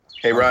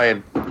Hey,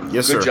 Ryan.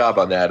 Yes, sir. Good job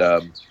on that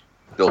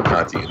Bill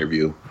Conti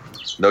interview.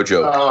 No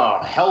joke.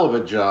 Oh, hell of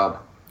a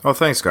job. Oh,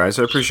 thanks, guys.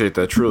 I appreciate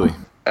that, truly.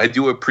 I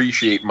do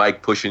appreciate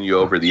Mike pushing you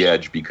over the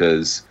edge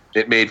because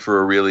it made for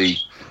a really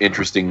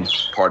interesting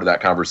part of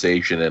that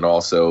conversation, and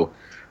also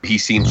he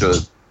seemed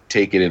to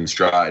take it in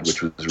stride,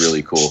 which was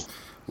really cool.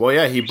 Well,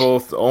 yeah, he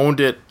both owned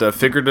it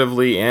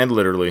figuratively and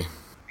literally.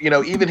 You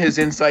know, even his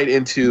insight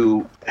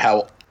into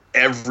how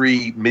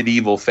every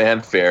medieval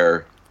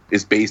fanfare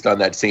is based on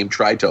that same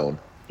tritone.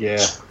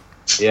 Yeah.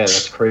 Yeah,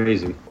 that's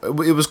crazy.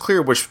 It was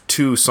clear which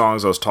two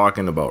songs I was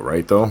talking about,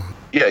 right, though?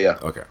 Yeah.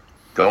 Okay.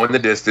 Go in the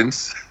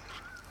distance.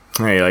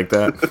 Hey, you like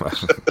that?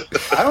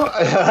 I don't.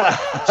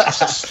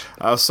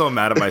 I was so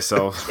mad at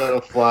myself.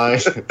 That'll fly.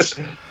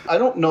 I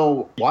don't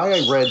know why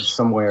I read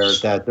somewhere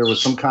that there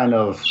was some kind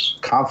of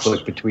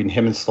conflict between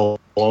him and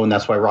Stallone.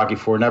 That's why Rocky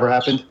IV never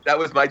happened. That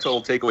was my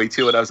total takeaway,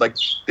 too. And I was like,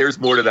 there's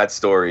more to that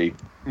story.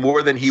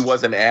 More than he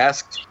wasn't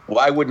asked.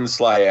 Why wouldn't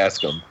Sly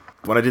ask him?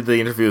 When I did the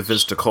interview with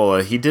Vince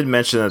DiCola, he did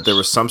mention that there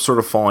was some sort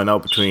of falling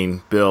out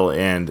between Bill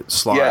and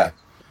Sly.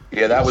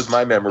 Yeah, that was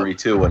my memory,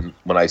 too,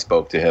 when I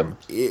spoke to him.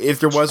 If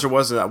there was or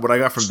wasn't, what I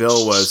got from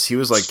Bill was he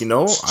was like,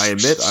 I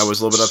admit I was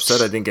a little bit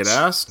upset I didn't get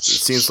asked. It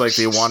seems like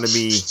they wanted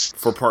me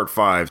for part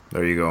 5.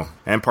 There you go.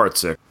 And part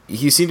 6.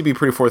 He seemed to be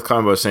pretty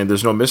forthcoming about saying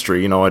there's no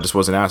mystery. I just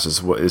wasn't asked.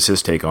 Is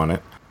his take on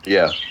it.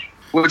 Yeah.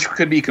 Which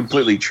could be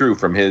completely true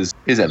from his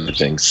end of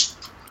things.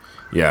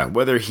 Yeah,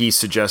 whether he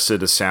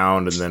suggested a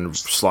sound and then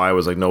Sly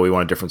was like, no, we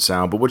want a different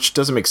sound, but which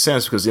doesn't make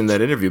sense because in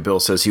that interview,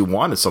 Bill says he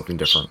wanted something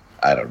different.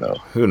 I don't know.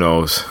 Who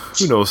knows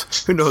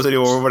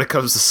anymore when it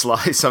comes to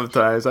Sly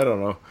sometimes? I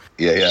don't know.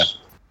 Yeah.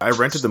 I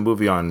rented the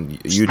movie on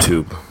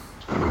YouTube.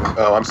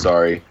 Oh, I'm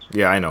sorry.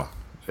 Yeah, I know.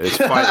 It's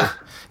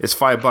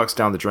 $5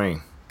 down the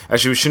drain.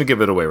 Actually, we shouldn't give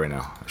it away right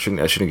now. I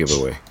shouldn't give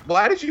it away.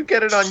 Why did you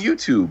get it on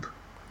YouTube?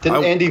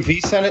 Didn't Andy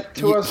V send it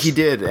to us? He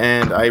did,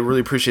 and I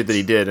really appreciate that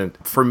he did. And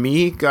for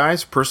me,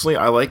 guys, personally,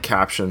 I like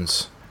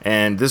captions.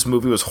 And this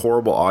movie was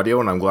horrible audio,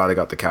 and I'm glad I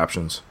got the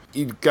captions.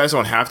 You guys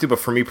don't have to, but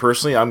for me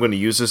personally, I'm going to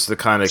use this to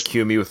kind of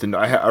cue me with the...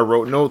 I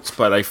wrote notes,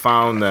 but I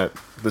found that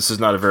this is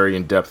not a very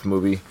in-depth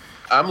movie.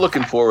 I'm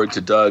looking forward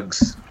to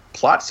Doug's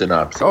plot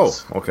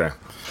synopsis. Oh, okay.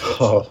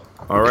 Oh.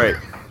 All right.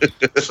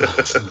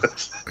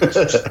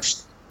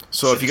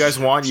 So if you guys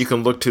want, you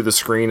can look to the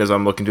screen as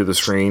I'm looking to the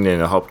screen, and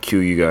it'll help cue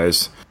you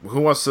guys. Who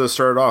wants to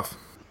start it off?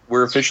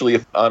 We're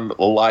officially on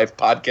a live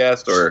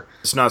podcast, or...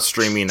 It's not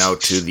streaming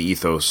out to the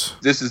ethos.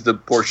 This is the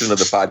portion of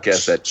the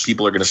podcast that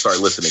people are going to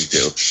start listening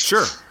to.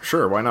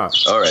 Sure, why not?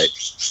 All right,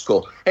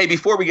 cool. Hey,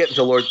 before we get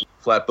into Lord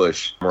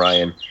Flatbush,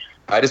 Ryan,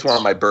 I just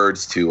want my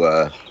birds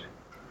to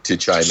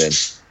chime in.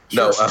 Sure.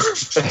 No,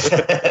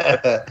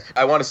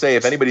 I want to say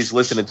if anybody's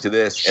listening to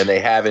this and they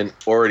haven't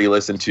already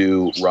listened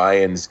to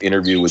Ryan's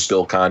interview with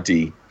Bill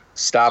Conti,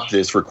 stop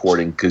this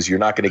recording because you're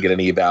not going to get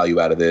any value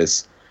out of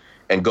this,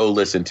 and go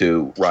listen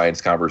to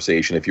Ryan's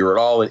conversation. If you're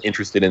at all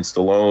interested in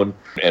Stallone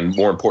and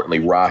more importantly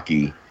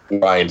Rocky,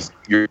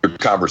 your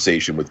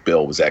conversation with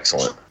Bill was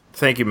excellent.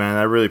 Thank you, man.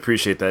 I really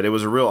appreciate that. It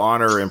was a real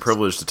honor and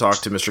privilege to talk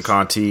to Mr.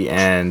 Conti,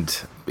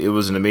 and it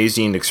was an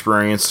amazing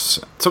experience.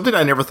 Something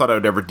I never thought I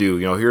would ever do.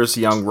 Here's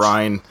young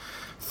Ryan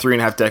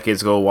 3.5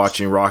 decades ago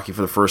watching Rocky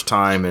for the first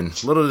time,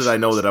 and little did I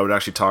know that I would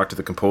actually talk to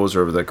the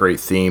composer of that great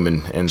theme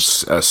and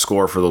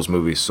score for those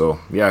movies. So,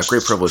 yeah,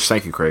 great privilege.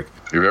 Thank you, Craig.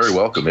 You're very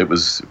welcome. It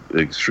was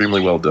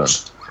extremely well done.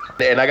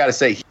 And I got to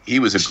say, he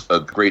was a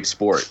great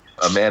sport.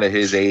 A man of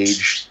his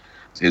age,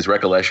 his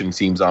recollection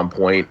seems on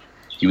point.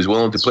 He was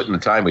willing to put in the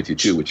time with you,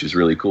 too, which is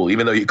really cool,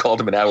 even though you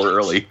called him an hour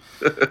early.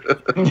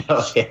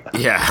 Oh, yeah.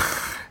 Yeah.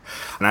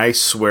 And I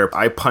swear,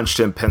 I punched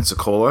in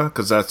Pensacola,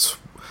 because that's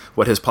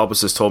what his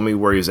publicist told me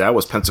where he was at,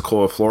 was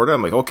Pensacola, Florida.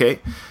 I'm like, okay.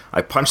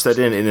 I punched that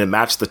in, and it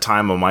matched the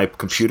time on my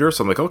computer,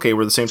 so I'm like, okay,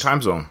 we're the same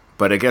time zone.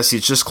 But I guess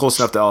he's just close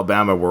enough to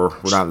Alabama where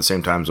we're not in the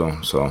same time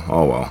zone, so,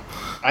 oh well.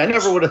 I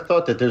never would have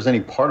thought that there's any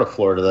part of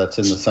Florida that's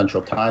in the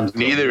central time zone.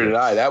 Neither did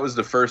I. That was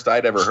the first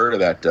I'd ever heard of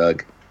that,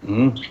 Doug.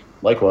 Mm-hmm.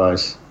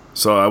 Likewise.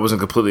 So I wasn't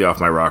completely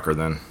off my rocker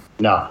then.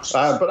 No,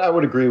 but I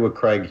would agree with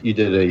Craig. You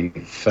did a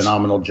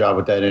phenomenal job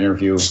with that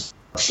interview.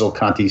 Bill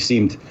Conti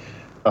seemed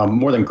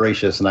more than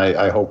gracious, and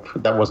I hope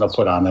that wasn't a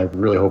put on. I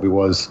really hope he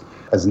was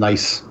as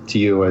nice to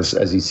you as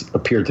he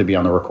appeared to be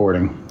on the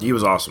recording. He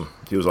was awesome.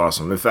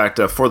 In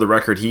fact, for the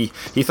record, he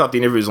thought the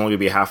interview was only going to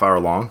be a half hour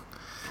long.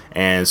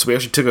 And so we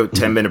actually took a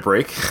 10-minute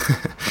break.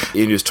 And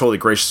he was totally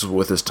gracious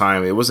with his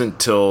time. It wasn't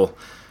until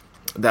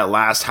that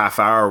last half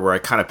hour where I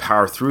kind of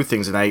powered through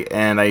things, and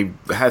I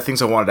had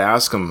things I wanted to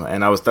ask him,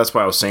 and that's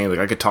why I was saying like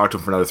I could talk to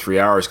him for another 3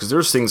 hours because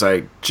there's things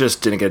I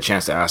just didn't get a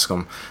chance to ask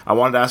him. I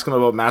wanted to ask him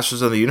about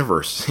Masters of the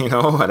Universe, and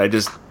I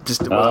just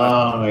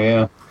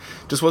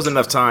wasn't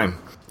enough time.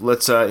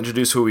 Let's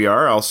introduce who we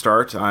are. I'll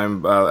start.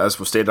 I'm as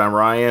was stated, I'm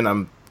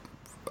Ryan.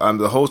 I'm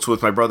the host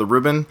with my brother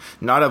Ruben.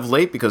 Not of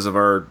late because of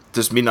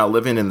just me not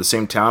living in the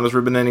same town as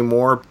Ruben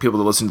anymore. People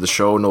that listen to the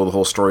show know the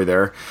whole story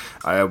there.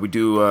 We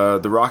do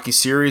the Rocky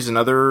series and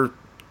other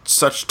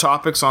such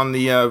topics on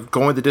the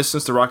Going the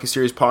Distance, the Rocky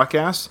Series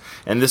podcast,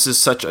 and this is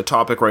such a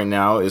topic right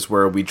now, is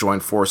where we join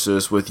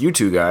forces with you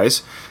two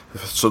guys.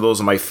 So those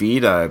on my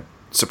feed,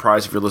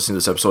 surprised if you're listening to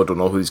this episode, don't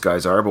know who these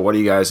guys are, but why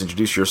don't you guys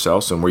introduce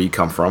yourselves and where you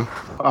come from?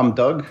 I'm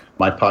Doug.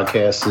 My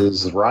podcast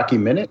is Rocky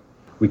Minute.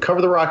 We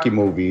cover the Rocky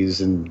movies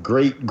in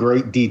great,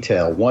 great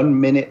detail, 1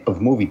 minute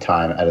of movie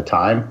time at a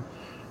time.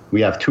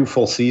 We have 2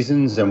 full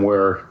seasons, and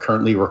we're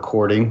currently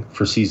recording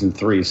for season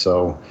 3,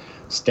 so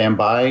stand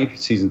by,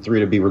 season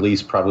 3 to be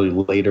released probably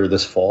later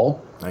this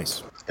fall.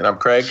 Nice. And I'm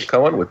Craig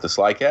Cohen with the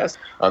Slycast.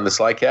 On the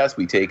Slycast,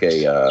 we take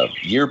a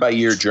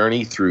year-by-year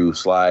journey through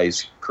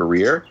Sly's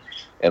career,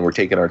 and we're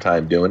taking our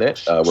time doing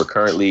it. We're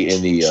currently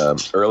in the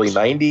early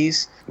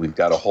 90s. We've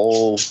got a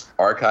whole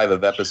archive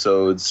of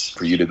episodes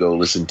for you to go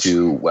listen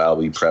to while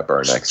we prep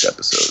our next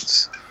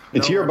episodes.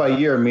 It's year by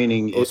year,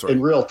 meaning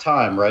in real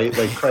time, right?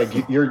 Like,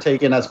 Craig, you're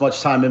taking as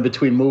much time in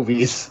between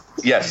movies.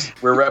 Yes,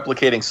 we're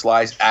replicating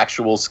Sly's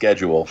actual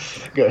schedule.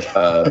 Good.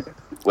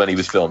 When he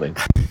was filming.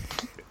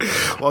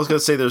 Well, I was going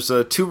to say there's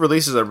 2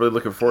 releases I'm really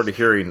looking forward to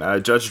hearing.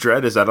 Judge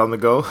Dredd, is that on the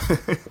go?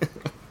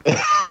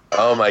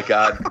 Oh, my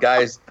God.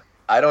 Guys,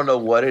 I don't know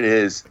what it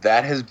is.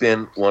 That has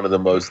been one of the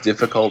most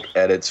difficult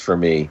edits for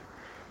me.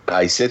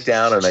 I sit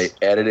down and I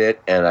edit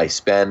it, and I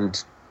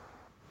spend,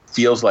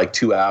 feels like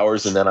 2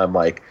 hours, and then I'm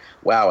like,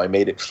 wow, I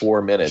made it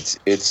 4 minutes.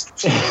 It's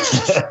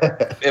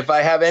if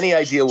I have any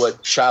idea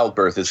what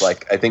childbirth is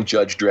like, I think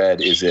Judge Dredd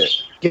is it.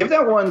 Give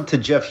that one to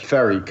Jeff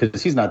Ferry,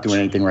 because he's not doing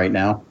anything right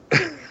now.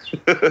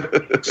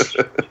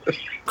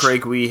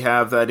 Craig, we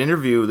have that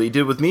interview that you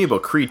did with me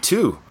about Creed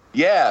 2.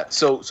 Yeah,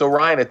 so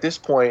Ryan, at this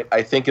point,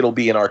 I think it'll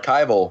be an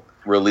archival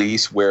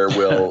release where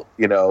we'll,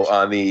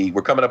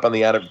 we're coming up on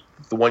the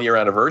 1 year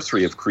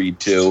anniversary of Creed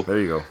 2. There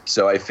you go.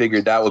 So I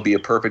figured that would be a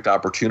perfect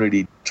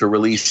opportunity to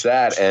release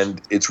that.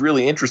 And it's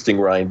really interesting,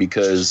 Ryan,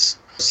 because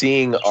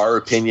seeing our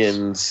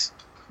opinions,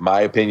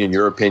 my opinion,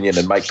 your opinion,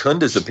 and Mike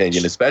Kunda's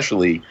opinion,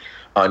 especially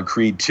on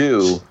Creed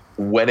 2,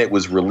 when it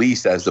was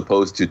released as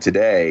opposed to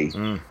today,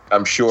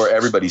 I'm sure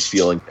everybody's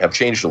feeling have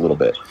changed a little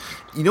bit.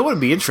 You know what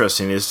would be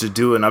interesting is to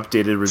do an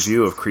updated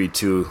review of Creed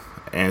 2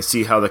 and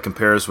see how that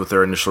compares with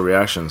their initial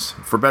reactions,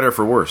 for better or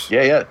for worse.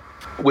 Yeah.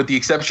 With the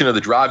exception of the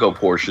Drago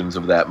portions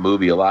of that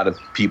movie, a lot of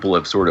people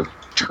have sort of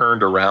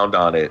turned around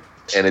on it,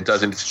 and it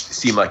doesn't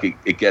seem like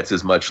it gets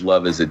as much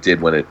love as it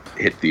did when it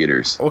hit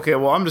theaters. Okay,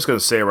 well, I'm just going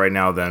to say it right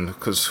now then,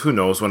 because who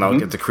knows when I'll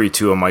get to Creed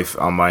 2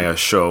 on my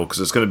show, because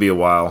it's going to be a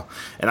while.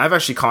 And I've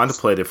actually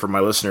contemplated, for my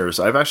listeners,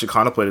 how much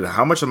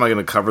am I going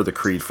to cover the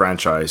Creed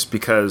franchise,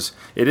 because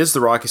it is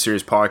the Rocky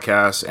Series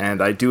podcast, and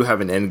I do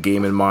have an end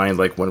game in mind.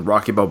 Like when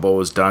Rocky Balboa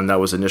was done, that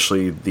was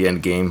initially the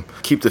end game.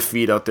 Keep the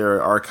feed out there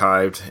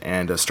archived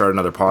and start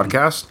another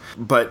podcast.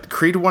 But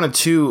Creed 1 and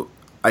 2...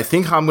 I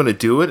think how I'm going to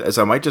do it is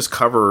I might just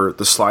cover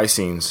the Sly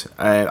scenes.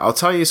 And I'll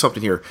tell you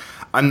something here.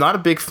 I'm not a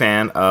big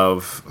fan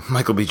of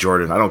Michael B.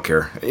 Jordan. I don't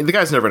care. The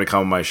guy's never going to come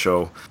on my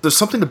show. There's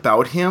something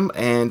about him.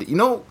 And,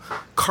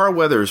 Carl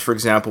Weathers, for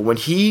example, when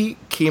he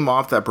came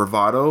off that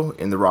bravado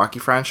in the Rocky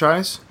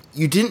franchise,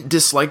 you didn't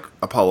dislike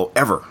Apollo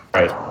ever.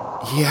 Right.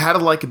 He had a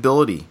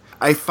likability.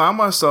 I found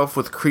myself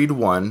with Creed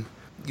 1...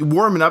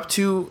 warming up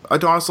to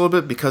Adonis a little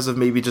bit because of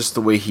maybe just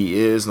the way he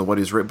is and what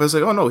he's raised. But it's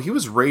like, oh no, he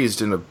was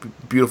raised in a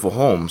beautiful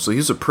home, so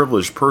he's a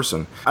privileged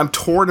person. I'm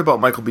torn about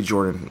Michael B.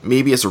 Jordan,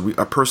 maybe as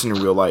a person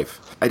in real life.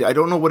 I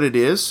don't know what it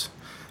is.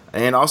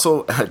 And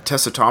also,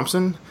 Tessa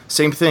Thompson,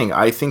 same thing.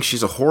 I think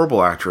she's a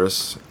horrible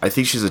actress. I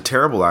think she's a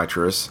terrible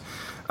actress.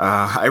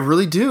 I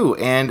really do.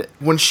 And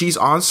when she's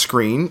on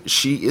screen,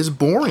 she is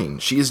boring.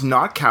 She is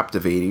not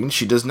captivating.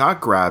 She does not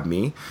grab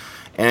me.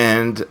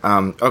 And,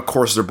 of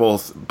course, they're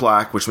both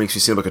black, which makes me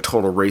seem like a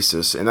total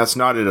racist, and that's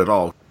not it at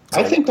all.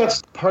 I think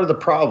that's part of the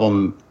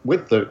problem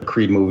with the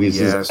Creed movies.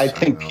 Yes, is I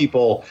think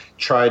people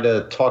try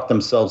to talk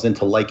themselves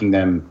into liking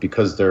them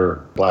because they're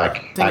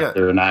black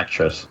actor and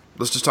actress.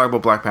 Let's just talk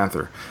about Black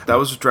Panther. That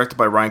was directed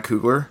by Ryan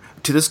Coogler.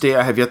 To this day,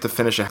 I have yet to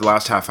finish the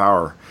last half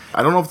hour.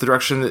 I don't know if the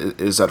direction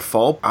is at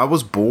fault. I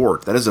was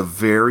bored. That is a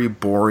very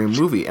boring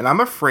movie, and I'm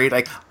afraid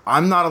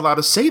I'm not allowed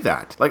to say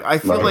that. I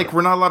feel like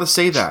we're not allowed to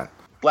say that.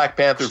 Black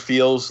Panther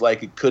feels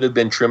like it could have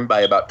been trimmed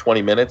by about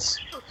 20 minutes.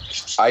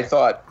 I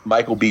thought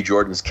Michael B.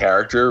 Jordan's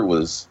character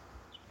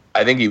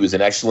I think he was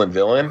an excellent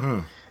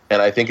villain,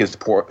 and I think his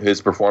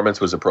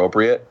performance was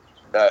appropriate.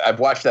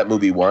 I've watched that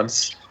movie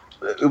once.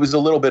 It was a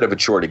little bit of a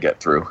chore to get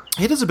through.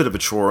 It is a bit of a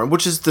chore,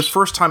 which is the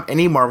first time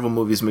any Marvel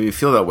movies made me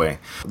feel that way.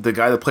 The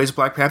guy that plays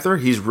Black Panther,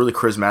 he's really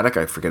charismatic.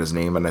 I forget his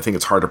name, and I think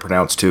it's hard to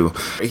pronounce too.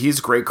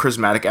 He's great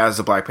charismatic as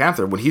the Black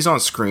Panther. When he's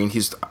on screen,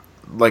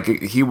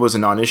 he was a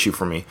non-issue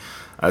for me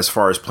as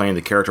far as playing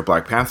the character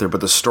Black Panther, but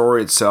the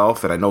story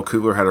itself, and I know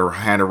Coogler had a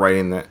hand in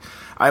writing that.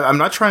 I'm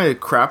not trying to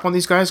crap on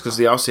these guys because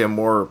they obviously have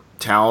more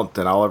talent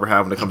than I'll ever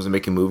have when it comes to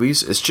making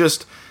movies. It's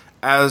just,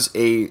 as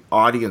a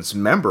audience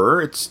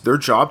member, it's their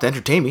job to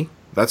entertain me.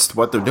 That's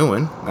what they're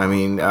doing. I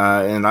mean,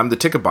 and I'm the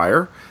ticket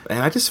buyer,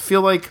 and I just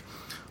feel like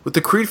With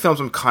the Creed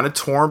films, I'm kind of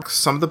torn.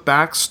 Some of the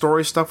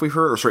backstory stuff we've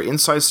heard,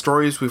 inside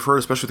stories we've heard,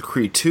 especially with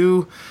Creed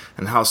 2,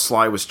 and how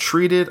Sly was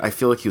treated. I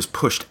feel like he was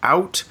pushed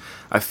out.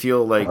 I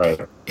feel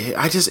like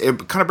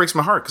it kind of breaks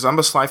my heart because I'm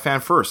a Sly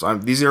fan first.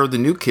 These are the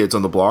new kids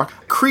on the block.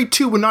 Creed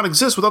 2 would not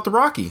exist without the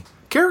Rocky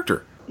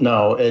character.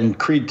 No, and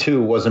Creed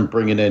 2 wasn't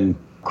bringing in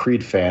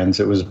Creed fans.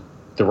 It was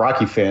the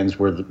Rocky fans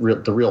were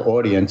the real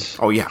audience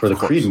for the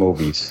Creed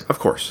movies. Of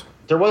course.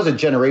 There was a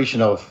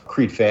generation of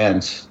Creed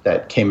fans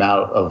that came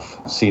out of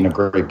seeing a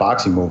great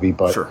boxing movie,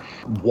 but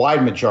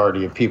wide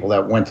majority of people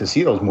that went to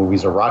see those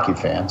movies are Rocky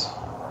fans.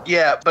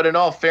 Yeah, but in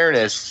all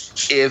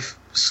fairness, if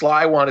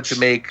Sly wanted to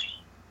make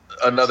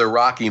another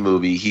Rocky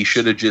movie, he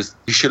should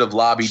have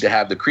lobbied to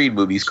have the Creed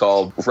movies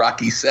called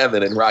Rocky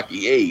 7 and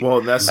Rocky 8.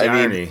 Well, that's the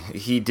irony.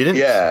 He didn't.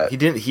 Yeah. He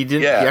didn't.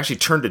 He actually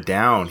turned it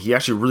down. He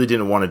actually really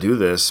didn't want to do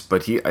this,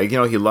 but he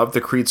loved the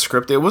Creed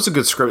script. It was a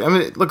good script. I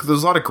mean, look,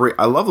 there's a lot of great.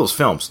 I love those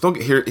films.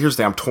 Here's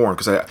the I'm torn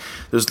because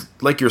there's,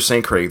 like you're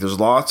saying, Craig. There's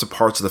lots of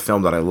parts of the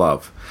film that I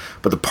love,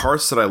 but the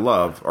parts that I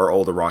love are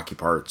all the Rocky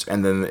parts,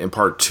 and then in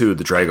part 2,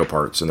 the Drago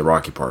parts and the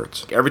Rocky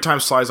parts. Every time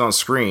Sly's on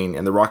screen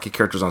and the Rocky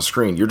character's on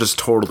screen, you're just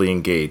totally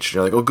engaged.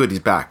 You're like, oh, good, he's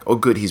back. Oh,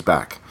 good, he's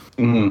back.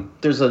 Mm-hmm.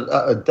 There's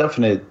a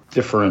definite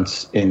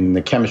difference in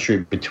the chemistry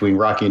between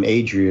Rocky and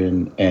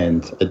Adrian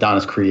and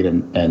Adonis Creed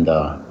and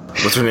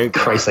what's her name?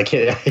 Christ, I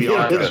can't.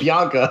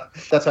 Bianca.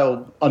 That's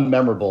how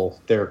unmemorable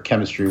their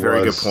chemistry was.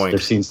 Very good point.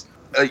 Their scenes.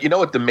 You know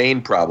what the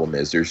main problem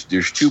is? There's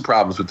two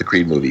problems with the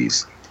Creed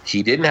movies.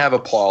 He didn't have a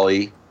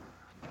Paulie,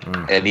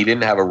 and he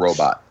didn't have a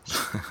robot.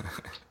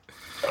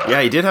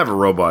 Yeah, he did have a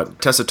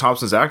robot. Tessa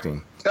Thompson's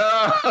acting.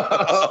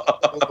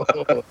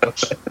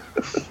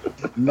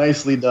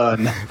 Nicely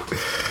done.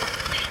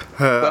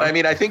 But I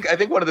mean, I think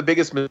one of the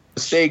biggest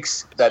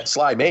mistakes that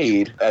Sly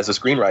made as a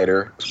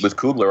screenwriter with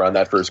Coogler on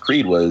that first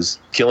Creed was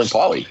killing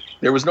Paulie.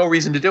 There was no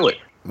reason to do it.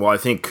 Well, I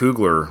think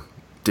Coogler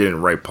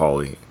didn't write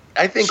Paulie.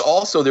 I think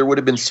also there would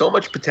have been so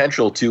much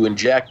potential to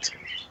inject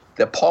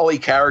the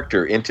Paulie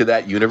character into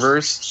that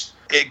universe.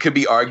 It could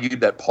be argued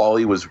that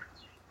Paulie was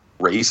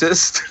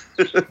racist.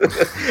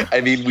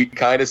 I mean, we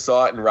kind of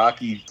saw it in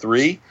Rocky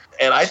 3.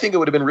 And I think it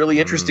would have been really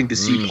interesting to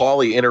see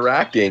Paulie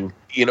interacting,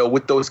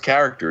 with those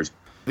characters.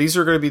 These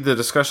are going to be the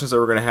discussions that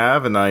we're going to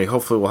have, and I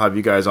hopefully will have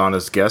you guys on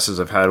as guests as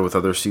I've had with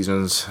other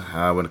seasons.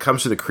 When it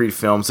comes to the Creed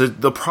films,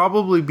 they'll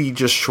probably be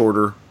just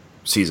shorter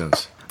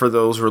seasons. For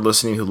those who are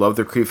listening who love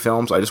the Creed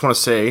films, I just want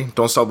to say,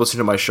 don't stop listening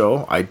to my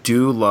show. I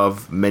do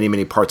love many,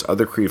 many parts of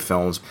the Creed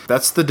films.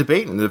 That's the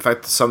debate, and the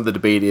fact that some of the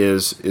debate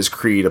is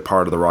Creed a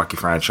part of the Rocky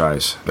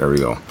franchise? There we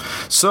go.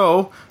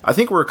 So, I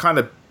think we're kind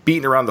of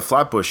beating around the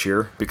flatbush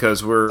here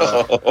because we're...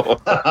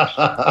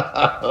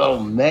 Oh,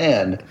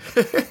 man.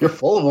 You're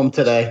full of them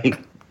today.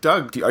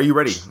 Doug, are you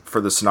ready for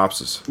the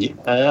synopsis? Yeah.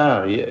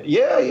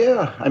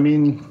 I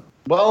mean...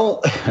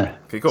 Well,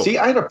 okay, cool. See,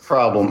 I had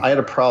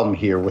a problem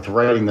here with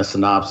writing the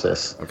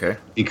synopsis. Okay.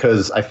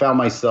 Because I found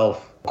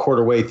myself a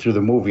quarter way through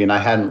the movie and I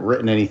hadn't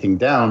written anything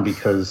down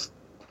because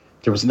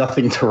there was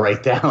nothing to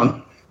write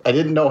down. I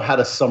didn't know how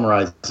to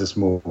summarize this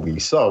movie.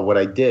 So what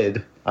I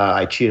did,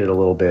 I cheated a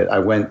little bit. I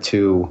went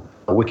to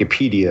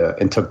Wikipedia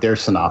and took their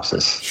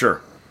synopsis.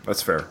 Sure.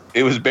 That's fair.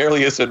 It was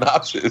barely a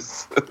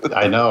synopsis.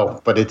 I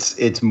know, but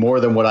it's more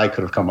than what I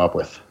could have come up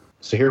with.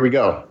 So here we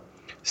go.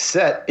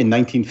 Set in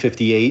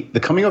 1958, the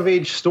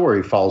coming-of-age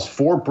story follows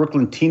 4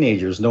 Brooklyn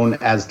teenagers known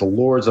as the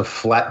Lords of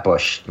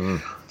Flatbush.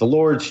 The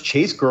Lords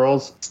chase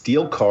girls,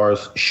 steal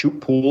cars, shoot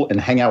pool,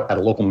 and hang out at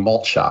a local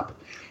malt shop.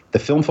 The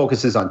film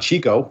focuses on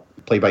Chico,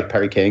 played by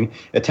Perry King,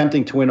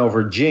 attempting to win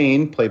over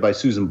Jane, played by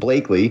Susan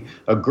Blakely,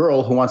 a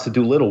girl who wants to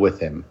do little with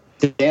him.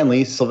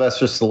 Stanley,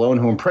 Sylvester Stallone,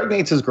 who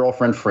impregnates his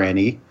girlfriend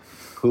Franny,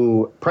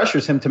 who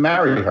pressures him to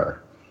marry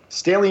her.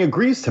 Stanley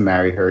agrees to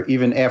marry her,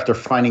 even after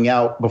finding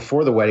out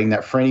before the wedding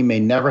that Franny may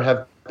never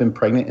have been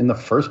pregnant in the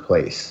first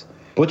place.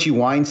 Butchie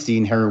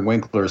Weinstein, Henry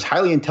Winkler, is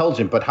highly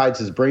intelligent but hides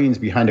his brains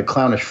behind a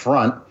clownish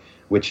front,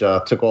 which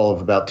took all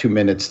of about 2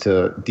 minutes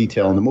to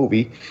detail in the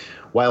movie,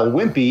 while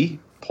Wimpy,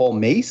 Paul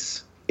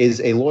Mace,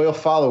 is a loyal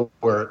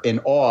follower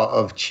in awe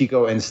of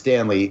Chico and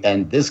Stanley,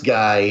 and this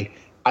guy,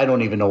 I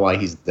don't even know why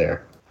he's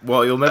there.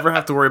 Well, you'll never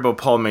have to worry about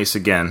Paul Mace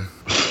again.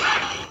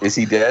 Is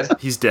he dead?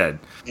 He's dead.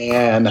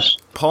 And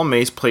Paul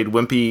Mace played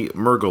Wimpy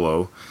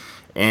Murgolo,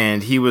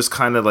 and he was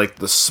kind of like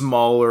the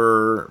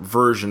smaller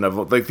version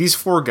of, like, these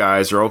 4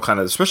 guys are all kind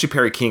of, especially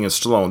Perry King and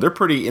Stallone, they're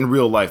pretty, in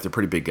real life, they're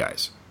pretty big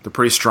guys. They're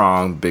pretty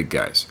strong, big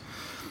guys.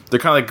 They're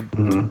kind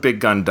of like Big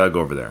Gun Doug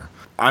over there.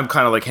 I'm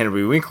kind of like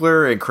Henry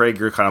Winkler, and Craig,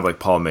 you're kind of like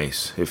Paul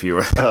Mace, if you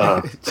were...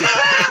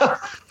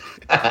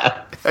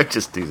 I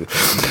just tease it.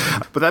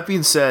 But that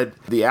being said,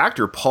 the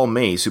actor Paul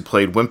Mace, who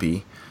played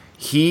Wimpy,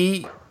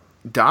 he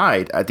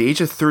died at the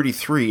age of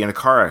 33 in a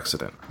car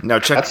accident. Now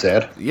check. That's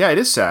sad. Yeah, it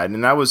is sad,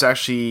 and that was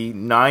actually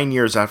 9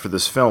 years after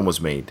this film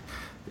was made.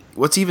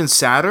 What's even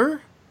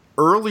sadder?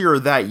 Earlier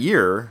that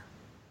year,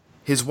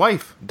 his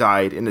wife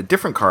died in a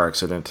different car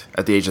accident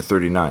at the age of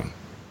 39.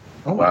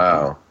 Oh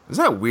wow!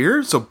 Isn't that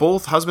weird? So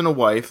both husband and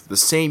wife, the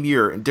same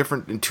year, in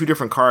 2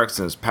 different car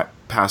accidents,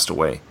 passed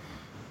away.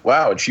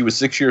 Wow, and she was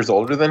 6 years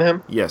older than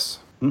him? Yes.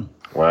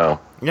 Wow.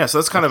 Yeah, so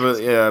that's kind of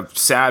a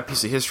sad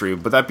piece of history.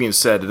 But that being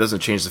said, it doesn't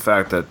change the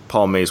fact that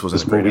Paul Mace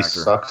wasn't This a great movie actor.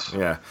 sucks.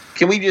 Yeah.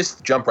 Can we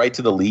just jump right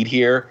to the lead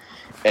here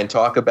and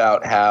talk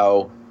about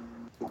how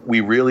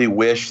we really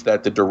wish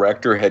that the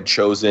director had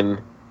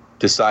chosen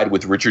to side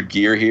with Richard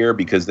Gere here,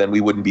 because then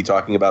we wouldn't be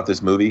talking about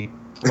this movie?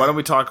 Why don't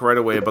we talk right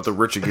away about the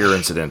Richard Gere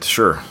incident?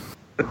 Sure.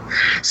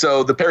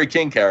 So the Perry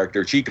King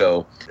character,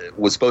 Chico,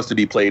 was supposed to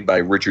be played by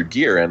Richard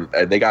Gere, and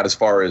they got as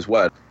far as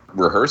what?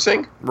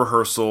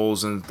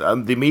 Rehearsals, and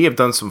they may have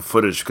done some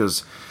footage,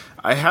 because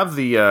I have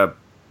the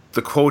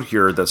quote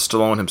here that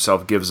Stallone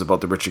himself gives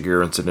about the Richard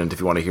Gere incident, if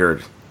you want to hear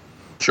it.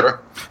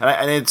 Sure.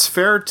 And it's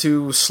fair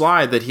to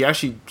Sly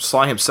that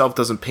Sly himself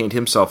doesn't paint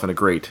himself in a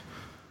great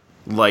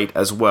light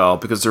as well,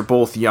 because they're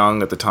both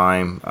young at the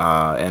time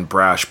and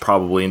brash,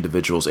 probably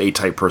individuals,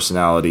 A-type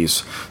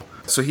personalities.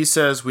 So he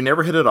says, we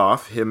never hit it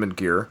off, him and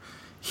Gere.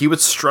 He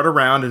would strut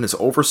around in his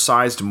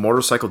oversized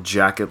motorcycle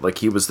jacket like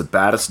he was the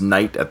baddest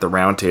knight at the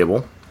round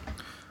table.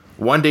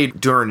 One day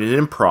during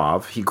an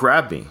improv, he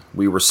grabbed me.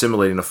 We were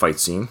simulating a fight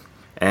scene,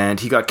 and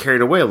he got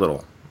carried away a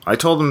little. I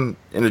told him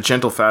in a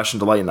gentle fashion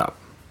to lighten up.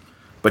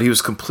 But he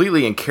was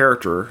completely in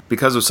character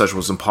because of such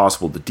was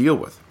impossible to deal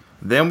with.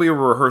 Then we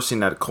were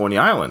rehearsing at Coney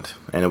Island,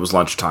 and it was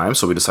lunchtime,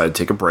 so we decided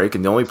to take a break,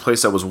 and the only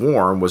place that was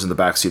warm was in the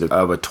backseat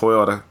of a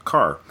Toyota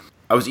car.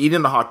 I was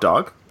eating a hot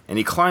dog, and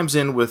he climbs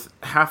in with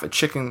half a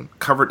chicken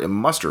covered in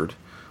mustard,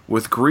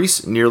 with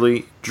grease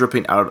nearly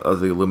dripping out of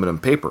the aluminum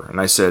paper.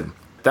 And I said,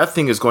 that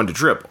thing is going to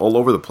drip all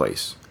over the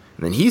place.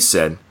 And then he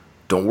said,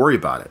 don't worry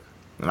about it.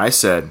 And I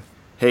said,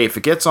 hey, if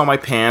it gets on my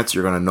pants,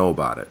 you're going to know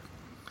about it.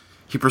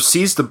 He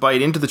proceeds to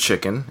bite into the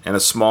chicken, and a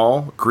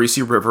small,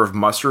 greasy river of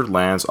mustard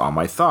lands on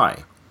my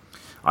thigh.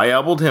 I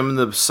elbowed him in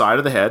the side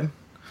of the head,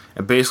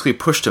 and basically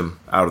pushed him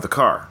out of the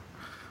car.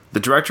 The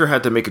director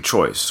had to make a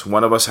choice.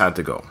 One of us had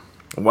to go.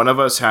 One of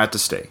us had to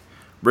stay.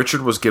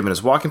 Richard was given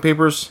his walking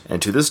papers, and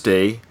to this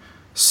day,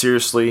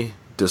 seriously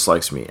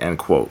dislikes me, end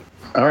quote.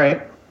 All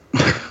right.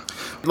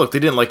 Look, they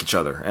didn't like each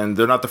other, and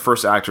they're not the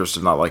first actors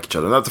to not like each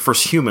other. They're not the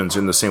first humans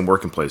in the same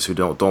working place who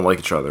don't like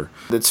each other.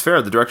 It's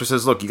fair. The director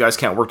says, look, you guys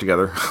can't work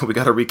together. We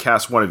got to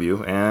recast one of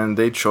you, and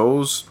they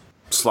chose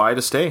Sly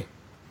to stay.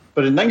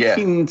 But in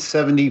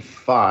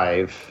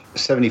 1975,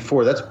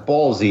 74, that's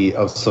ballsy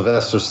of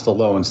Sylvester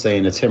Stallone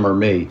saying it's him or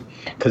me.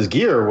 Because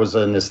Gere was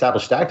an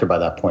established actor by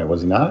that point,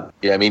 was he not?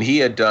 Yeah, I mean, he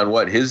had done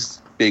what?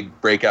 His big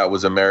breakout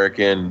was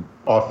American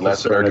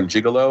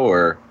Gigolo,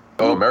 or...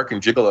 Oh, American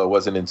Gigolo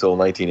wasn't until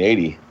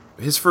 1980.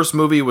 His first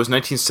movie was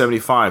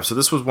 1975, so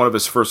this was one of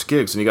his first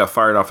gigs, and he got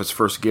fired off his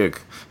first gig.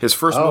 His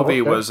first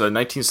movie was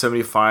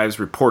 1975's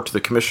Report to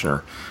the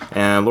Commissioner,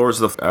 and Lords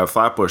of the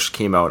Flatbush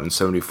came out in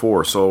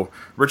 74. So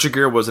Richard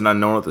Gere was an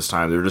unknown at this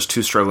time. They were just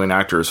two struggling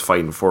actors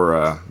fighting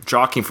for,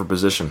 jockeying for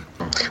position.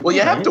 Well,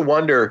 you have to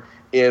wonder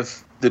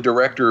if the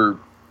director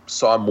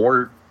saw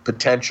more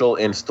potential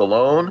in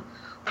Stallone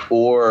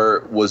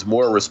or was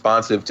more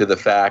responsive to the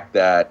fact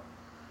that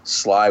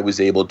Sly was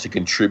able to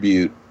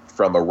contribute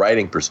from a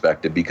writing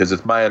perspective, because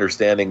it's my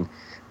understanding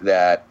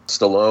that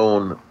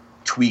Stallone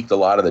tweaked a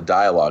lot of the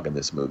dialogue in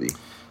this movie.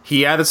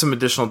 He added some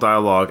additional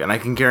dialogue, and I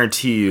can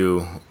guarantee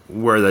you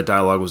where that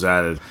dialogue was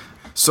added.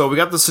 So we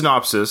got the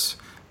synopsis.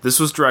 This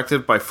was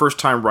directed by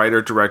first-time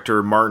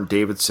writer-director Martin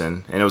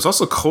Davidson, and it was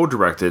also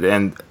co-directed,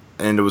 and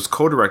it was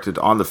co-directed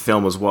on the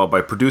film as well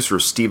by producer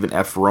Stephen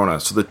F. Verona.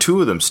 So the two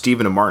of them,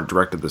 Stephen and Martin,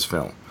 directed this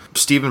film.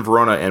 Stephen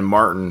Verona and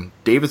Martin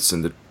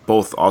Davidson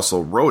both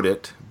also wrote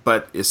it,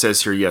 but it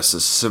says here, yes,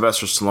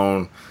 Sylvester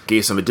Stallone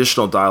gave some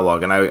additional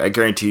dialogue, and I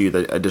guarantee you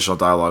that additional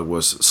dialogue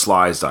was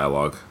Sly's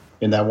dialogue.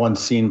 In that one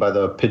scene by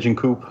the pigeon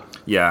coop?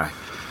 Yeah.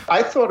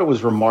 I thought it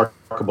was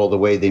remarkable the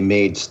way they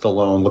made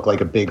Stallone look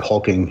like a big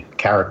hulking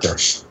character.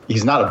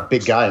 He's not a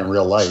big guy in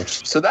real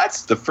life. So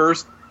that's the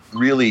first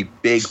really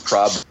big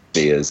problem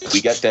is we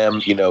get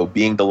them,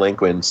 being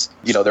delinquents.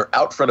 They're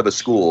out front of a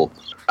school.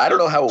 I don't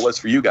know how it was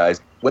for you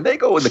guys. When they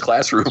go in the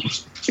classroom...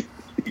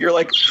 You're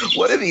like,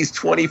 what are these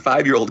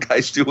 25-year-old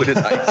guys doing in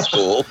high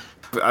school?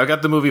 I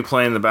got the movie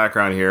playing in the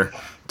background here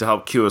to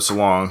help cue us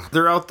along.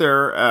 They're out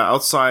there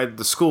outside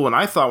the school, and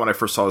I thought when I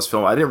first saw this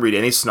film, I didn't read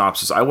any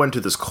synopsis. I went to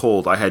this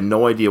cold. I had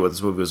no idea what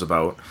this movie was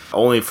about.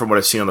 Only from what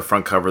I've seen on the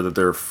front cover that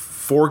there are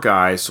four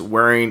guys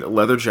wearing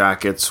leather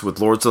jackets with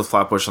Lords of the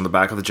Flatbush on the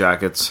back of the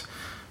jackets.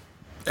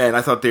 And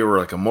I thought they were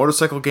like a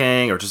motorcycle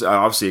gang or just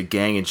obviously a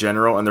gang in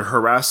general. And they're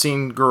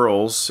harassing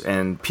girls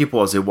and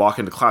people as they walk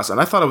into class.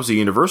 And I thought it was a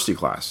university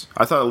class.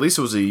 I thought at least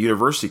it was a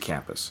university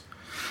campus.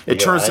 It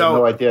turns out... I had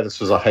no idea this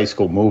was a high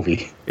school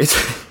movie.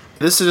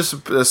 This just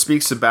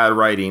speaks to bad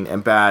writing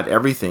and bad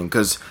everything.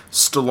 Because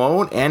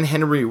Stallone and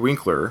Henry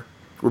Winkler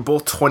were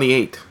both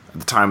 28 at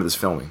the time of this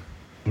filming.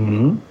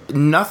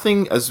 Mm-hmm.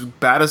 Nothing, as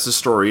bad as the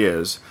story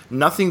is,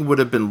 nothing would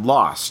have been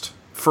lost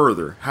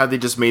further had they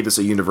just made this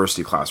a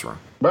university classroom.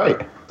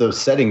 Right. The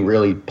setting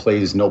really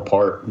plays no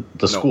part.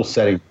 The school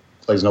setting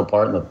plays no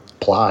part in the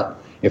plot,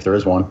 if there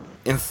is one.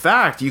 In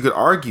fact, you could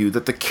argue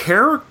that the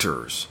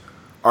characters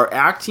are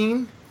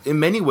acting in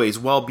many ways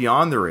well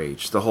beyond their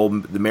age.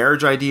 The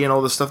marriage idea and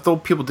all this stuff, though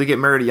people did get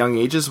married at young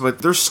ages, but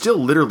they're still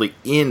literally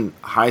in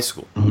high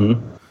school.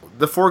 Mm-hmm.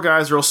 The four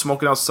guys are all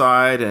smoking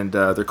outside, and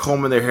they're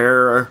combing their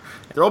hair.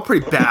 They're all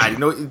pretty bad.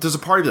 There's a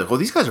party like, oh,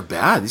 these guys are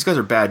bad. These guys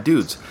are bad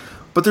dudes.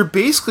 But they're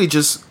basically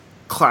just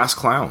class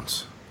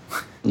clowns.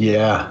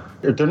 Yeah.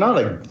 They're not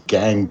a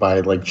gang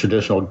by, like,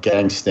 traditional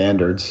gang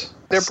standards.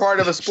 They're part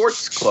of a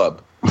sports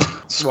club.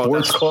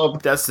 Sports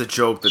club? That's the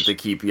joke that they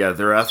keep. Yeah,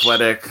 they're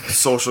athletic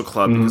social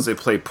club because they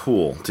play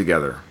pool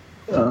together.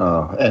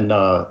 And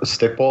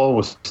stickball?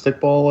 Was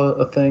stickball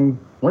a thing?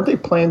 Weren't they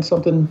playing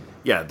something?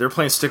 Yeah, they're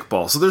playing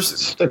stickball. So there's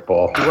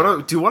stickball.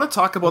 Do you want to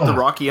talk about the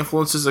Rocky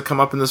influences that come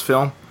up in this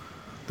film?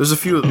 There's a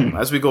few of them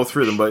as we go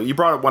through them, but you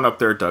brought one up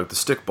there, Doug, the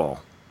stickball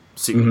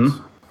sequence.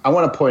 Mm-hmm. I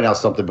want to point out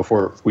something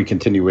before we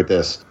continue with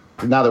this.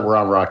 Now that we're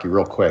on Rocky,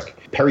 real quick.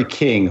 Perry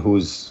King,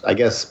 who's, I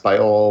guess, by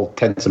all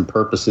intents and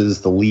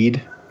purposes, the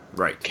lead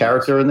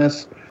character in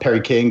this.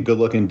 Perry King,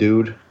 good-looking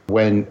dude.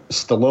 When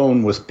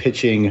Stallone was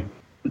pitching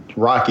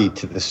Rocky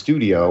to the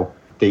studio,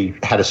 they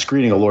had a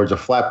screening of Lords of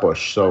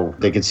Flatbush so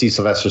they could see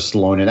Sylvester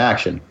Stallone in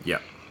action. Yeah.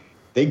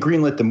 They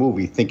greenlit the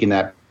movie thinking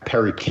that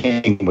Perry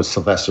King was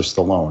Sylvester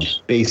Stallone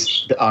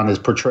based on his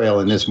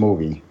portrayal in this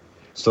movie.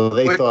 So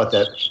they thought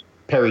that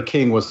Perry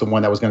King was the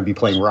one that was going to be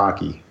playing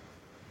Rocky.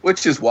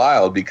 Which is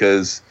wild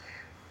because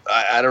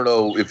I don't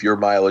know if your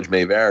mileage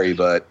may vary,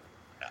 but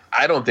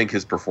I don't think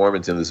his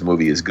performance in this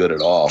movie is good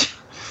at all.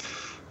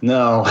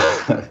 No.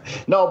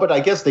 No, but I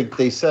guess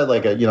they said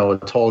like a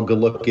tall,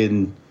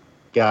 good-looking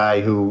guy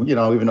who,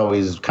 even though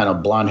he's kind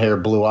of blonde hair,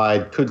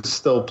 blue-eyed, could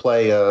still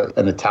play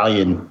an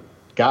Italian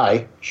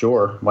guy.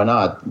 Sure, why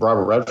not?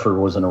 Robert Redford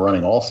was in a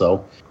running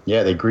also.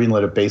 Yeah, they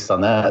greenlit it based on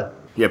that.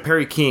 Yeah,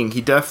 Perry King,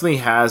 he definitely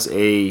has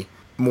a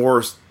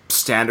more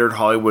standard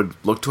Hollywood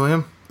look to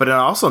him. But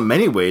also in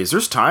many ways,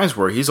 there's times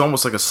where he's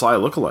almost like a Sly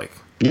lookalike.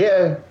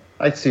 Yeah,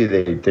 I'd see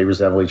they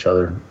resemble each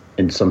other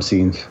in some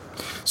scenes.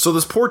 So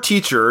this poor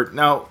teacher,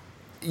 now,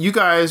 you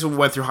guys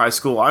went through high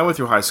school, I went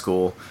through high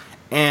school,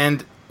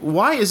 and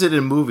why is it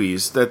in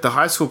movies that the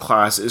high school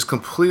class is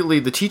completely,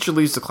 the teacher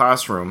leaves the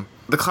classroom,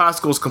 the class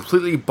goes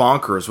completely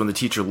bonkers when the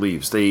teacher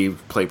leaves. They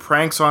play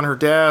pranks on her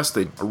desk,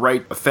 they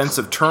write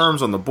offensive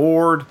terms on the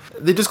board,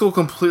 they just go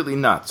completely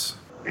nuts.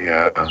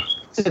 Yeah.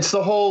 It's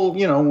the whole,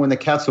 when the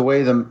cat's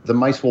away, the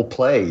mice will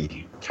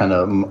play kind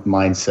of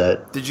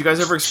mindset. Did you guys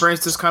ever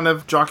experience this kind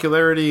of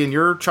jocularity in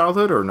your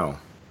childhood or no?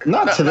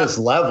 Not to this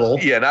level.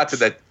 Yeah, not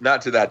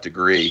to that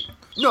degree.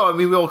 No, I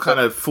mean, we all kind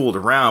of fooled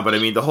around, but I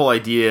mean, the whole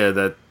idea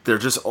that they're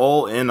just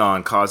all in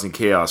on causing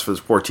chaos for this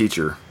poor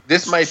teacher.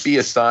 This might be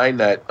a sign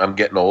that I'm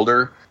getting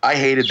older. I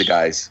hated the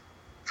guys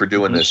for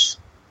doing this.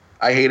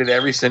 I hated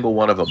every single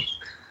one of them.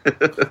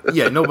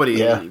 Yeah,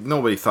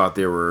 nobody thought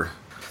they were...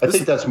 I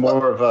think that's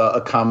more of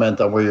a comment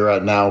on where you're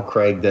at now,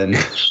 Craig, than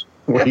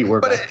where you were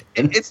back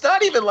then. It's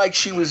not even like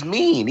she was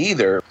mean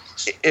either.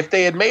 If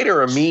they had made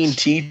her a mean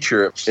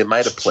teacher, it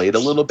might have played a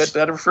little bit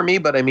better for me.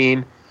 But, I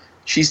mean,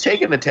 she's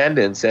taking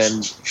attendance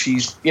and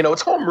she's,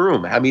 it's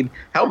homeroom. I mean,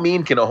 how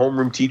mean can a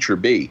homeroom teacher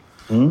be?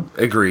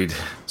 Agreed.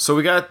 So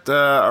we got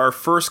our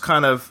first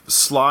kind of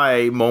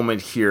Sly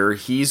moment here.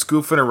 He's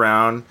goofing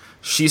around.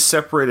 She's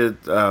separated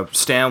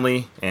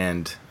Stanley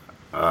and...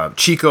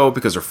 Chico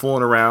because they're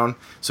fooling around.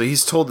 So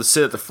he's told to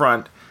sit at the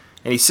front,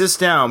 and he sits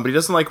down, but he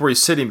doesn't like where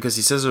he's sitting because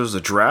he says there's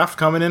a draft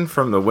coming in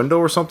from the window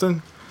or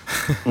something.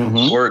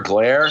 Or a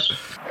glare.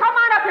 Come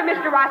on up here,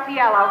 Mr.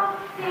 Rossiello.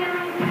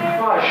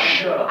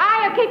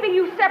 I am keeping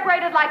you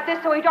separated like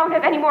this so we don't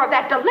have any more of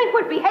that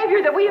delinquent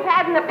behavior that we have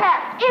had in the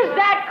past. Is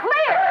that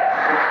clear?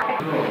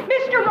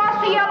 Mr.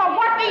 Rossiello,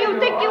 what do you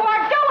think you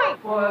are doing?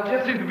 Well, there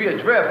just seemed to be a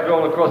draft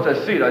going across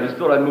that seat. I just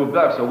thought I'd move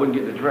back so I wouldn't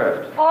get in the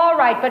draft. All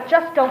right, but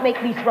just don't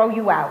make me throw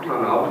you out. No,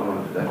 I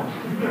wouldn't do that.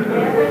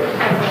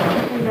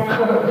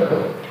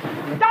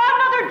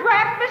 Another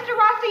draft, Mr.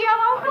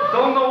 Rossiello? I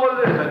don't know what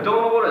it is. I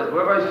don't know what it is.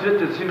 Wherever I sit,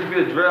 there seems to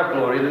be a draft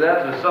going. Either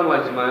that or the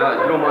sunlight's in my eyes.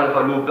 You don't mind if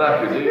I move back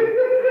here, do you?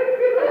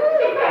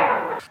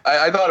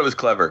 I thought it was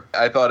clever.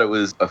 I thought it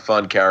was a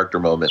fun character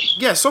moment.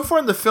 Yeah, so far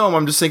in the film,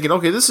 I'm just thinking,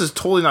 okay, this is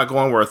totally not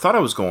going where I thought I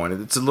was going.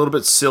 It's a little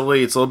bit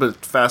silly. It's a little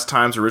bit Fast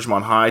Times at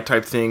Ridgemont High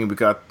type thing. We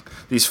got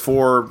these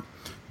four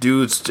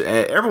dudes.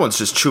 Everyone's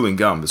just chewing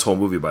gum. This whole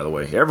movie, by the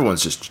way.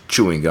 Everyone's just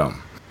chewing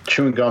gum.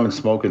 Chewing gum and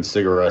smoking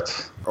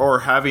cigarettes. Or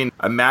having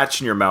a match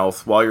in your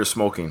mouth while you're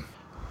smoking.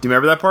 Do you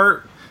remember that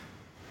part?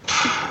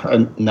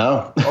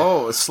 No.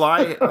 Oh,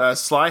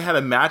 Sly had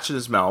a match in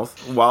his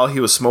mouth while he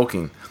was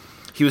smoking.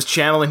 He was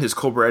channeling his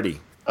Cobra Eddie.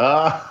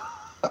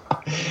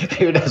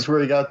 Maybe that's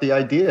where he got the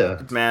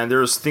idea. Man,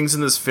 there's things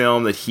in this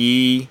film that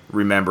he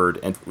remembered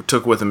and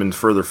took with him in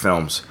further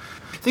films.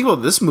 Think about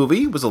it, this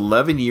movie was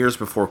 11 years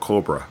before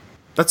Cobra.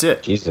 That's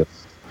it. Jesus.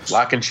 A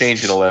lot can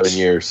change in 11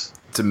 years.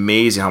 It's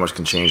amazing how much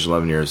can change in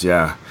 11 years,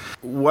 yeah.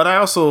 What I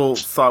also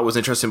thought was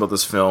interesting about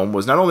this film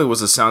was not only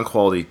was the sound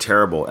quality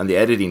terrible and the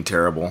editing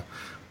terrible,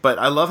 but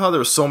I love how there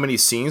were so many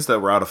scenes that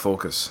were out of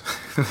focus.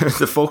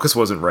 The focus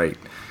wasn't right.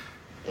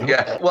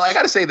 Yeah, well, I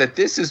got to say that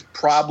this is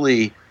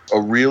probably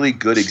a really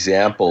good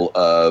example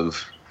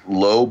of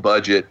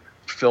low-budget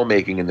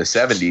filmmaking in the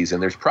 70s,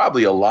 and there's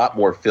probably a lot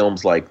more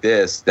films like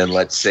this than,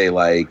 let's say,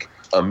 like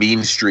a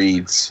Mean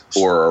Streets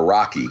or a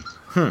Rocky.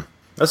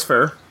 That's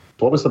fair.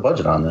 What was the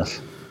budget on this?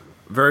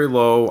 Very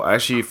low. I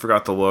actually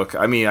forgot to look.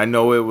 I mean, I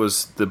know it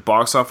was, the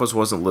box office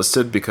wasn't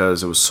listed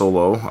because it was so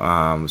low.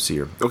 Let's see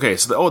here. Okay,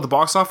 so the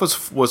box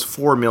office was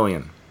 $4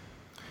 million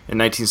in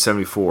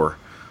 1974,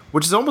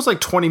 which is almost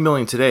like $20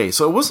 million today.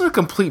 So it wasn't a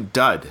complete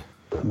dud.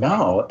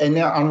 No, and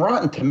now on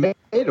Rotten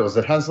Tomatoes,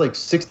 it has like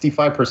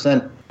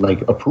 65%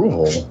 like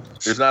approval.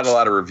 There's not a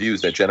lot of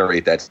reviews that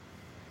generate that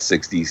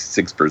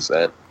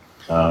 66%.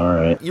 All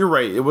right. You're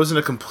right. It wasn't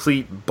a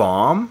complete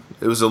bomb.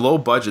 It was a low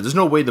budget. There's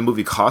no way the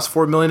movie cost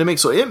 $4 million to make,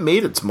 so it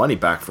made its money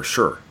back for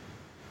sure.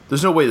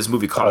 There's no way this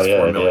movie cost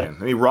 $4 million.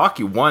 I mean,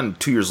 Rocky 1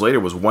 2 years later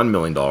was $1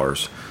 million.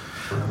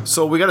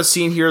 So we got a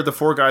scene here, the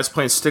four guys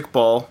playing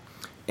stickball,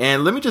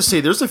 and let me just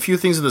say, there's a few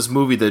things in this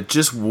movie that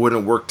just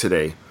wouldn't work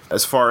today,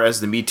 as far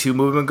as the Me Too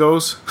movement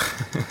goes.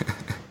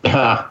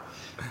 Yeah,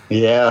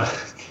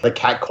 the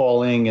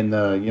catcalling and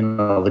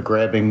the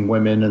grabbing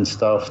women and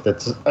stuff.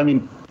 That's, I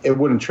mean, it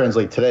wouldn't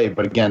translate today,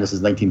 but again, this is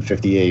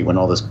 1958 when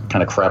all this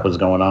kind of crap was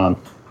going on.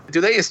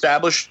 Do they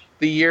establish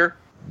the year?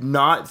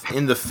 Not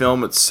in the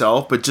film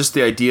itself, but just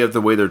the idea of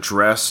the way they're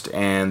dressed,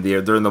 and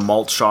they're in the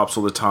malt shops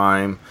all the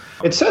time.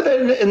 It said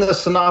that in the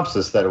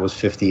synopsis that it was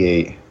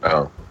 58.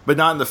 Oh. But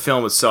not in the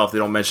film itself. They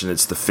don't mention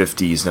it's the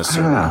 50s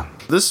necessarily.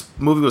 This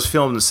movie was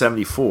filmed in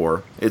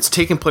 74. It's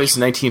taking place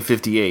in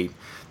 1958.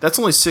 That's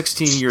only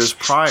 16 years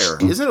prior.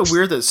 Isn't it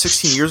weird that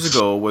 16 years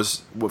ago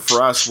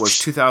for us was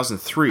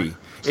 2003?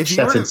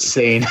 That's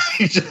insane.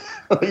 You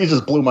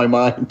just blew my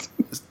mind.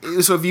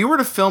 So if you were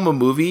to film a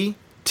movie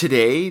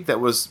today that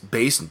was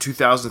based in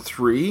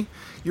 2003,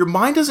 your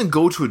mind doesn't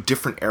go to a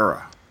different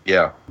era.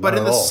 Yeah. But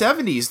in the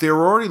 70s, they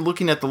were already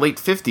looking at the late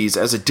 50s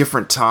as a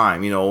different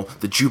time. You know,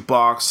 the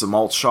jukebox, the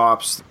malt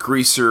shops, the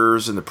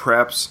greasers, and the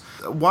preps.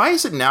 Why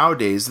is it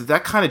nowadays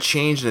that kind of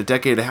changed in a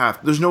decade and a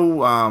half? There's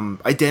no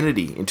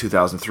identity in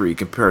 2003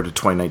 compared to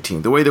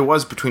 2019, the way there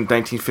was between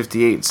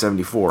 1958 and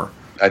 74.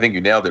 I think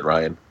you nailed it,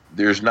 Ryan.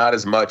 There's not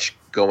as much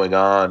going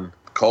on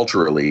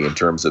culturally in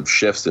terms of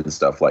shifts and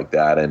stuff like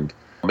that. And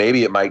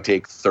maybe it might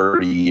take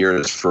 30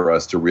 years for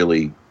us to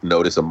really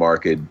notice a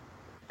markedly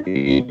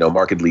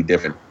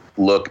different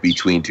look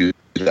between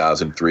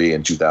 2003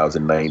 and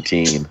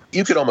 2019.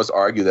 You could almost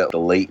argue that the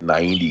late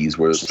 90s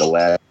were the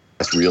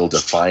last real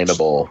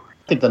definable.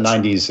 I think the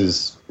 90s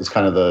is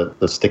kind of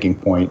the sticking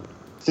point.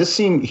 This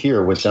scene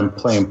here with them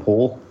playing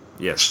pool.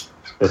 Yes.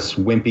 This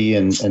Wimpy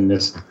and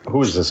this,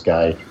 who is this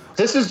guy?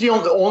 This is the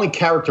only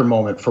character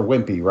moment for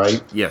Wimpy,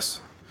 right?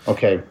 Yes.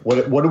 Okay,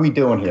 what are we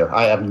doing here?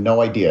 I have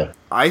no idea.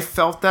 I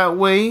felt that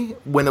way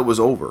when it was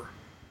over.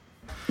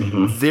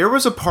 Mm-hmm. There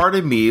was a part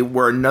of me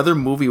where another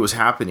movie was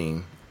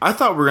happening. I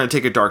thought we were going to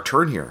take a dark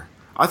turn here.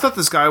 I thought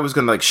this guy was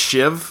going to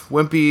shiv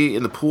Wimpy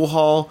in the pool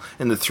hall,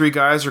 and the three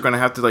guys are going to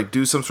have to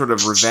do some sort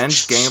of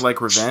revenge,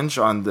 gang-like revenge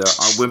on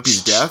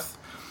Wimpy's death.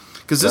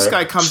 Because this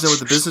guy comes in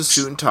with a business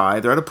suit and tie.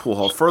 They're at a pool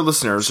hall. For our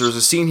listeners, there's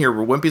a scene here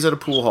where Wimpy's at a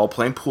pool hall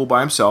playing pool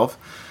by himself.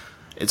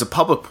 It's a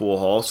public pool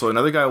hall, so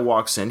another guy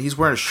walks in. He's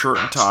wearing a shirt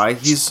and tie.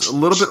 He's a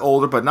little bit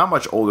older, but not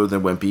much older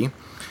than Wimpy.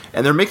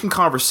 And they're making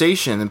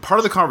conversation, and part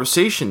of the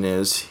conversation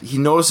is he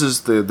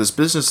notices this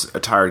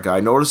business-attired guy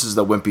notices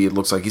that Wimpy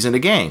looks like he's in a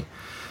gang.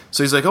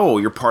 So he's like, "Oh,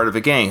 you're part of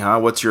a gang, huh?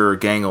 What's your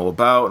gang all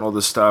about?" And all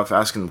this stuff,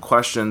 asking him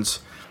questions.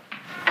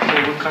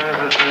 Hey, what kind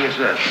of a thing is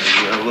that?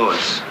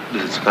 Lords,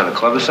 is it some kind of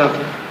club or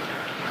something?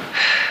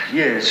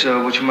 Yeah, it's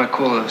what you might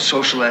call a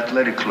social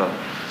athletic club.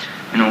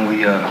 You know, we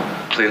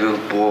play a little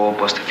ball,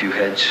 bust a few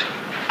heads.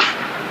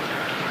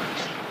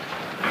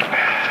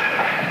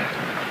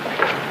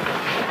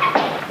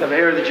 Never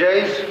hear of the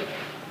Jays?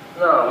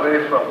 No, where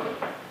are you from?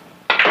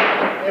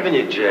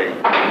 Avenue J. Oh,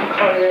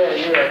 yeah,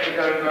 I think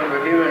I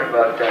remember hearing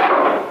about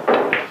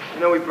that.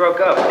 You know, we broke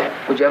up.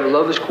 Would you have a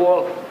lover's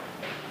quarrel?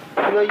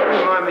 You know, you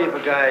remind me of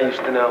a guy I used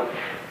to know.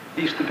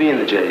 He used to be in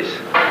the Jays.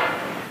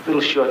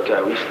 Little short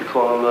guy. We used to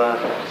call him,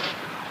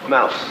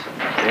 Mouse.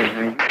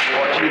 Mm-hmm.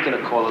 What are you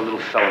gonna call a little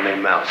fella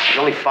named Mouse? He's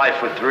only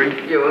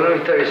 5'3". Yeah, well, let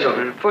me tell you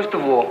something. First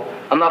of all,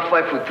 I'm not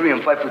 5'3",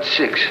 I'm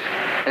 5'6".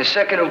 And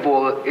second of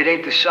all, it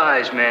ain't the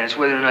size, man. It's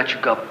whether or not you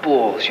got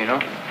balls, you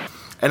know?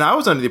 And I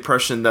was under the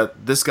impression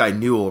that this guy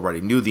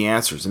knew the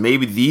answers. And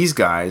maybe these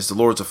guys, the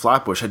Lords of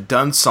Flatbush, had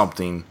done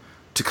something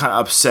to kind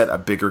of upset a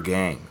bigger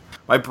gang.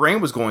 My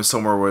brain was going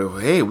somewhere where,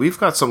 hey, we've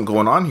got something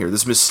going on here.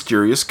 This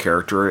mysterious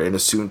character in a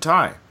suit and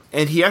tie.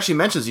 And he actually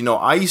mentions,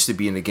 I used to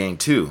be in a gang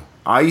too.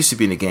 I used to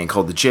be in a gang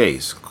called the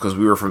Jays because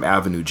we were from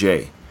Avenue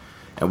J.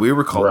 And we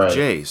were called the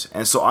Jays.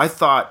 And so I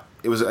thought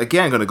it was,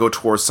 again, going to go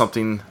towards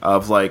something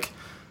of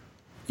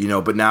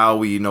but now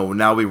we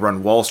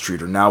run Wall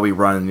Street, or now we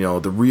run,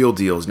 the real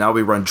deals. Now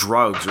we run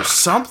drugs or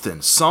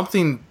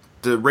something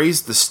to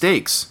raise the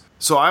stakes.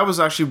 So I was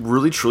actually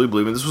really, truly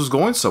believing this was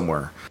going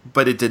somewhere,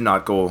 but it did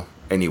not go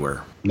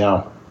anywhere.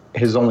 No,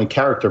 his only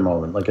character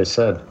moment, like I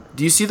said.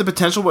 Do you see the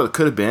potential what it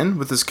could have been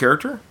with this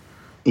character?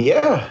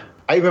 Yeah.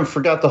 I even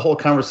forgot the whole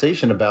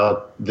conversation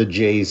about the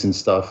Jays and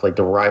stuff, it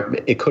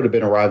could have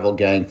been a rival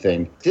gang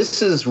thing.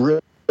 This is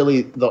really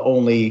really the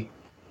only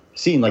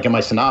scene, like in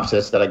my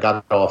synopsis that I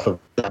got off of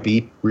that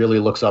beat, really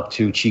looks up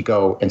to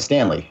Chico and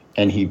Stanley,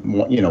 and he,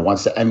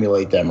 wants to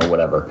emulate them or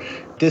whatever.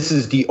 This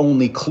is the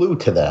only clue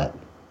to that,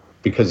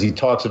 because he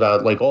talks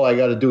about like, all I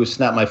got to do is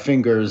snap my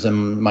fingers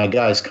and my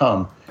guys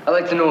come. I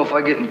like to know if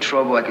I get in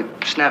trouble, I could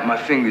snap my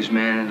fingers,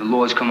 man, and the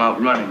laws come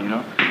out running,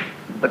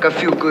 Like I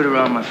feel good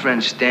around my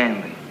friend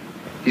Stanley.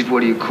 He's what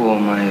do you call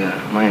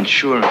my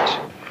insurance.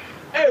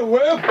 Hey,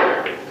 Will.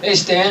 Hey,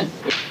 Stan.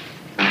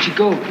 Where'd you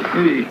go?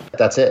 Hey.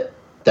 That's it.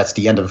 That's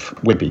the end of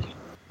Whitby.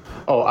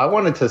 Oh, I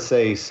wanted to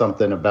say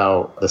something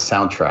about the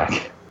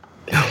soundtrack.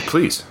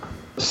 Please.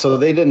 So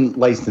they didn't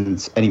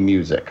license any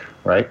music,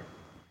 right?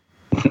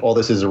 All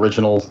this is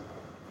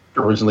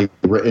originally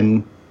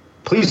written.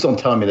 Please don't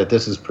tell me that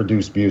this is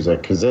produced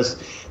music, because this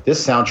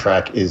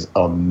soundtrack is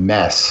a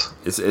mess.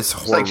 It's horrible.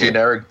 It's like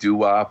generic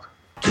doo-wop.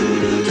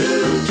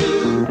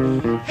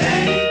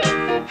 Hey,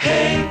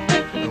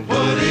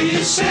 what are you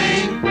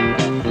saying?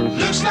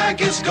 Looks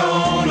like it's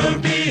gonna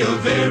be a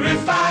very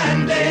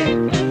fine day.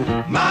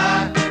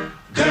 My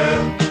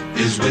girl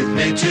is with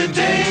me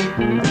today.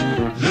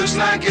 Looks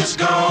like it's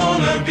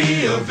gonna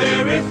be a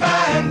very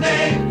fine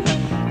day.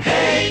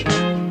 Hey,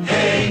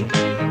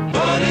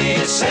 what do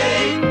you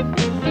say?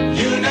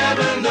 You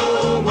never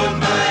know what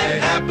might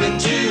happen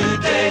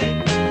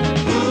today.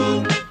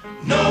 Who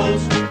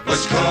knows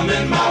what's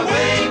coming my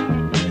way?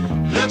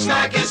 Looks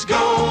like it's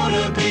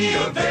gonna be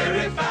a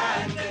very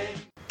fine day.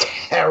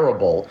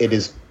 Terrible. It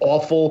is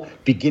awful,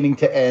 beginning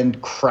to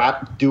end,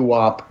 crap,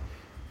 doo-wop,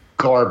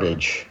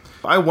 garbage.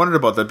 I wondered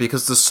about that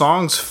because the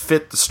songs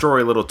fit the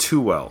story a little too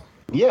well.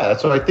 Yeah,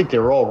 that's what I think. They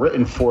were all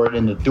written for it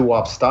in the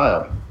doo-wop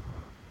style.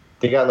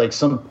 They got like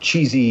some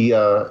cheesy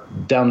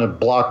down the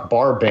block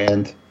bar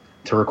band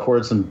to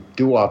record some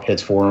doo-wop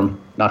hits for them.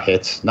 Not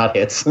hits.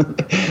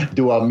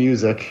 Doo-wop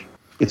music.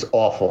 It's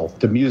awful.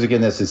 The music in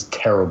this is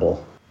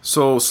terrible.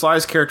 So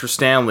Sly's character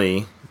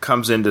Stanley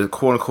comes in to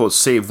quote-unquote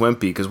save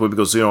Wimpy, because Wimpy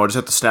goes, I just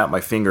have to snap my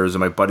fingers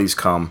and my buddies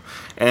come.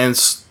 And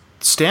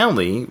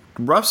Stanley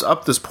roughs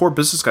up this poor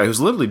business guy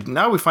who's literally,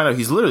 now we find out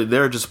he's literally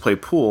there just to play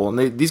pool.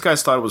 And these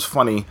guys thought it was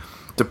funny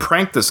to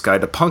prank this guy,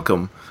 to punk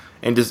him,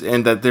 and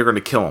that they're going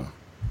to kill him.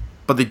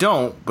 But they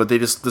don't, but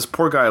this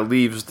poor guy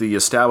leaves the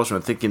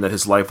establishment thinking that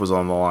his life was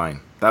on the line.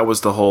 That was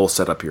the whole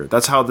setup here.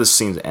 That's how this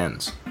scene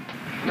ends.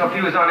 If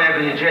he was on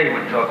Avenue J, he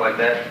wouldn't talk like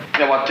that.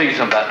 Yeah, well, I'll tell you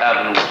something about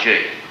Avenue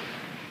J.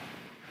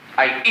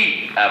 I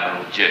eat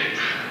Avenue J.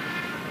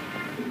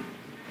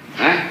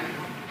 Huh?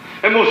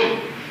 Hey, Moosey,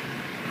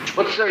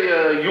 let's say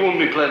you and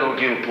me play a little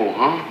game of pool,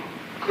 huh?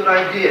 Good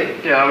idea.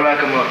 Yeah, I'll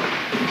rack 'em up.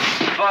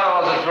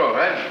 $5 a throw,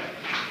 right?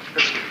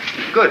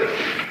 Good.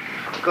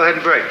 Go ahead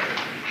and break.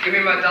 Give me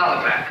my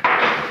dollar back. I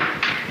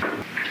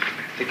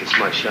think it's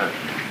my shot.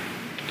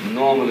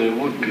 Normally it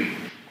would be.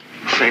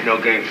 This ain't no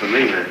game for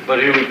me, man. But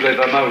here we play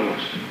by my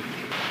rules.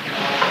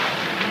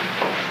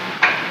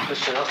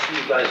 Listen, I'll see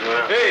you guys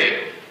around.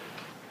 Hey!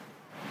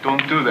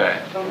 Don't do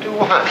that. Don't do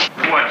what? Watch it.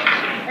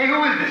 Hey,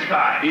 who is this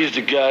guy? He's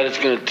the guy that's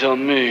gonna tell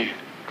me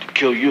to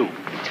kill you.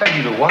 Tell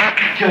you to what?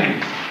 Kill you.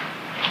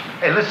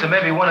 Hey, listen,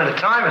 maybe one at a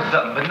time or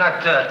something, but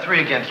not 3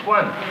 against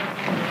 1.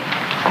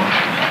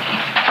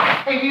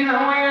 Hey, you know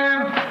who I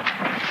am?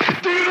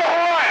 Do you know who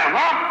I am,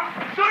 huh?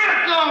 Do you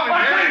know me,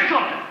 I'll tell you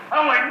something. I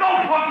don't like no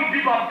funky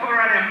people coming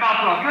around here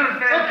mouth off. You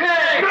understand?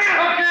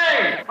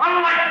 Okay. I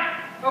don't like it.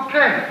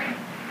 Okay.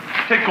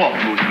 Take off,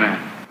 Moose,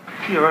 man.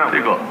 You're out.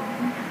 Take off.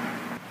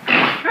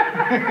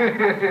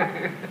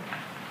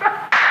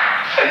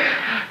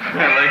 I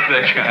like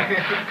that guy.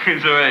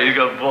 He's all right. He's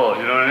got balls,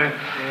 you know what I mean?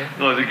 As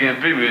long as he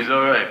can't beat me, he's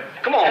all right.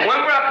 Come on,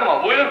 Wimber, come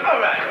on, will you? All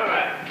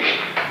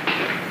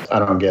right. I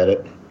don't get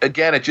it.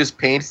 Again, it just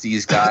paints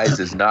these guys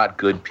as not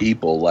good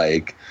people.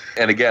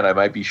 And again, I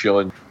might be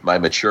showing my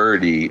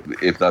maturity,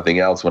 if nothing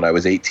else. When I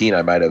was 18,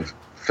 I might have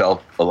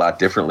felt a lot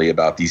differently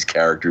about these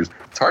characters.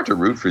 It's hard to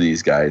root for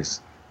these guys.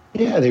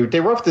 Yeah, they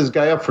roughed this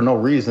guy up for no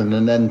reason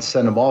and then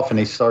send him off, and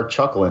they start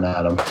chuckling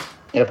at him.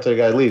 After the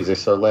guy leaves, they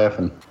start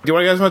laughing. Do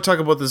you guys want to talk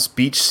about this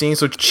beach scene?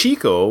 So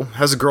Chico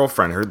has a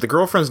girlfriend. The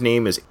girlfriend's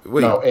name is...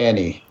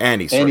 Annie.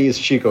 Annie, sorry. Annie is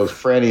Chico's.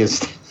 Franny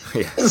is...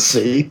 Yeah.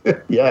 See?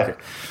 Yeah. Okay.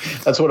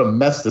 That's what a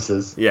mess this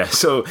is. Yeah,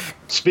 so...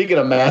 Speaking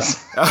of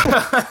mess...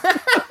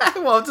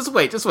 Well, just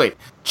wait.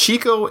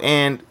 Chico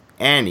and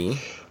Annie,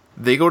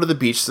 they go to the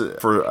beach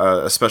for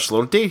a special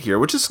little date here,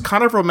 which is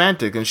kind of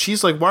romantic. And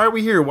she's like, why are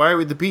we here? Why are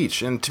we at the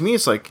beach? And to me,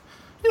 it's like,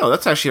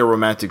 that's actually a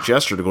romantic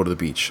gesture to go to the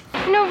beach.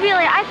 No,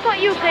 really, I thought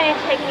you were going to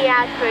take me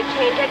out for a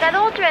change. I got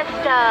all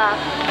dressed up.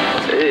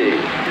 Hey,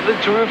 you look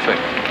terrific.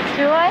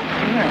 Do I?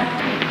 Yeah.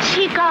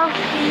 Chico,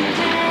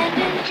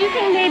 do you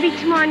think maybe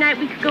tomorrow night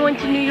we could go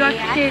into New York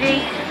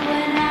City?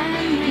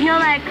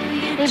 Like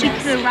maybe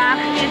to the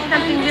Roxy or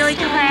something really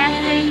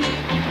classy?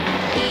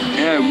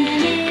 Yeah?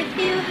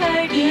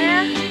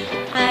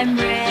 I'm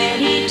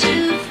ready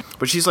to...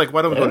 But she's like,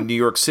 why don't we go to New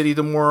York City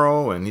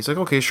tomorrow? And he's like,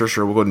 okay,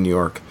 sure, we'll go to New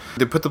York.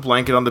 They put the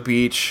blanket on the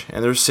beach,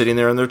 and they're sitting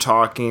there, and they're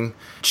talking.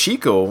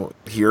 Chico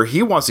here,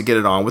 he wants to get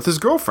it on with his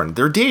girlfriend.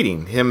 They're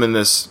dating, him and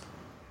this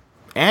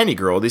Annie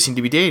girl. They seem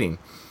to be dating.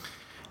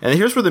 And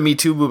here's where the Me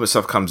Too movement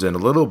stuff comes in a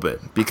little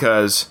bit,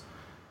 because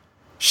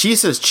she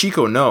says,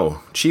 Chico,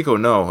 no.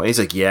 And he's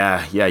like,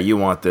 yeah, you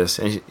want this.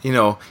 And,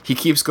 he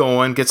keeps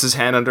going, gets his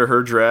hand under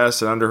her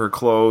dress and under her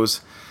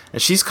clothes.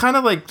 And she's kind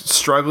of like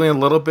struggling a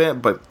little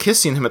bit, but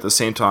kissing him at the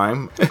same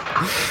time.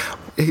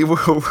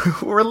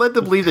 We're led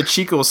to believe that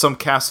Chico is some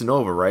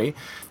Casanova, right?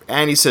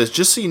 And he says,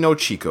 just so you know,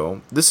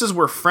 Chico, this is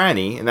where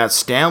Franny, and that's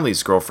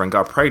Stanley's girlfriend,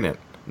 got pregnant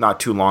not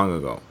too long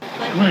ago.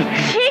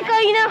 Chico,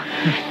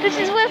 this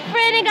is where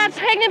Franny got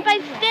pregnant by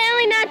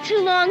Stanley not too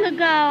long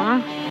ago.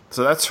 Huh?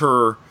 So that's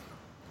her,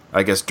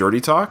 I guess, dirty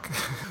talk,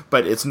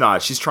 but it's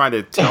not. She's trying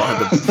to tell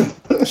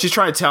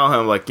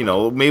him, like,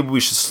 maybe we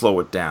should slow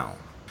it down.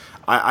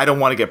 I don't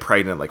want to get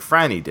pregnant like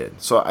Franny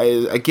did. So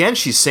again,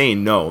 she's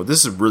saying no.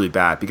 This is really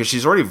bad because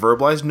she's already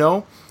verbalized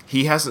no.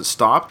 He hasn't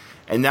stopped,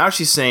 and now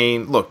she's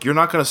saying, look, you're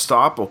not going to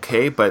stop,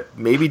 okay, but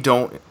maybe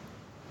don't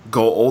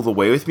go all the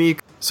way with me.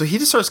 So he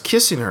just starts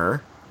kissing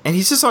her, and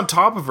he's just on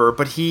top of her.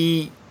 But do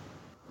you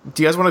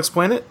guys want to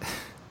explain it?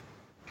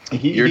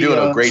 You're doing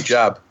a great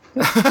job.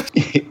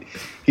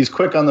 He's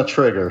quick on the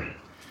trigger.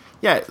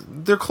 Yeah,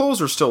 their clothes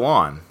are still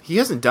on. He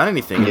hasn't done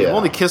anything. He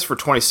only kissed for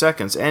 20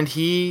 seconds, and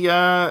he,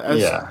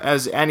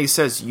 as Annie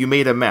says, you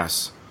made a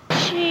mess.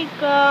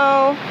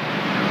 Chico,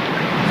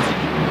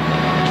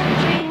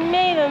 he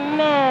made a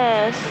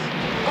mess.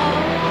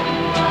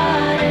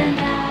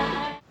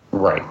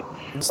 Right.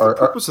 What's the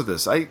purpose of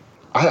this? I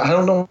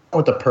don't know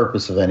what the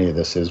purpose of any of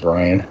this is,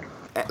 Ryan.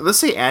 Let's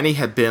say Annie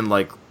had been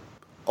like,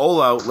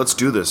 all out, let's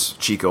do this,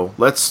 Chico.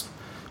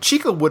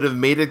 Chico would have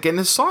made it getting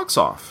his socks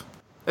off.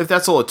 If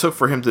that's all it took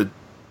for him to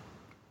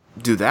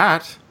do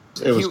that.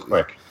 It was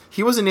quick.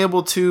 He wasn't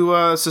able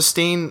to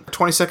sustain a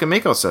 20-second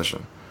makeout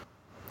session.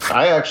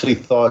 I actually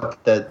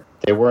thought that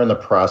they were in the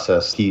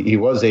process. He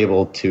was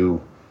able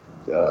to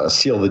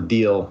seal the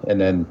deal,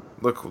 and then...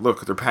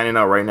 Look, they're panning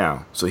out right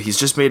now. So he's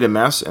just made a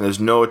mess, and there's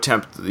no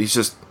attempt.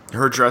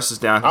 Her dress is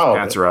down, his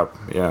pants are up.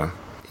 Yeah.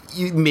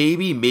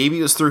 Maybe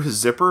it was through his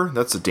zipper.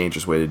 That's a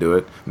dangerous way to do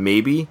it.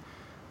 Maybe.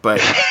 But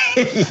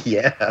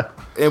yeah,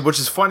 and which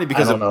is funny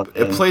because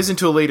it plays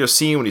into a later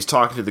scene when he's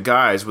talking to the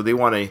guys where they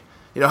want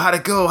to, how'd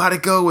it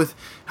go with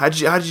how'd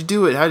you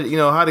do it,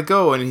 how'd it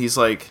go, and he's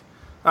like,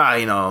 he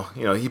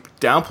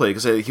downplayed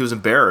because he was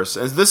embarrassed,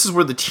 and this is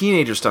where the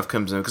teenager stuff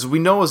comes in because we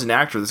know as an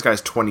actor this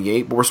guy's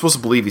 28, but we're supposed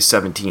to believe he's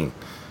 17.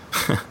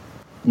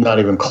 Not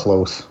even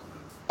close.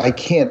 I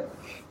can't.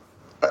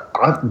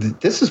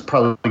 This is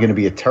probably going to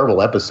be a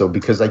terrible episode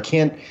because I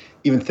can't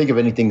even think of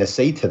anything to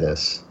say to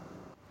this.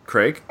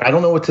 Craig? I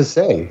don't know what to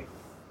say.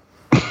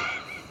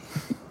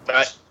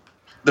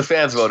 The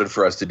fans voted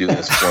for us to do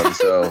this one,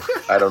 so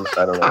I don't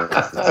know what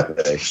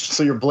to say.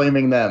 So you're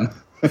blaming them.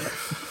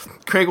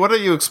 Craig, why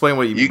don't you explain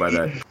what you mean by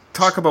that?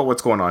 Talk about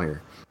what's going on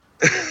here.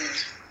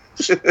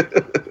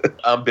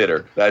 I'm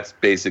bitter. That's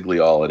basically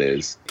all it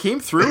is. Came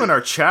through in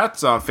our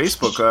chats on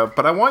Facebook,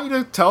 but I want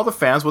you to tell the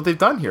fans what they've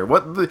done here.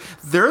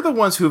 They're the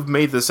ones who have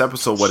made this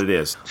episode what it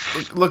is.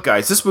 Look,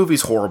 guys, this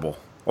movie's horrible.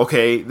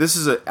 Okay, this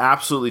is an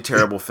absolutely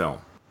terrible film.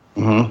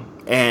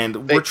 Mm-hmm.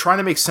 And we're trying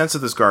to make sense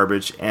of this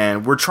garbage,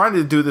 and we're trying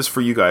to do this for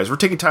you guys. We're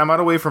taking time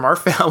out away from our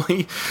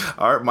family,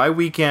 my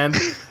weekend.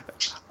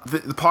 The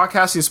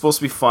podcasting is supposed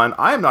to be fun.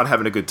 I am not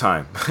having a good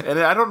time. And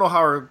I don't know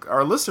how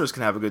our listeners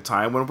can have a good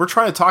time when we're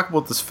trying to talk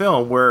about this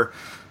film where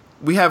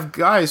we have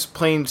guys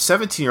playing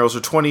 17-year-olds or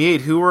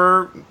 28 who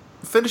are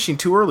finishing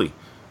too early.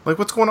 Like,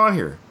 what's going on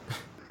here?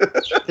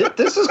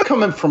 This is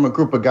coming from a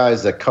group of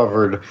guys that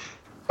covered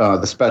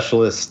The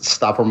Specialist,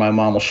 Stop or My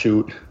Mom Will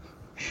Shoot,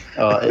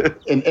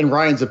 in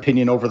Ryan's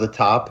opinion, Over the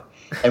Top.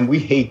 And we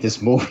hate this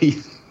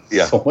movie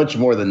so much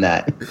more than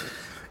that.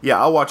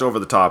 Yeah, I'll watch Over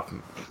the Top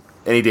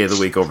any day of the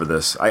week over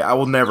this. I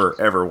will never,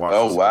 ever watch this.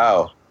 Oh,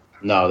 wow.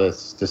 No,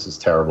 this is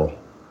terrible.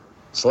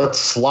 So let's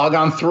slog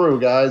on through,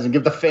 guys, and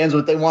give the fans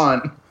what they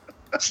want.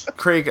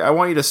 Craig, I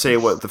want you to say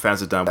what the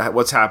fans have done.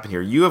 What's happened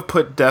here? You have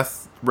put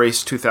Death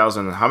Race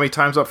 2000 how many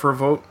times up for a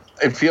vote?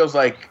 It feels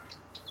like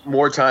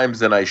more times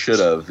than I should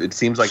have. It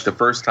seems like the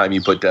first time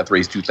you put Death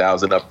Race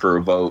 2000 up for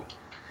a vote,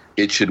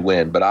 it should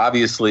win. But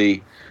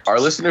obviously, our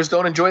listeners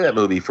don't enjoy that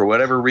movie for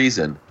whatever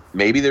reason.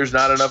 Maybe there's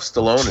not enough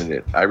Stallone in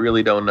it. I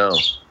really don't know.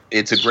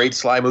 It's a great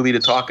Sly movie to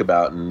talk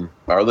about, and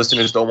our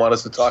listeners don't want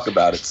us to talk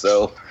about it,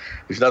 so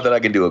there's nothing I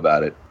can do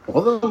about it.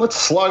 Well, then let's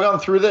slog on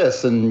through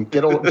this and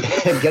get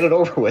it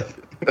over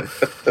with.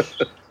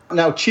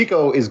 Now,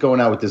 Chico is going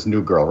out with this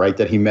new girl, right,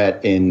 that he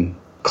met in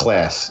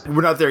class.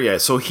 We're not there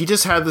yet. So he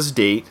just had this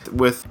date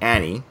with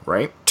Annie,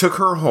 right? Took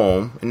her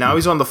home, and now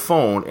he's on the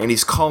phone, and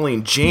he's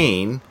calling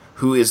Jane,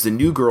 who is the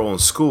new girl in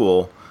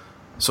school.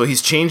 So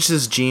he's changed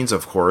his jeans,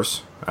 of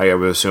course, I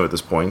would assume at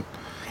this point.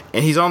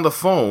 And he's on the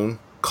phone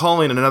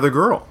calling another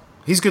girl.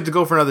 He's good to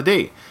go for another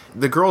date.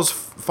 The girl's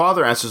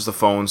father answers the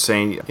phone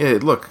saying, "Hey,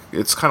 look,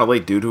 it's kind of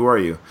late, dude. Who are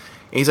you?"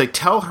 And he's like,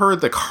 "Tell her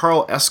that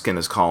Carl Eskin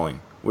is calling,"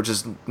 which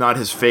is not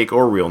his fake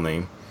or real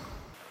name.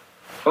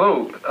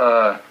 Hello,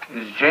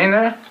 is Jane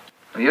there?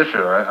 Yes,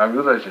 sir. I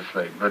realize it's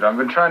late, but I've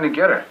been trying to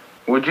get her.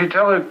 Would you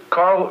tell her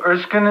Carl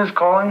Erskine is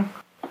calling?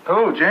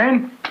 Hello,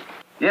 Jane?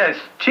 Yes,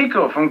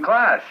 Chico from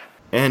class.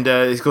 And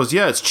he goes,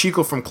 yeah, it's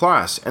Chico from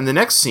class. And the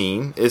next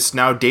scene is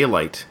now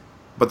daylight,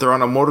 but they're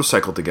on a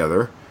motorcycle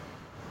together.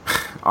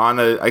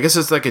 I guess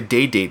it's like a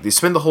day date. They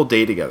spend the whole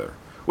day together,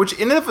 which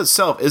in and of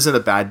itself isn't a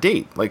bad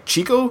date. Like,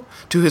 Chico,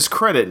 to his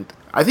credit,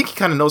 I think he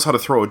kind of knows how to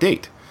throw a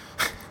date.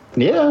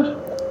 Yeah.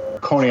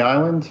 Coney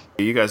Island.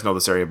 You guys know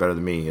this area better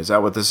than me. Is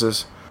that what this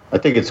is? I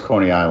think it's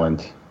Coney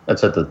Island.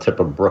 That's at the tip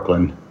of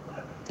Brooklyn.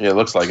 Yeah, it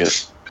looks like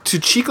it. To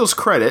Chico's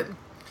credit,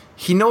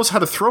 he knows how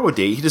to throw a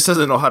date. He just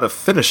doesn't know how to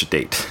finish a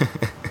date.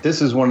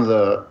 This is one of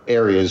the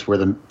areas where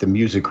the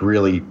music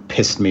really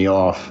pissed me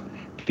off,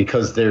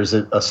 because there's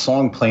a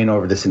song playing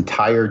over this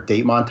entire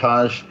date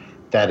montage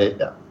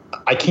that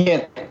I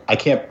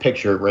can't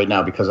picture it right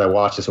now because I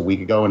watched this a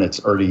week ago and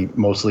it's already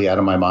mostly out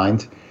of my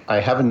mind. I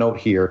have a note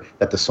here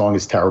that the song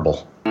is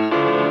terrible. You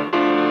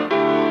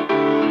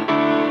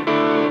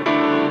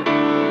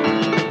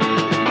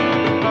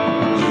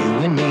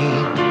and me,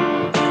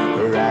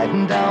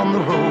 riding down the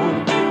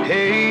road.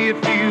 Hey,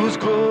 it feels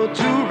good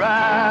to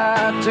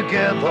ride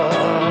together.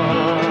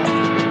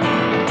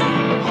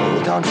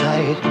 Hold on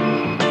tight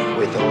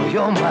with all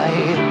your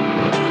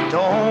might.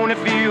 Don't it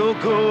feel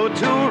good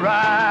to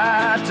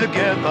ride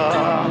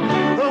together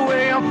the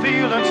way I'm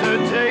feeling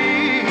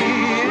today?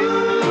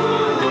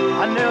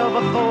 I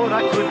never thought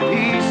I could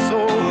be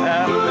so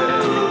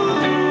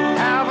happy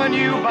having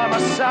you by my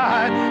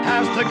side,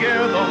 as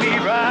together we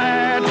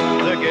ride,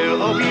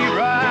 together we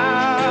ride.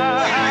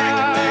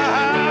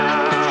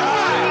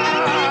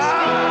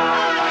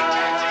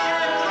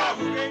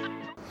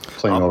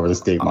 Playing over this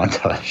date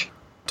montage.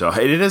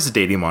 It is a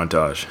dating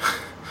montage.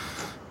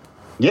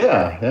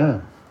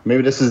 Yeah.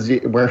 Maybe this is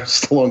where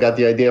Stallone got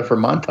the idea for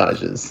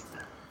montages.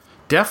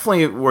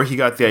 Definitely where he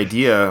got the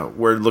idea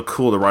where it looked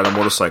cool to ride a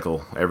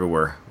motorcycle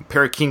everywhere.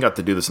 Perry King got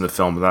to do this in the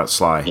film, but not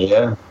Sly.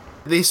 Yeah.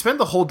 They spend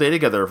the whole day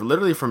together,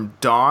 literally from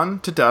dawn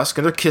to dusk,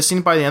 and they're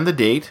kissing by the end of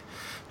the date.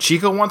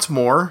 Chico wants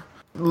more.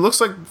 It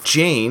looks like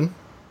Jane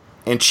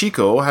and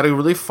Chico had a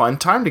really fun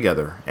time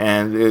together.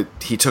 And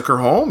he took her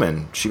home,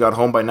 and she got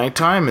home by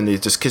nighttime, and they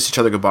just kissed each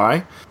other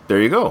goodbye.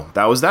 There you go.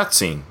 That was that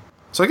scene.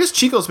 So I guess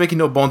Chico's making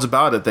no bones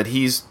about it that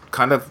he's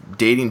kind of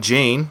dating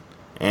Jane,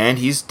 and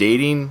he's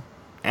dating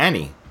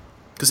Annie.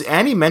 Because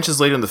Annie mentions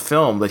later in the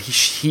film that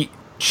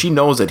she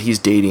knows that he's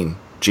dating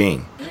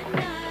Jane.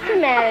 What's the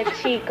matter,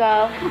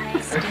 Chico?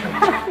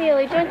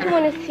 Really, don't you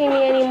want to see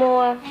me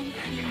anymore?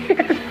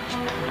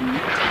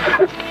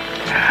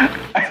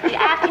 You're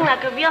acting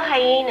like a real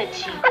hyena,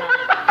 Chico.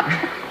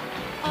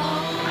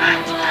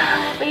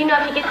 Well, you know,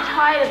 if you get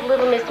tired of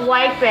Little Miss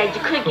Whitebread,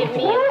 you could give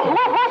me a...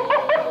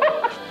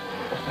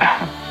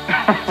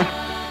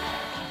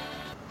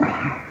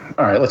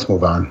 All right, let's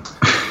move on.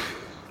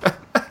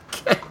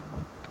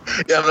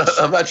 Yeah,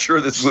 I'm not sure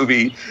this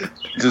movie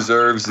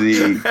deserves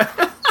the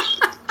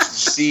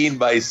scene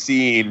by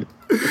scene.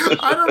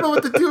 I don't know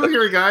what to do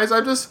here, guys.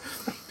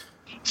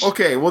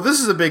 Okay, well, this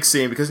is a big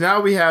scene because now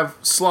we have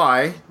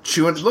Sly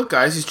chewing. Look,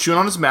 guys, he's chewing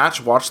on his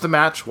match. Watch the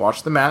match.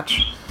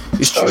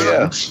 He's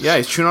chewing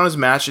he's chewing on his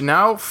match. And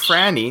now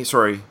Franny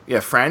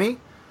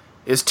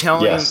is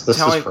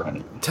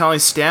telling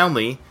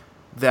Stanley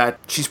that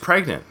she's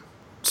pregnant.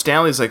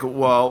 Stanley's like,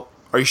 well,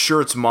 are you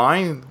sure it's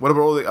mine? What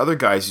about all the other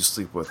guys you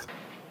sleep with?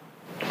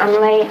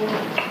 I'm late.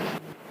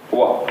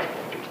 What?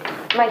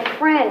 My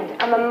friend.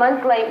 I'm a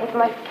month late with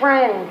my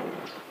friend.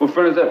 What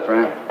friend is that,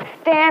 Fran?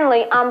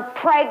 Stanley, I'm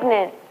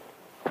pregnant.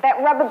 That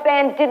rubber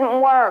band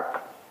didn't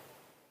work.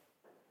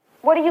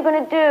 What are you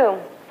going to do?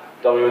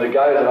 Tell me who the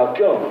guy is and I'll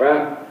kill him,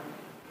 Fran.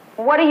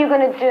 What are you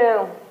going to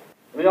do?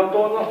 Me, I'm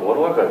doing nothing. What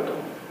do I gotta do?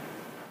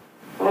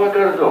 What do I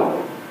gotta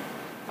do?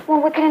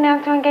 Well, we can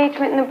announce our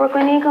engagement in the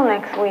Brooklyn Eagle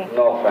next week.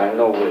 No, Fran,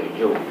 no way.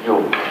 You.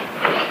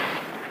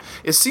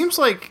 It seems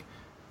like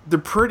they're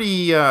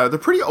pretty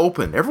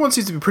open. Everyone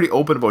seems to be pretty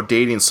open about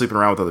dating and sleeping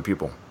around with other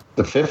people.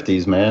 The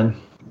 50s, man.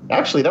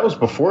 Actually, that was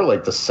before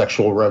like the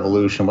sexual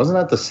revolution. Wasn't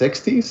that the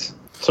 60s?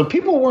 So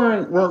people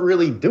weren't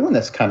really doing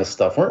this kind of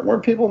stuff.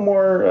 Weren't people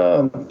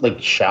more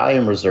like shy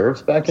and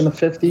reserved back in the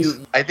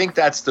 50s? I think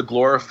that's the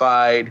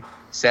glorified,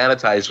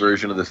 sanitized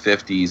version of the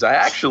 50s. I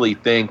actually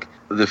think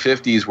the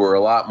 50s were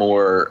a lot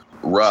more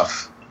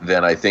rough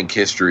than I think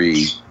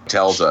history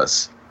tells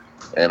us.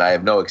 And I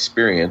have no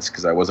experience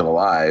because I wasn't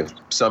alive.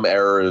 Some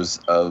eras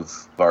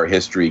of our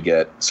history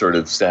get sort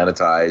of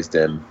sanitized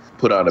and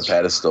put on a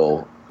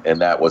pedestal,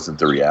 and that wasn't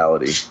the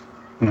reality.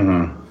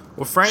 Mm-hmm.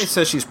 Well, Franny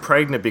says she's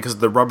pregnant because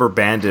the rubber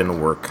band didn't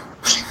work.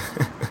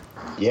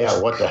 Yeah,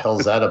 what the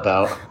hell's that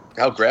about?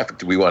 How graphic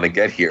do we want to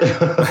get here?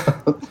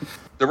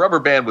 The rubber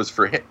band was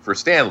for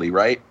Stanley,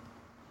 right?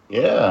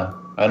 Yeah,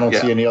 I don't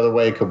see any other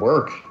way it could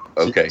work.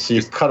 Okay. So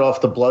you cut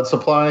off the blood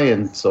supply,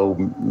 and so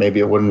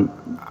maybe it wouldn't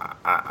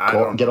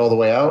get all the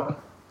way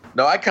out?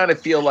 No, I kind of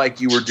feel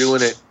like you were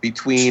doing it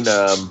between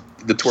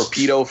the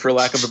torpedo, for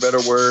lack of a better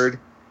word,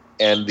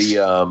 and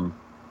the...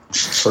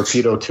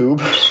 torpedo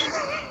tube?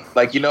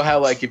 Like, you know how,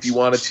 like, if you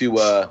wanted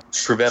to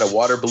prevent a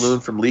water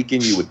balloon from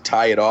leaking, you would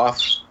tie it off?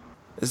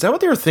 Is that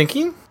what they were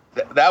thinking?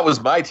 That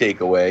was my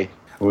takeaway.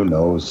 Who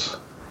knows?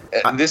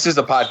 And this is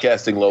a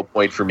podcasting low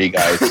point for me,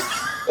 guys.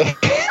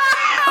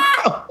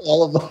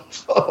 All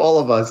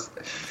of us.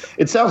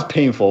 It sounds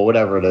painful,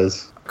 whatever it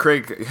is.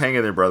 Craig, hang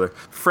in there, brother.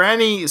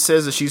 Franny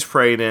says that she's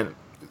pregnant.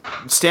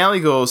 Stanley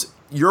goes,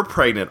 "You're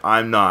pregnant.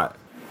 I'm not."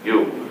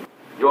 You.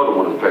 You're the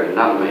one who's pregnant,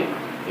 not me.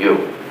 You.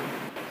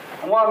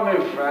 Why me,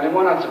 Franny?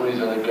 Why not some of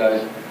these other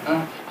guys?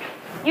 Huh?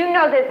 You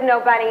know there's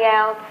nobody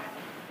else.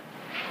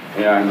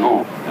 Yeah, I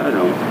know. I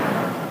know.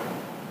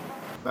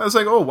 I was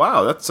like, oh,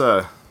 wow, that's,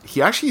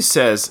 he actually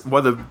says,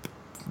 one of the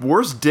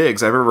worst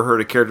digs I've ever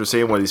heard a character say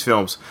in one of these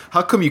films.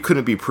 How come you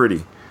couldn't be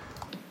pretty?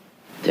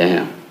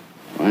 Damn.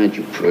 Why aren't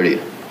you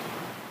prettier?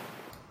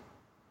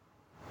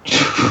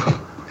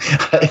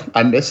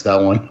 I missed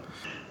that one.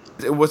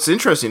 What's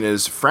interesting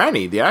is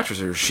Franny, the actress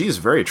here, she's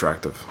very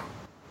attractive.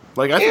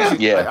 Like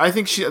I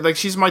think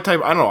she's my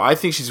type. I don't know. I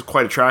think she's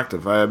quite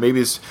attractive.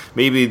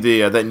 Maybe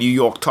the that New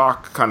York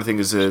talk kind of thing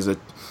is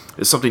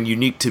something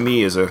unique to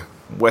me as a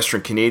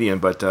Western Canadian.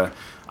 But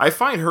I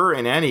find her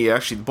and Annie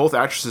actually, both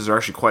actresses are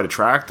actually quite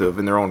attractive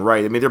in their own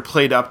right. I mean, they're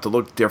played up to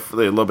look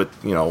differently, a little bit.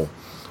 You know,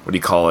 what do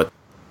you call it?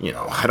 You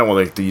know, I don't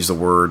want to use the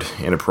word,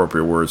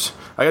 inappropriate words.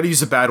 I got to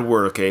use a bad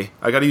word, okay?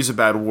 I got to use a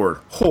bad word.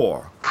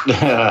 Whore.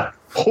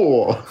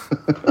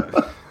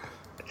 Whore.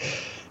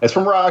 It's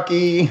from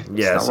Rocky.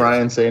 Yes, it's not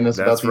Ryan saying this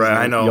about these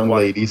young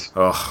ladies.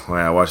 Oh,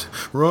 man, what?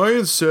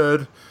 Ryan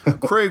said,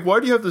 Craig,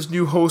 why do you have this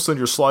new host on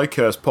your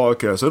Slycast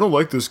podcast? I don't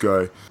like this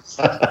guy.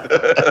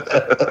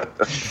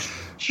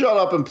 Shut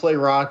up and play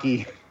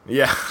Rocky.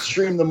 Yeah.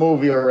 Stream the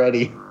movie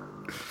already.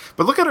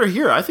 But look at her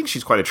here. I think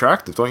she's quite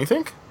attractive, don't you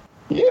think?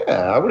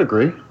 Yeah, I would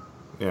agree.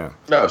 Yeah.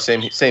 No,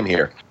 same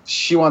here.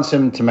 She wants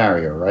him to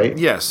marry her, right?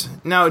 Yes.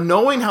 Now,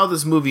 knowing how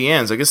this movie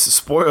ends, I guess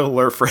spoiler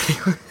alert for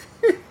anyone.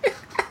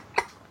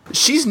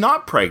 She's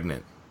not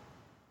pregnant.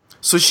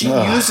 So she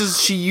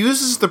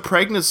uses the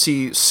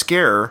pregnancy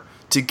scare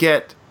to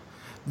get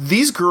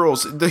these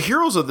girls, the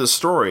heroes of this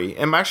story,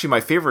 and actually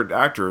my favorite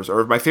actors,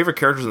 or my favorite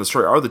characters in the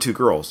story are the two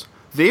girls.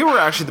 They were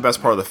actually the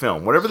best part of the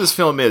film. Whatever this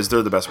film is,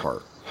 they're the best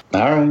part. All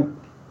right.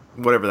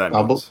 Whatever that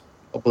means.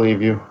 I'll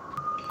believe you.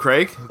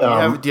 Craig,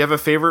 do you have a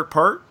favorite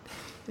part?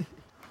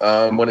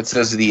 When it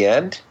says the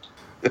end?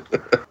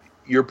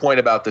 Your point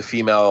about the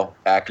female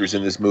actors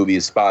in this movie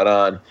is spot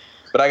on.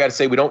 But I got to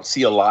say, we don't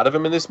see a lot of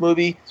them in this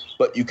movie,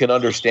 but you can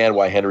understand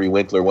why Henry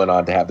Winkler went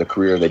on to have the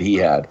career that he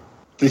had.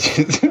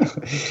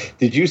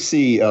 Did you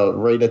see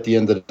right at the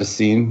end of the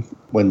scene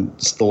when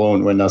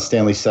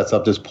Stanley sets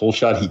up this pull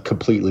shot, he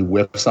completely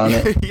whips on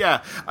it?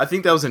 Yeah, I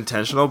think that was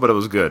intentional, but it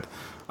was good.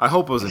 I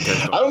hope it was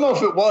intentional. I don't know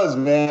if it was,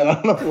 man. I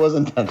don't know if it was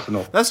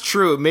intentional. That's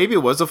true. Maybe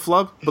it was a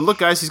flub. But look,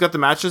 guys, he's got the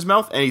match in his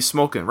mouth, and he's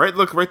smoking. Right?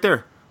 Look, right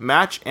there.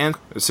 Match and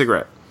a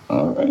cigarette.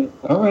 All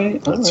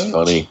right. That's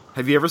funny.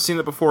 Have you ever seen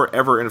it before,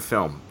 ever in a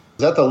film?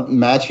 Is that the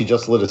match he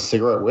just lit a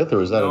cigarette with,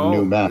 or is that a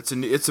new match?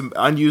 It's an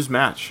unused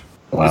match.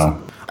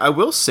 Wow. I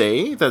will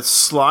say that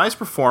Sly's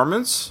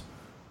performance,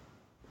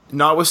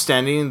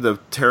 notwithstanding the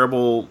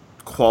terrible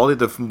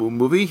quality of the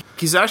movie,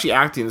 he's actually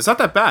acting. It's not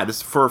that bad.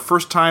 It's for a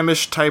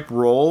first-time-ish type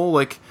role.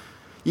 Like,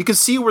 you can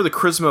see where the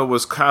charisma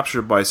was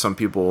captured by some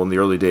people in the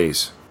early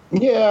days.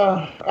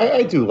 Yeah,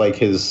 I do like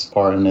his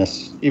part in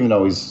this, even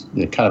though he's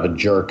kind of a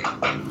jerk.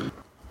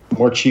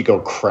 More Chico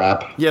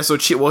crap. Yeah, so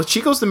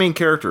Chico's the main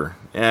character,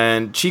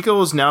 and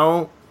Chico is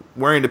now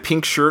wearing a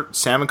pink shirt,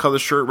 salmon-colored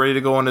shirt, ready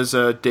to go on his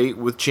date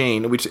with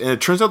Jane. And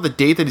it turns out the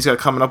date that he's got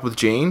coming up with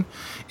Jane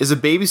is a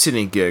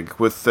babysitting gig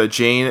with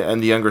Jane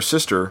and the younger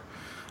sister,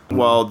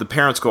 while the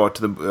parents go out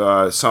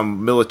to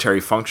some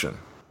military function.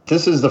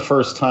 This is the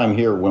first time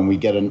here when we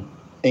get an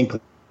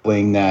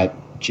inkling that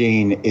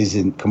Jane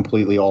isn't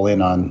completely all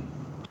in on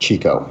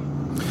Chico.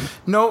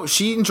 No,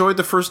 she enjoyed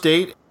the first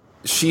date.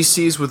 She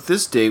sees with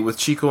this date with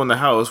Chico in the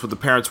house with the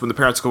parents, when the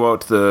parents go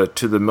out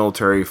to the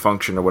military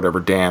function or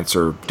whatever, dance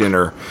or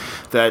dinner,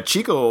 that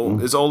Chico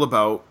is all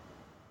about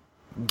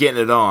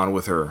getting it on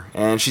with her,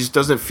 and she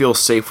doesn't feel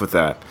safe with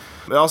that.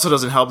 It also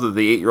doesn't help that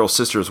the 8-year-old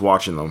sister is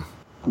watching them.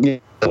 Yeah,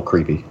 a little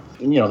creepy.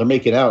 They're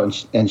making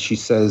out, and she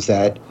says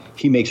that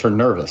he makes her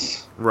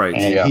nervous. Right.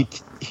 And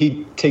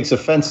he takes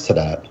offense to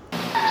that.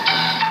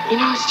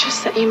 It's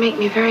just that you make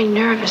me very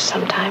nervous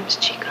sometimes,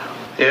 Chico.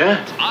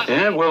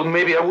 Yeah? Well,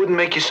 maybe I wouldn't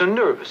make you so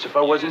nervous if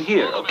I wasn't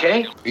here,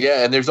 okay?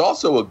 Yeah, and there's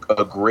also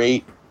a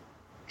great,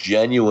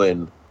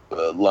 genuine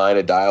line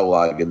of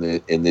dialogue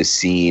in this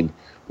scene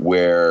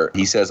where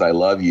he says, "I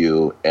love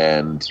you,"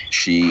 and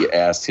she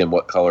asked him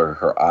what color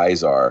her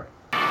eyes are.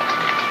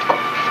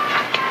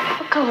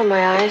 What color are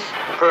my eyes?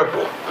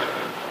 Purple.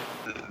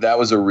 That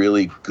was a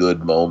really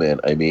good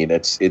moment. I mean,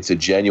 it's a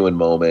genuine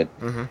moment.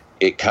 Mm-hmm.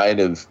 It kind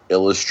of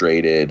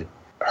illustrated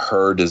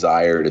her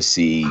desire to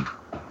see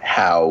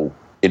how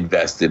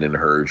invested in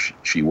her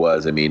she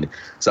was. I mean,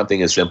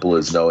 something as simple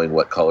as knowing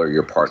what color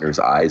your partner's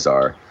eyes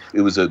are.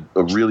 It was a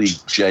really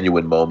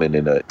genuine moment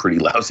in a pretty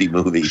lousy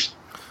movie.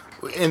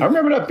 I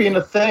remember that being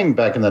a thing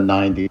back in the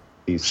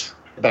 90s.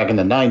 Back in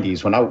the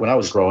 90s when I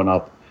was growing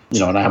up,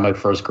 and I had my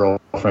first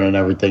girlfriend and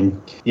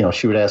everything,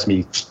 she would ask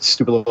me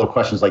stupid little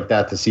questions like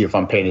that to see if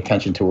I'm paying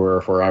attention to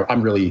her, or if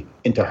I'm really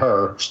into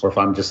her, or if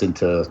I'm just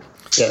into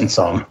getting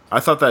some. I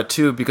thought that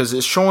too, because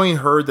it's showing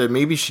her that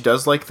maybe she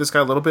does like this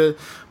guy a little bit,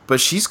 but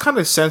she's kind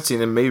of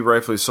sensing, and maybe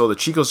rightfully so, that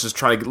Chico's just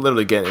trying to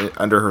literally get it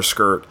under her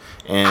skirt,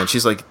 and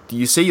she's like,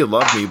 you say you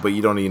love me, but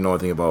you don't even know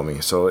anything about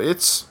me. So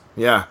it's,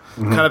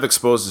 kind of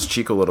exposes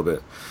Chico a little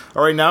bit.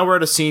 All right, now we're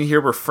at a scene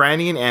here where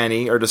Franny and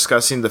Annie are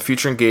discussing the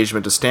future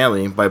engagement to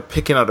Stanley by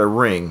picking out a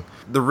ring.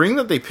 The ring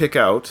that they pick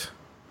out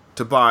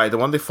to buy, the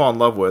one they fall in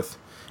love with,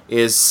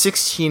 is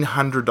 $1,600 in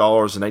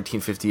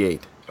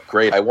 1958.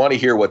 Great. I want to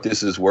hear what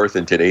this is worth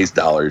in today's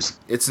dollars.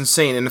 It's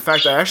insane. And in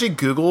fact, I actually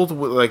Googled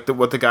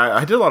what the guy...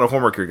 I did a lot of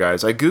homework here,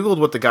 guys. I Googled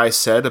what the guy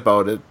said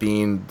about it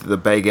being the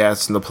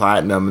baguettes and the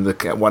platinum and the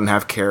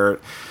 1.5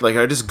 carat.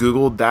 I just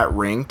Googled that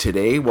ring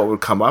today, what would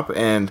come up.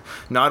 And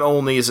not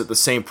only is it the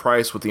same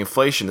price with the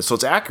inflation, so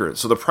it's accurate.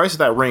 So the price of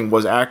that ring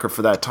was accurate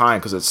for that time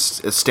because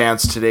it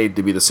stands today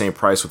to be the same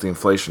price with the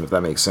inflation, if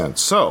that makes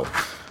sense. So...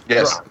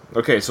 Yes.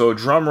 Okay, so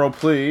drum roll,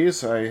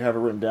 please. I have it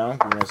written down.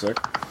 Give me one sec.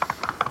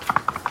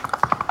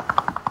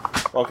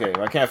 Okay,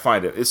 I can't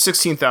find it. It's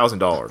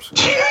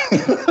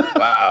 $16,000.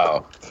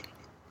 Wow.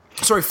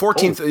 Sorry,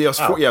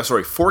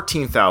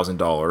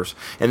 $14,000.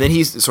 And then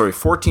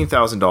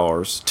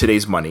 $14,000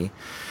 today's money.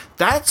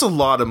 That's a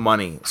lot of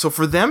money. So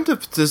for them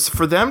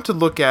to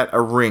look at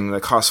a ring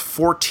that costs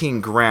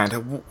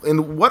 $14,000,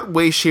 in what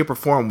way, shape, or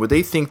form would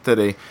they think that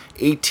a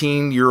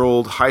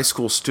 18-year-old high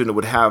school student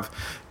would have?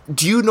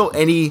 Do you know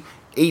any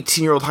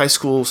 18-year-old high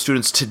school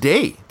students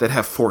today that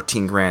have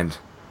 $14,000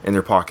 in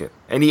their pocket?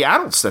 Any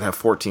adults that have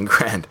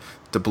 $14,000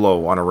 to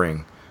blow on a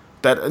ring?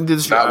 Not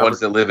ones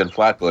that live in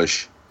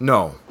Flatbush.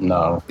 No.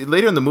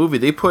 Later in the movie,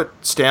 they put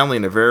Stanley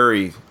in a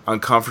very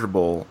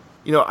uncomfortable...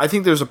 I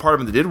think there's a part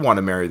of him that did want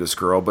to marry this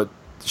girl, but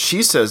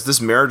she says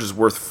this marriage is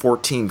worth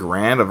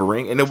 $14,000 of a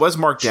ring, and it was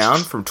marked down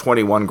from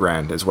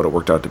 $21,000 is what it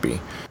worked out to be.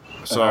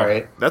 So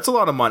right. That's a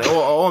lot of money.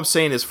 All I'm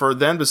saying is for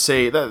them to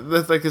say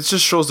that it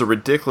just shows the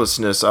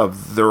ridiculousness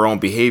of their own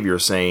behavior,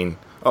 saying,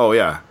 "Oh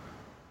yeah,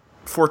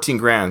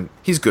 $14,000,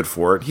 he's good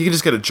for it. He can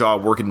just get a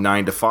job working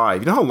 9 to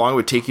 5. You know how long it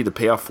would take you to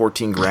pay off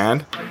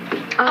 $14,000?"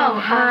 Oh,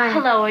 hi.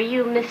 Hello, are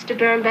you Mr.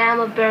 Birnbaum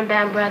of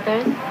Birnbaum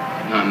Brothers?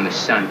 I'm the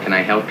son. Can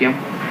I help you?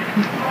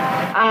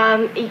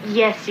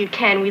 Yes, you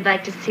can. We'd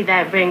like to see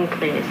that ring,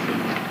 please.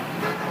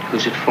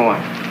 Who's it for?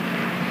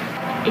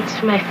 It's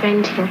for my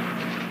friend here.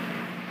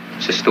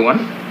 Is this the one?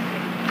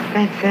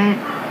 That's it.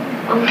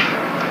 Oh.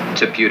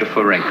 It's a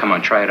beautiful ring. Come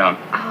on, try it on.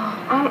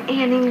 Oh,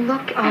 Annie,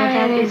 look at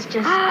that is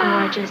just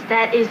gorgeous.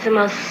 That is the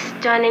most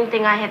stunning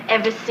thing I have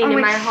ever seen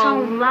in my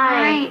whole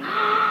life.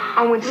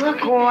 Oh, it's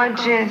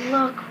gorgeous.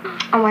 Look.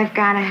 Oh, I've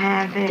got to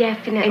have it.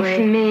 Definitely. It's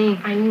me.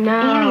 I know.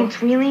 Annie,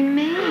 it's really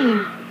me.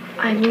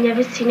 I've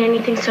never seen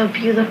anything so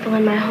beautiful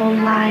in my whole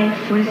life.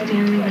 What is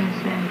Stanley going to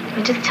say?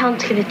 I just tell him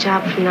to get a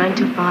job from 9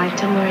 to 5.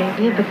 Don't worry.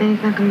 Yeah, but then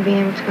he's not going to be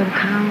able to go to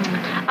college.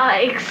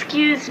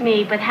 Excuse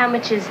me, but how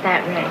much is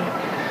that ring?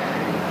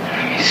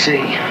 Let me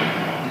see.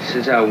 This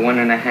is our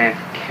 1.5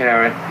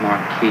 carat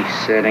marquise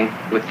setting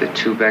with the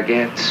 2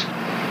 baguettes.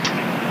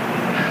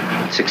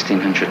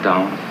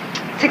 $1,600.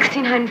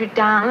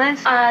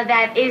 $1,600?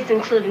 That is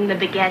including the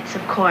baguettes,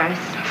 of course.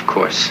 Of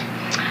course.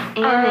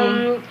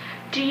 Annie.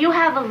 Do you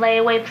have a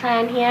layaway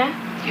plan here?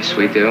 Yes,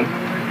 we do.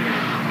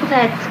 Well,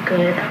 that's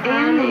good.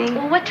 Annie.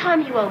 Well, what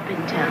time are you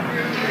open till?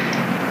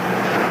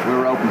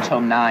 We're open till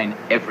 9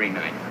 every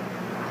night.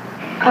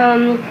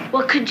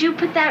 Well, could you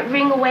put that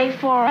ring away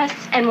for us,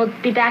 and we'll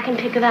be back and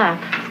pick it up?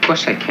 Of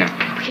course I can.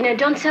 Okay, now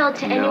don't sell it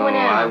to anyone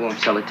else. No, I won't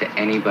sell it to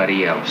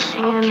anybody else.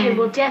 Okay,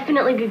 we'll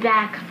definitely be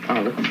back.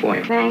 I'll look for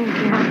you. Thank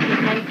you. Okay,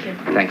 thank you.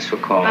 Thanks for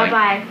calling.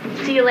 Bye-bye.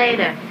 See you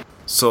later.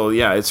 So,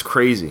 yeah, it's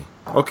crazy.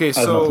 Okay, I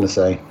have nothing to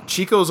say.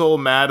 Chico's all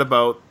mad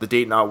about the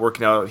date not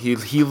working out.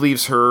 He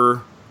leaves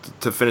her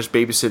to finish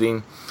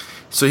babysitting.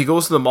 So he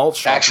goes to the malt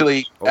shop.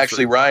 Actually,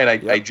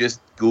 Ryan, I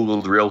just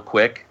Googled real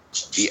quick.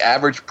 The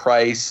average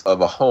price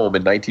of a home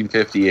in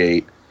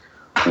 1958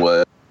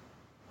 was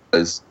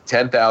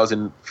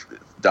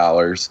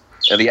 $10,000,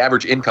 and the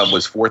average income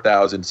was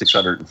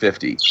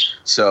 $4,650.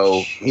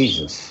 So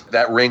Jesus,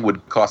 that ring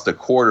would cost a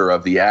quarter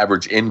of the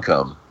average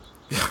income.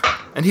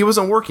 And he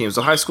wasn't working. He was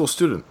a high school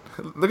student.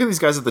 Look at these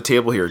guys at the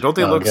table here. Don't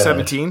they look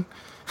 17?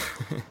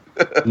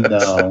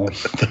 No,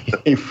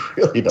 they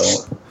really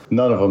don't.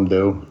 None of them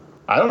do.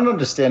 I don't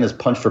understand this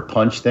punch for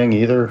punch thing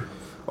either.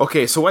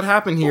 Okay, so what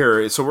happened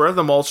here? So we're at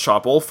the malt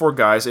shop, all 4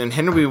 guys, and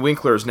Henry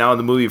Winkler is now in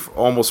the movie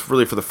almost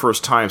really for the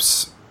first time.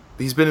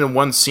 He's been in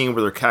one scene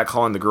where they're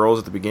catcalling the girls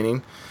at the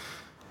beginning,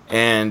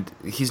 and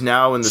he's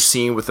now in the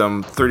scene with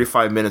them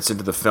 35 minutes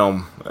into the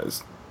film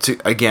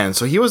again.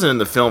 So he wasn't in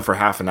the film for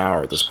half an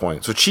hour at this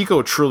point. So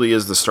Chico truly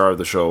is the star of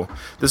the show.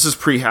 This is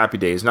pre-Happy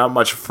Days. Not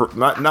much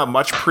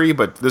pre,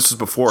 but this is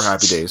before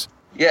Happy Days.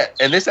 Yeah,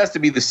 and this has to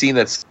be the scene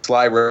that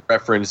Sly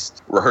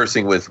referenced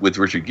rehearsing with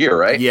Richard Gere,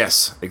 right?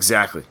 Yes,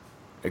 exactly.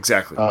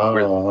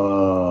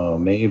 Oh,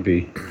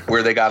 maybe.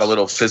 Where they got a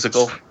little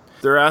physical.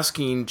 They're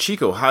asking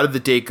Chico, how did the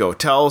date go?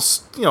 Tell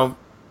us,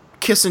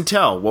 kiss and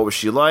tell. What was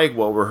she like?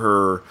 What were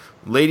her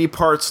lady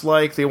parts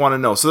like? They want to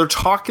know. So they're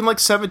talking like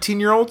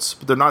 17-year-olds,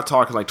 but they're not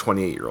talking like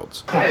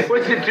 28-year-olds. Hey,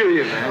 what's it to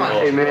you, man?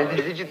 Hey, man,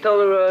 did you tell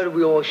her that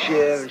we all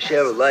share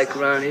alike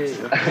around here?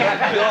 No,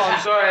 I'm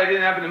sorry, I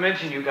didn't happen to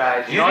mention you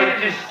guys. You know, it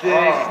just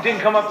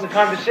didn't come up in the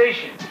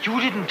conversation.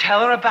 You didn't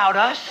tell her about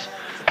us?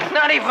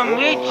 Not even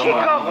me, Chico?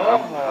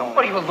 What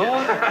are you, a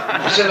lord?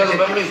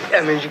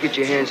 Yeah, man, did you get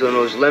your hands on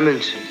those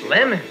lemons?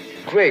 Lemon?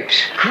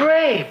 Grapes.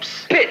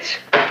 Grapes. Pits.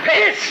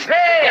 Pits.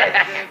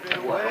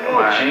 Come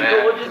on,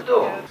 Chico, what'd you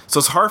do? So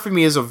it's hard for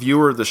me as a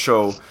viewer of the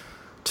show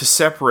to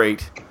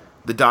separate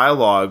the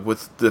dialogue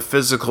with the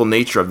physical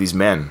nature of these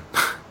men.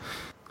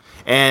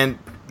 And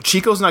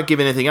Chico's not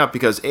giving anything up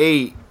because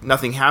A,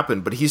 nothing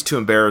happened, but he's too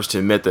embarrassed to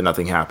admit that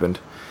nothing happened.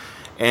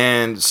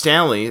 And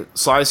Stanley,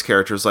 Sly's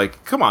character, is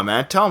like, "Come on,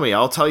 man, tell me.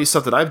 I'll tell you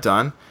stuff that I've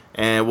done,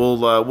 and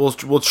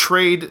we'll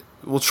trade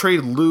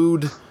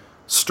lewd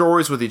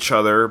stories with each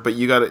other.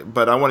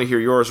 But I want to hear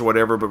yours or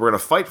whatever. But we're gonna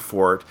fight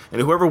for it.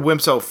 And whoever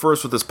wimps out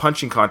first with this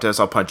punching contest,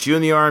 I'll punch you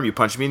in the arm. You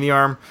punch me in the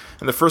arm.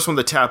 And the first one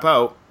to tap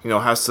out,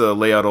 has to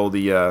lay out all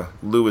the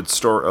lurid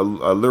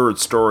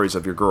stories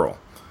of your girl."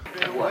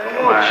 Come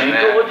on,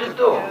 Chico, what'd you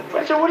do?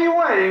 So what do you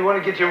want? You want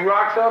to get your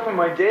rocks off in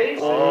my days?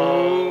 Come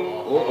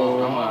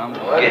on.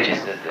 Get you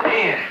sit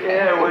there.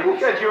 Yeah, well, you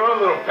got your own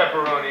little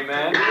pepperoni,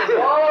 man.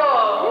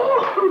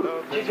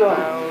 Whoa! Chico,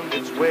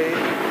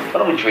 why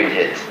don't we trade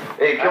hits?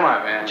 Hey, come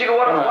on, man. Chico,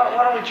 why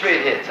don't we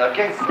trade hits,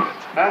 okay?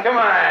 Huh? Come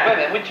on. Wait a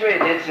minute, we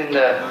trade hits, and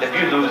if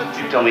you lose,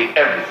 you tell me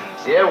everything.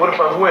 Yeah, what if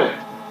I win?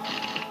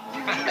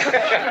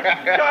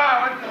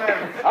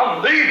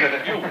 I'm leaving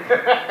if you.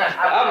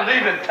 I'm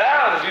leaving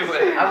town if you.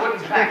 I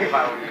wouldn't pack if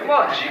I were you. Come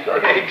on, Chico.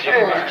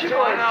 Chico.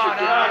 No.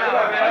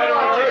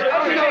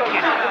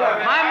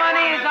 My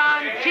money is on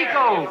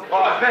Chico.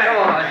 Oh, man.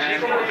 Come on,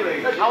 Chico.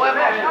 However,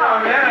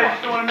 no, man, I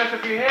just don't want to mess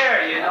up your hair,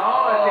 you know?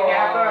 I think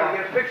after I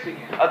get it fixed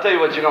again. I'll tell you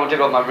what, Chico, I'm gonna take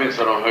off my ring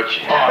so I don't hurt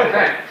you. Oh,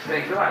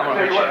 thanks. I'll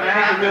tell you what, man,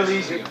 it's real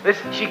easy.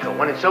 listen, Chico,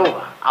 when it's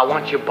over, I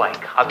want your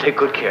bike. I'll take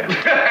good care of it.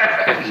 Come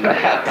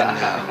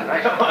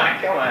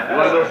on. You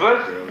want to go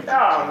first?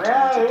 No,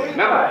 man.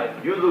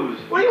 Remember, you lose.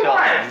 What do you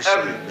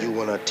want? You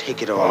want to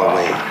take it all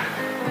away.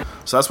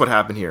 So that's what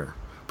happened here.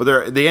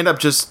 But they end up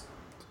just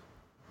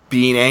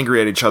being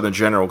angry at each other in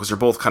general because they're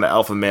both kind of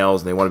alpha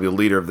males and they want to be the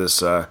leader of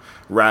this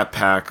Rat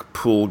Pack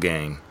pool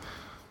gang.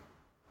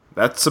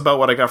 That's about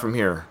what I got from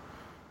here.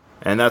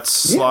 And that's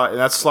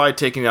Sly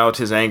taking out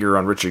his anger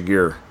on Richard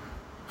Gere.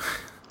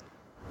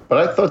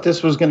 But I thought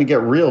this was going to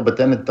get real, but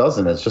then it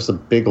doesn't. It's just a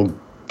big old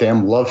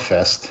damn love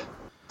fest.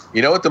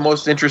 You know what the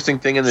most interesting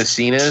thing in this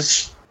scene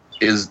is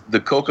the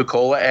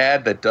Coca-Cola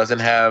ad that doesn't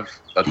have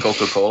a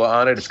Coca-Cola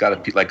on it. It's got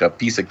a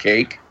piece of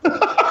cake.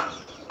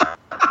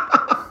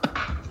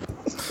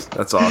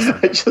 That's awesome.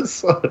 I just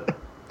saw it.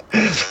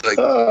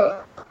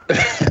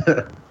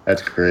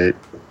 That's great.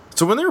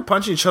 So when they were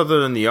punching each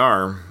other in the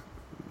arm,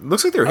 it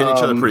looks like they were hitting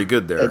each other pretty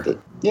good there.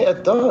 Yeah,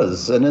 it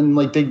does. And then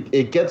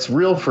it gets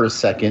real for a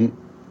second,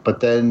 but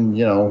then,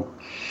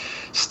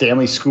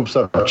 Stanley scoops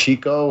up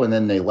Chico, and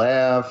then they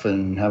laugh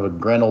and have a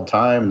grand old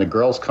time, and the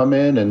girls come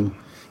in, and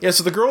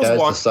so the girls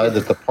decide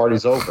that the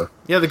party's over.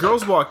 Yeah, the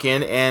girls walk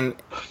in, and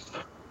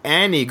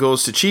Annie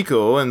goes to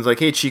Chico and is like,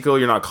 "Hey, Chico,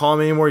 you're not calling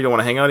me anymore. You don't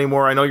want to hang out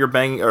anymore. I know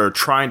you're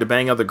trying to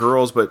bang other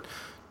girls, but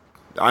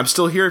I'm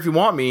still here if you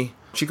want me."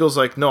 Chico's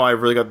like, "No, I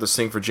really got this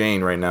thing for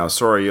Jane right now.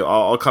 Sorry,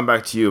 I'll come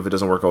back to you if it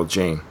doesn't work out with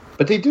Jane."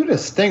 But they do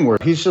this thing where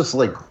he's just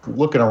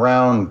looking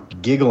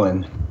around,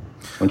 giggling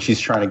when she's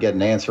trying to get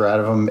an answer out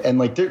of him, and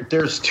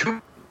there's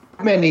too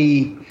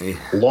many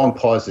long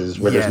pauses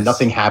where there's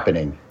nothing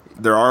happening.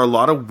 There are a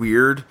lot of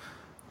weird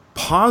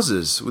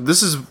pauses.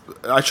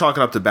 I chalk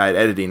it up to bad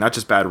editing, not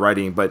just bad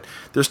writing, but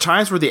there's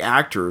times where the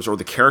actors or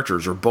the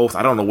characters or both,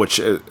 I don't know which,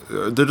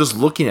 they're just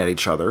looking at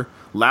each other,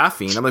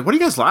 laughing. I'm like, what are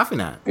you guys laughing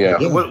at? Yeah.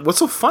 What's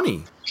so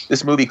funny?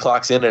 This movie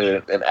clocks in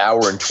at an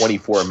hour and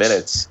 24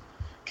 minutes.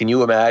 Can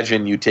you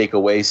imagine you take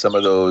away some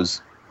of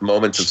those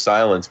moments of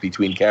silence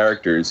between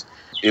characters?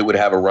 It would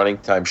have a running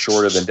time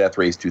shorter than Death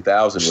Race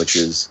 2000, which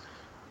is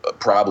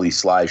probably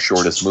Sly's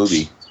shortest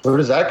movie. Where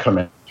does that come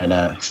in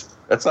at?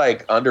 That's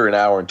like under an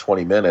hour and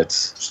 20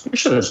 minutes. You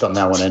should have done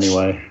that one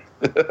anyway.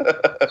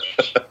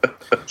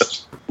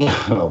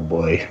 Oh,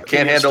 boy.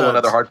 Can't handle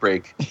another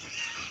heartbreak.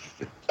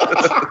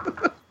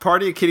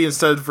 Party at Kitty and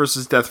Studs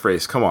versus Death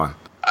Race. Come on.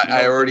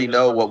 I already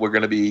know what we're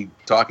going to be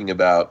talking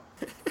about.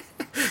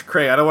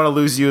 Craig, I don't want to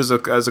lose you as a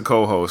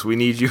co-host. We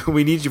need you.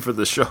 We need you for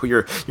the show.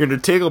 You're an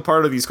integral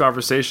part of these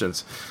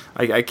conversations.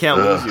 I can't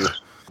lose you.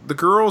 The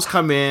girls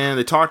come in.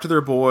 They talk to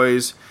their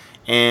boys,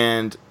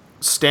 and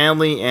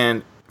Stanley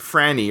and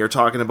Franny are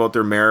talking about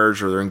their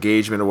marriage or their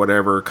engagement or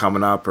whatever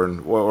coming up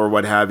or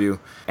what have you.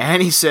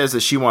 Annie says that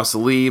she wants to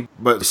leave,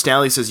 but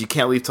Stanley says, "You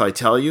can't leave till I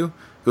tell you."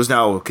 He goes,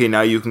 "Now, okay,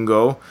 now you can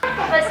go."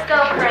 Let's go,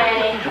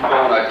 Franny. You go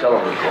and I tell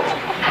him to go.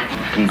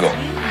 You can go.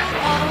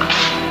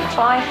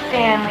 Bye,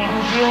 Stanley. It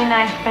was really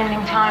nice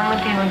spending time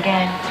with you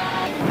again.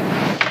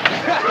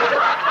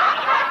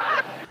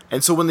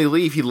 And so when they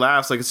leave, he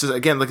laughs like it's just,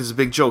 again, like it's a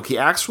big joke. He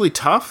acts really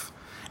tough,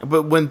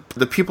 But when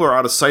the people are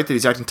out of sight that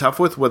he's acting tough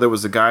with, whether it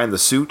was the guy in the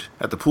suit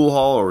at the pool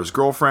hall or his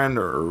girlfriend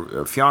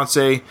or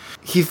fiance,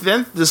 he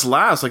then just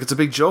laughs like it's a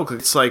big joke.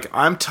 It's like,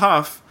 I'm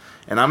tough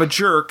and I'm a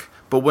jerk,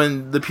 but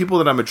when the people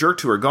that I'm a jerk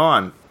to are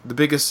gone, the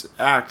biggest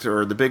act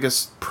or the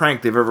biggest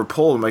prank they've ever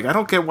pulled, I'm like, I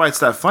don't get why it's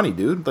that funny,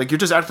 dude. Like, you're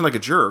just acting like a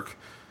jerk.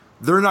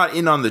 They're not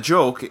in on the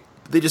joke.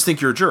 They just think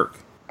you're a jerk.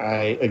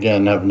 I,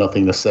 again, have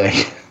nothing to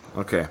say.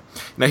 Okay.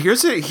 Now,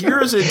 here's an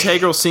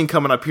integral scene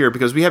coming up here,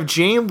 because we have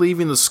Jane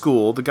leaving the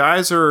school. The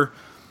guys are,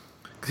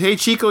 hey,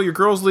 Chico, your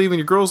girl's leaving,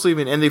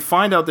 and they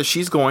find out that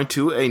she's going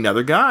to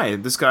another guy.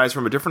 This guy's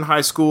from a different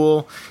high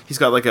school. He's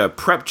got like a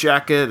prep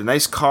jacket, a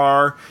nice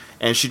car,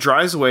 and she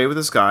drives away with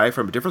this guy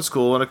from a different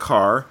school in a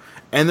car,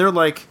 and they're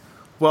like,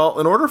 well,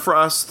 in order for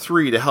us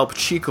three to help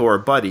Chico, our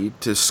buddy,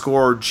 to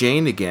score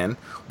Jane again,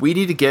 we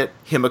need to get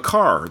him a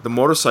car. The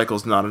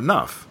motorcycle's not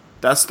enough.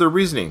 That's their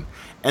reasoning.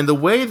 And the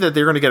way that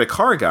they're going to get a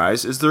car,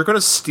 guys, is they're going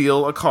to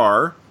steal a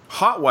car,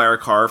 hotwire a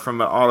car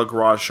from an auto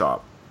garage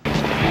shop. You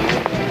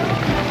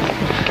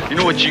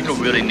know what Chico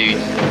really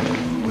needs?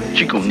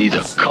 Chico needs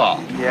a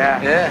car. Yeah.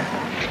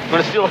 You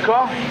want to steal a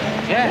car?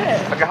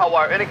 Yeah. I can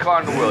hotwire any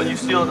car in the world. You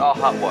steal it, I'll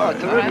hotwire it.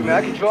 Terrific, man.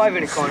 I can drive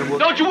any car in the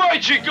world. Don't you worry,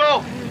 Chico!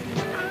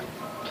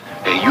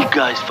 Hey, you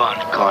guys found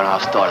a car and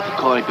I'll start it. The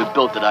car ain't been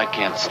built that I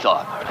can't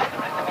start. All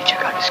right, let me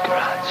check out this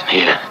garage.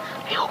 Yeah.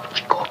 I hope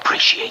Chico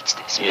appreciates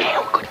this.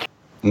 Yeah, good.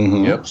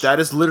 Mm-hmm. Yep. That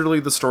is literally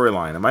the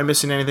storyline. Am I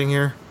missing anything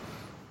here?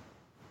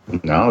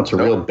 No, it's a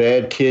real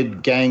bad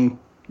kid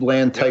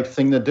gangland type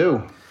thing to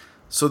do.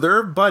 So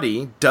their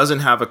buddy doesn't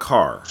have a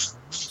car.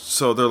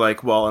 So they're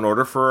like, well, in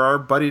order for our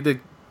buddy to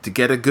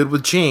get it good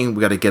with Jane,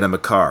 we got to get him a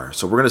car.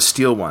 So we're going to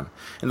steal one.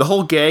 And the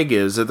whole gag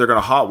is that they're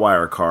going to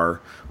hotwire a car,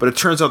 but it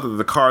turns out that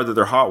the car that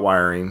they're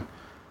hotwiring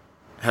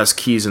has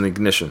keys in the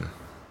ignition.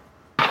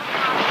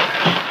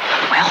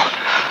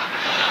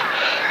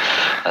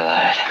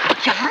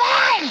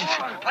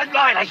 I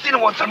lied. I seen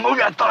it once on a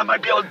movie. I thought I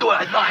might be able to do it.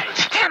 I lied.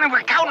 Damn it,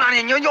 we're counting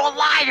on you. You're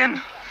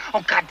lying.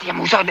 Oh, goddamn,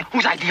 whose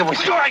idea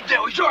was it? Your idea.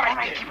 It was your idea. All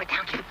right, keep it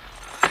down, keep it.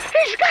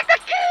 He's got the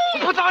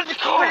key. Put on the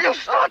car. Will you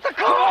start the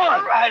car?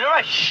 All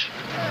right. Shh.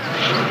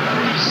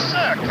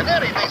 Sir,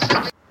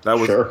 Canetti,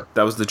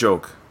 That was the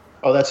joke.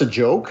 Oh, that's a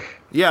joke?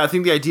 Yeah, I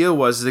think the idea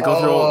was they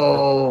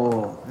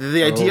go through.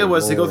 The idea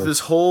was they go through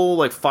this whole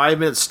like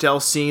 5-minute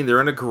stealth scene.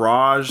 They're in a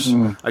garage.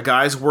 A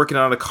guy's working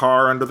on a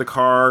car under the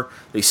car.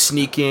 They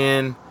sneak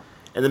in,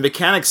 and the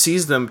mechanic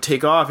sees them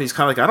take off. And he's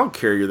kind of like, "I don't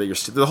care that you're."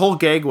 The whole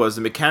gag was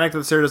the mechanic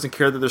that's there doesn't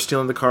care that they're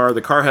stealing the car.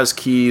 The car has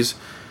keys,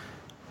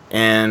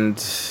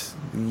 and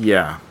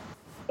yeah.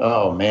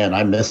 Oh man,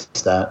 I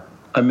missed that.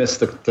 I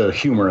missed the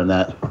humor in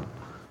that.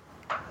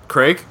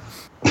 Craig,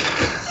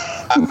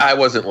 I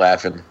wasn't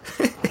laughing.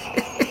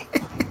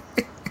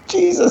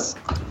 Jesus.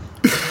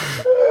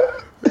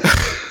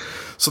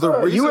 So the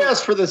reason, you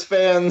asked for this,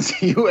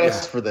 fans. You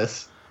asked for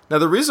this. Now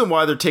the reason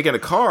why they're taking a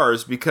car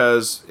is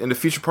because in the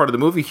future part of the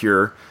movie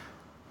here,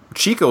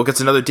 Chico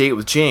gets another date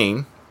with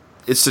Jane.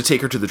 It's to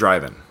take her to the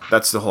drive-in.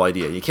 That's the whole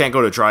idea. You can't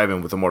go to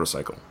drive-in with a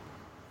motorcycle.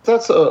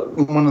 That's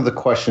one of the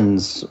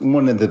questions,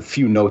 one of the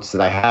few notes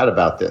that I had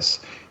about this.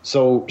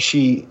 So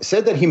she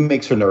said that he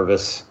makes her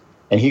nervous,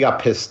 and he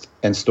got pissed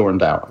and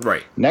stormed out.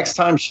 Right. Next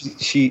time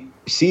she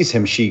sees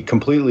him, she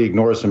completely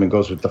ignores him and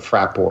goes with the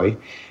frat boy.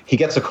 He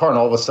gets a car, and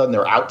all of a sudden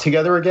they're out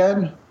together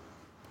again?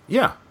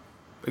 Yeah,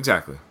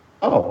 exactly.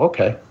 Oh,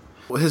 okay.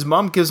 Well, his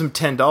mom gives him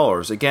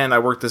 $10. Again, I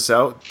worked this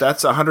out.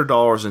 That's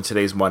 $100 in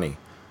today's money.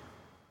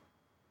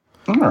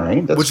 All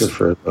right. That's good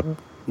for a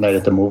night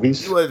at the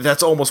movies.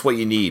 That's almost what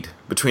you need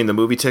between the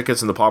movie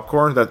tickets and the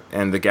popcorn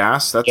and the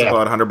gas. That's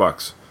about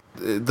 $100.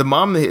 The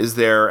mom is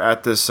there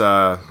at this...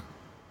 they're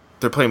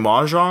playing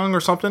Mahjong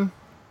or something?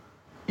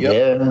 Yep.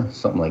 Yeah,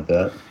 something like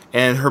that.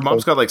 And her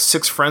mom's got like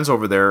 6 friends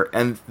over there,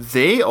 and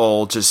they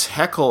all just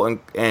heckle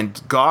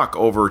and gawk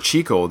over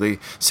Chico. They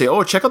say,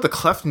 oh, check out the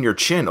cleft in your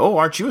chin. Oh,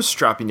 aren't you a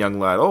strapping young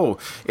lad? Oh,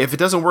 if it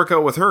doesn't work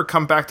out with her,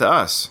 come back to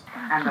us.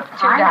 And the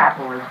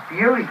pineapple is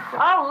beautiful.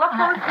 Oh, look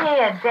who's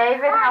here.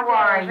 David, how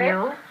are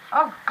you?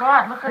 Oh,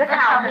 God, look at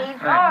how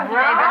he's... Oh,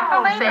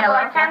 unbelievable.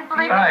 I can't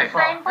believe it's the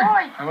same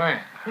boy.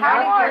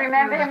 How do you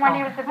remember him when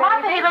he was a baby?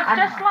 Mother, he looks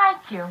just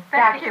like you. Thank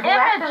That you.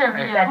 image of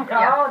you.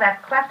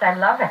 That cleft, I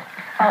love it.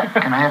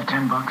 Can I have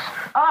 $10? Oh,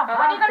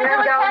 what are you going to do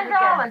with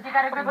 $10? You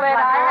got a good one.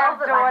 I have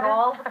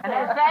daughters.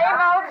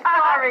 Same old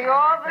story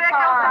all the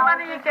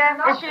time.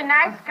 Is she a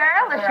nice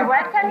girl? Is she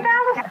worth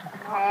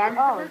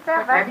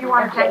 $10? Maybe you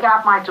want to take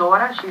out my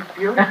daughter? She's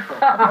beautiful.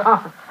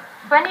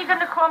 When are you going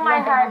to call my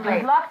husband?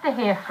 We'd love to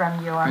hear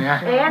from you.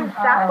 And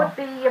stop with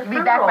the funeral.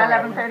 Be back by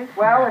 11:30?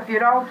 Well, if you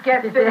don't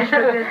get finished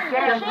with this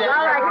game,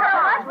 all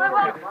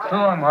right, So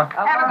long, Ma.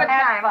 have a good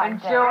time.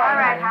 Enjoy. All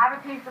right, have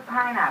a piece of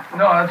pineapple.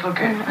 No, that's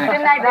okay.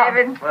 Good night,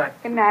 David.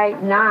 Good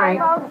night.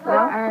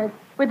 Night.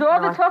 With all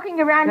the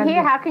talking around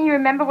here, how can you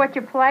remember what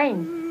you're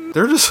playing?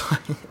 They're just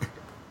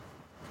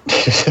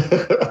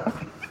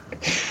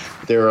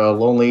They're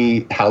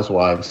lonely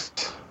housewives.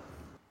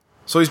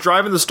 So he's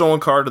driving the stolen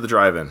car to the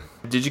drive-in.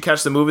 Did you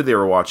catch the movie they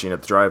were watching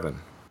at the drive-in?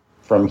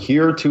 From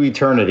Here to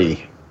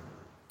Eternity.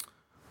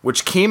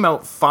 which came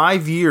out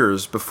 5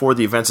 years before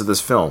the events of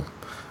this film.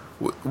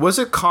 Was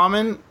it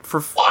common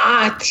for...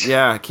 What?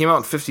 Yeah, it came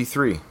out in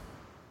 1953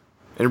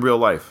 in real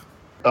life.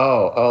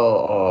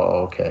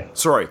 Oh, okay.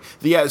 Sorry.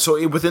 Yeah,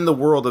 so within the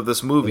world of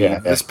this movie,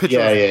 this picture...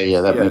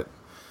 Yeah.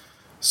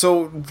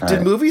 So,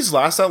 did movies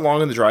last that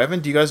long in the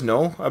drive-in? Do you guys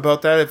know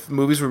about that? If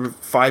movies were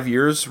 5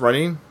 years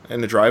running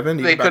in the drive-in?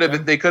 They could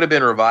have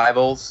been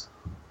revivals.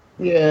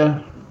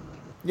 Yeah.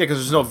 Yeah, because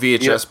there's no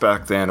VHS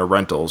back then or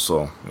rentals,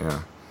 so,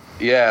 yeah.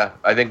 Yeah,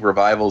 I think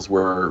revivals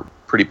were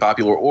pretty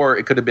popular. Or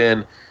it could have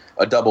been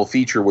a double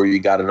feature where you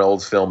got an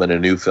old film and a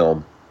new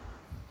film.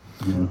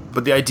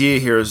 But the idea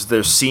here is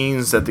there's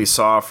scenes that they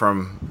saw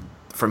from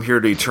Here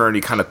to Eternity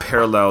kind of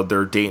paralleled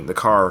their date in the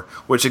car,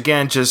 which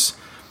again, just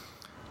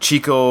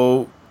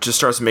Chico just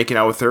starts making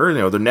out with her,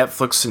 they're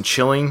Netflix and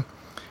chilling,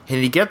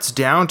 and he gets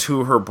down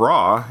to her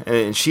bra,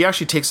 and she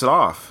actually takes it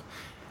off.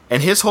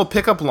 And his whole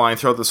pickup line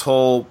throughout this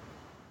whole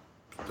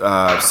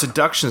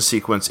seduction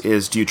sequence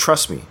is, "Do you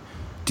trust me?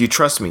 Do you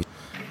trust me?"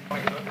 Do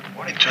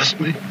you trust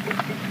me?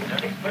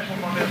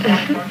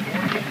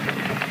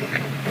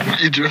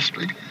 Do you trust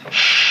me?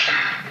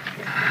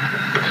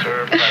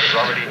 Sir, Private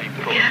Robert E.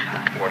 Pruitt,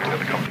 reporting to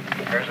the company.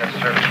 Where's that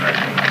service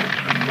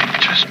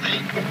record? Trust me.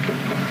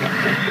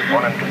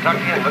 Born in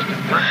Kentucky, enlisted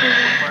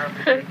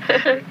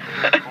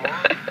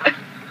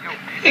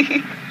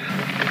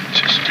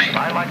Trust me. I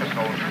like a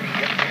soldier.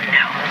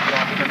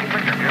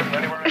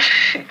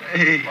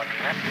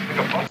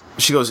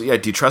 She goes, "Yeah,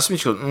 do you trust me?"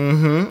 She goes,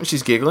 "Mm-hmm."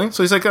 She's giggling.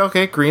 So he's like,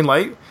 "Okay, green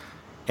light."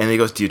 And he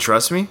goes, "Do you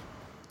trust me?"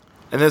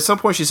 And then at some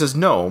point she says,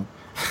 "No."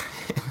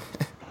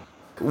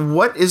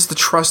 What is the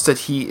trust that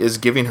he is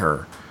giving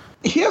her?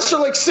 He asked her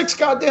like 6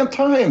 goddamn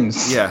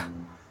times. Yeah.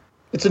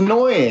 It's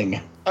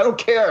annoying. I don't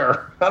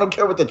care. I don't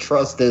care what the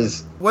trust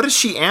is. What is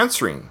she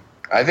answering?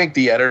 I think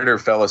the editor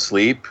fell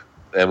asleep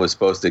and was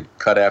supposed to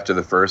cut after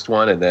the first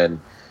one and then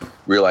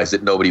realized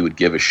that nobody would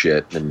give a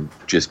shit and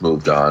just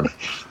moved on.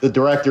 The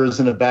director is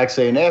in the back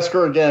saying, "Ask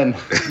her again."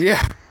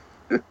 Yeah.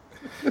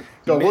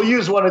 No, we'll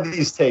use one of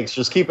these takes.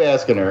 Just keep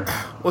asking her.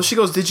 Well, she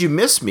goes, "Did you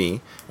miss me?"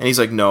 And he's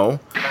like,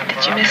 "No."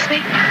 Did you miss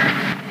me?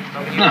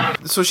 No.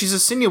 So she's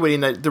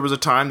insinuating that there was a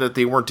time that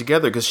they weren't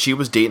together because she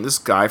was dating this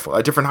guy from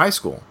a different high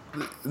school.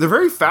 They're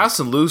very fast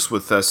and loose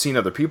with seeing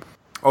other people.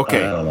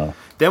 Okay. I don't know.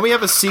 Then we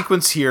have a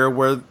sequence here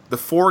where the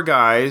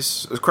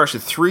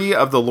 3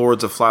 of the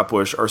Lords of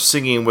Flatbush are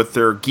singing with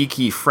their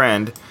geeky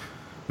friend,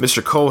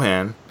 Mr.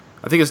 Cohan.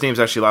 I think his name's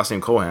actually last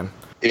name Cohan.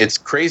 It's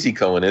Crazy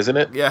Cohen, isn't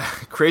it? Yeah,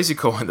 Crazy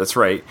Cohen, that's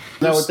right. Is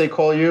that what they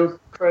call you,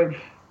 Craig?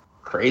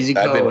 Crazy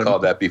Cohen. I've been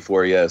called that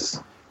before,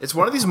 yes. It's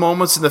one of these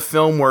moments in the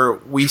film where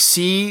we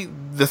see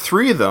the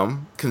 3 of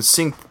them can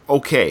sing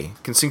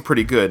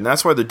pretty good. And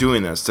that's why they're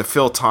doing this, to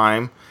fill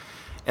time.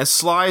 And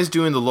Sly is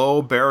doing the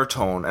low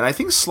baritone. And I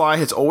think Sly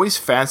has always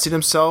fancied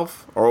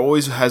himself or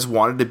always has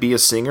wanted to be a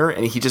singer,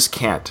 and he just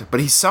can't. But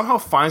he somehow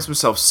finds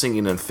himself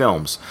singing in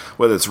films,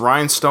 whether it's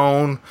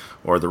Rhinestone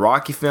or the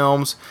Rocky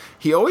films.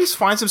 He always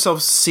finds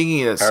himself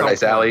singing at some point.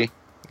 Paradise Alley.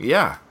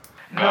 Yeah.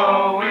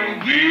 Knowing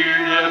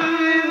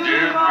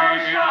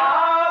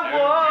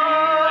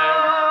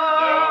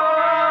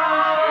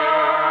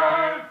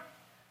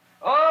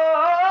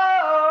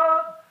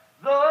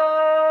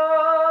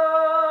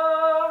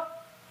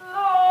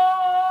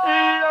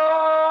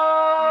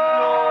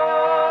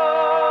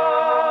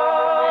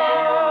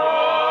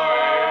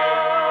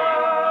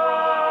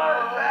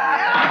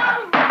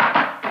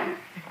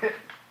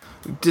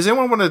Does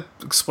anyone want to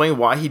explain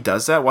why he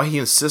does that? Why he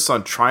insists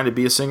on trying to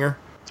be a singer?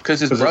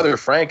 Because his brother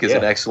Frank is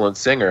an excellent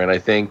singer, and I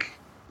think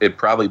it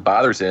probably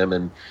bothers him,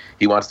 and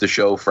he wants to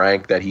show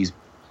Frank that he's,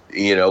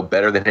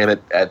 better than him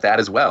at that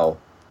as well.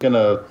 I'm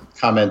gonna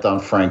comment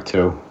on Frank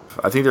too.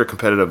 I think they're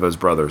competitive as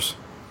brothers.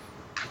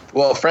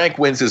 Well, Frank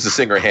wins as a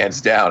singer hands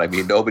down. I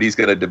mean, nobody's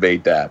gonna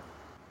debate that.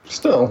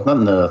 Still,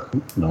 nothing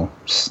to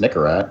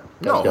snicker at.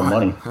 He's got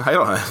money. I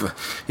don't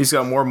have. He's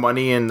got more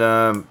money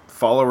and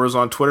followers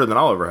on Twitter than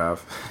I'll ever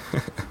have.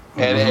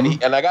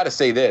 And I got to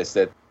say this,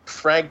 that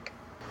Frank,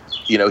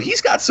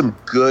 he's got some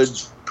good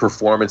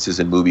performances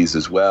in movies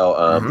as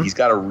well. He's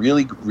got a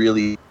really,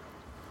 really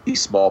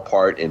small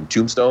part in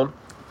Tombstone,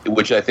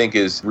 which I think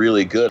is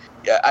really good.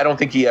 I don't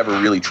think he ever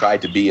really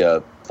tried to be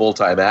a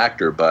full-time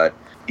actor, but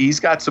he's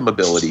got some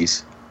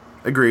abilities.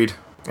 Agreed.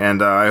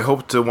 And I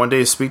hope to one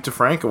day speak to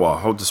Frank. Well,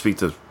 I hope to speak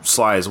to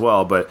Sly as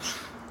well, but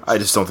I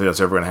just don't think that's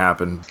ever going to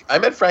happen. I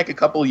met Frank a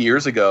couple of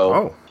years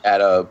ago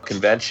at a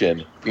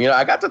convention.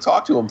 I got to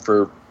talk to him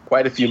for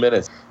quite a few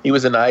minutes. He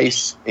was a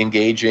nice,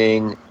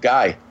 engaging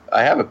guy.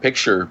 I have a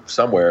picture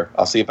somewhere.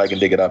 I'll see if I can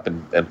dig it up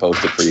and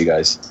post it for you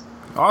guys.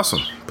 Awesome.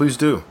 Please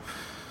do.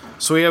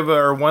 So we have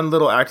our one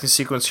little acting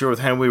sequence here with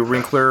Henry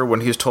Winkler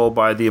when he's told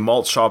by the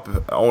malt shop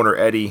owner,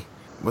 Eddie.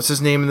 What's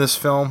his name in this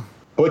film?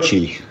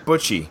 Butchie.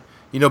 Butchie.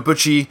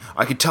 Butchie,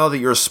 I can tell that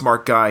you're a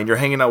smart guy and you're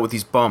hanging out with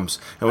these bums.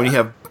 And when you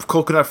have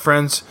coconut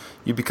friends,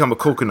 you become a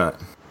coconut.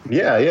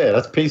 Yeah,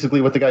 that's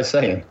basically what the guy's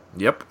saying.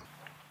 Yep.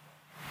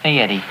 Hey,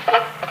 Eddie.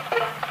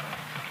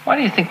 Why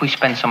do you think we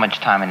spend so much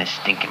time in this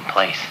stinking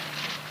place?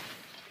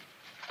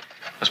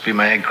 Must be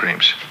my egg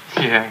creams.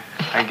 Yeah,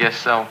 I guess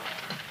so.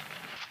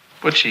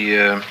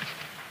 Butchie,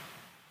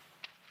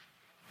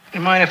 you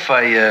mind if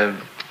I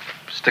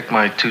stick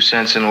my 2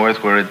 cents in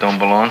worth where it don't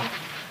belong?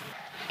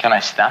 Can I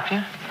stop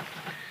you?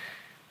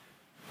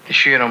 You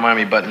sure you don't mind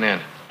me butting in?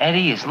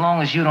 Eddie, as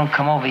long as you don't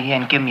come over here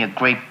and give me a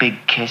great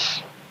big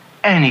kiss,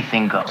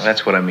 anything goes. Well,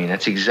 that's what I mean.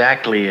 That's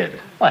exactly it.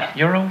 What?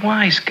 You're a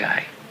wise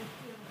guy.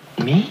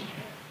 Me?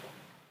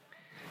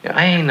 Yeah,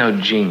 I ain't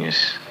no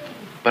genius,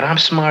 but I'm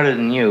smarter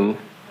than you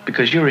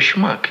because you're a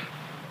schmuck.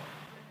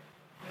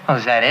 Oh,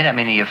 is that it? I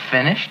mean, are you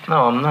finished?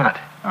 No, I'm not.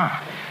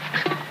 Oh.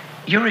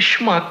 You're a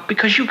schmuck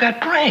because you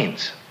got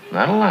brains.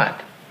 Not a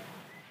lot.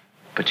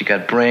 But you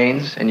got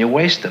brains and you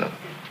wasted them.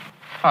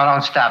 Oh,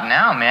 don't stop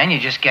now, man. You're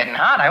just getting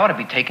hot. I ought to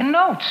be taking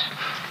notes.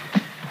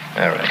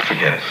 All right,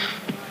 forget it.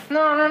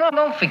 No,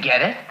 don't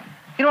forget it.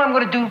 You know what I'm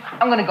going to do?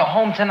 I'm going to go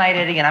home tonight,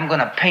 Eddie, and I'm going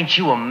to paint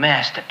you a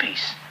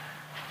masterpiece.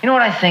 You know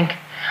what I think?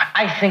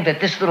 I think that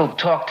this little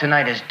talk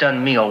tonight has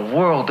done me a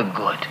world of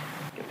good.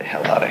 Get the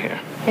hell out of here.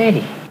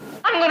 Eddie,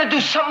 I'm going to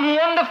do something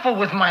wonderful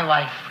with my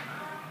life.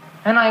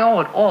 And I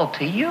owe it all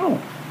to you.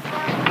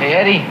 Hey,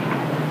 Eddie.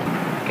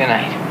 Good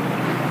night.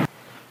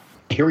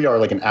 Here we are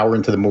like an hour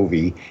into the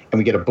movie, and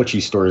we get a Butchie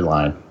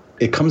storyline.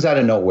 It comes out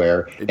of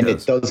nowhere, and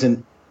it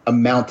doesn't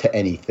amount to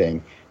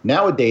anything.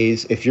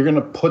 Nowadays, if you're going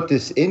to put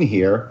this in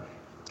here,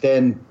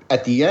 then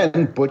at the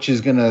end, Butch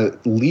is going to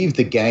leave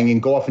the gang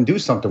and go off and do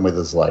something with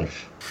his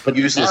life. But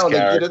useless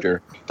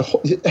character.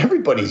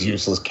 Everybody's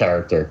useless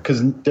character,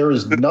 because there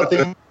is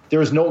nothing,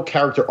 there is no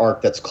character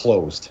arc that's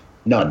closed.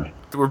 None.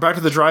 We're back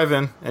to the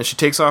drive-in, and she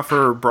takes off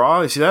her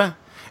bra. You see that?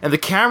 And the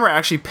camera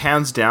actually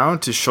pans down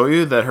to show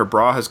you that her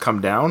bra has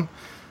come down.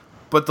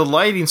 But the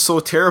lighting's so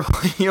terrible,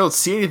 you don't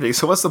see anything.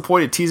 So what's the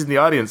point of teasing the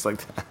audience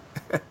like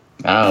that?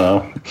 I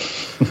don't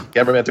know.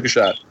 Cameraman took a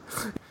shot.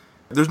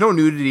 There's no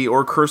nudity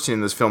or cursing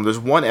in this film. There's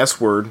one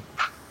S word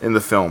in the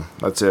film.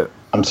 That's it.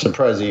 I'm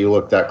surprised that you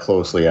looked that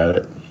closely at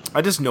it.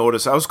 I just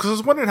noticed. I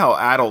was wondering how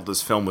adult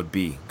this film would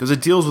be. Because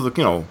it deals with,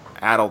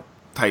 adult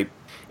type.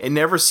 It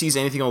never sees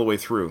anything all the way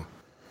through.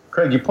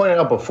 Craig, you pointed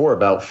out before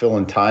about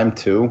filling time,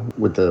 too,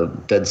 with the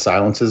dead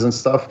silences and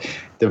stuff.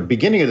 The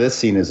beginning of this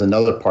scene is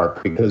another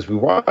part, because we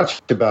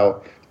watched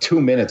about 2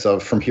 minutes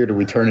of From Here to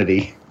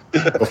Eternity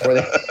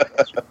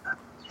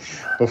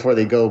before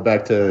they go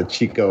back to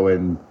Chico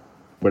and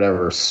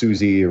whatever,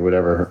 Susie or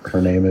whatever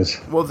her name is.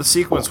 Well, the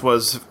sequence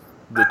was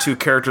the two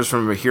characters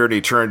from Here to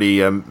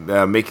Eternity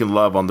making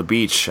love on the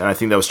beach, and I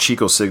think that was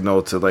Chico's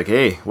signal to, like,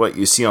 hey, what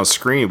you see on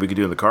screen, we could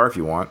do in the car if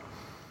you want.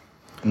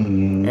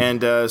 Mm-hmm.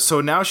 And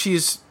so now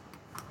she's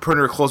putting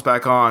her clothes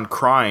back on,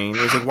 crying.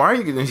 He's like, why are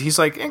you? And he's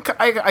like,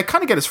 I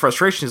kind of get his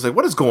frustration. He's like,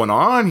 what is going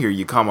on here?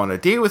 You come on a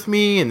date with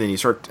me, and then you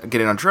start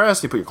getting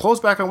undressed, you put your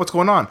clothes back on, what's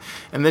going on?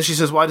 And then she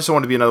says, well, I just don't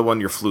want to be another one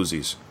of your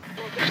floozies.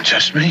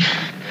 Just me?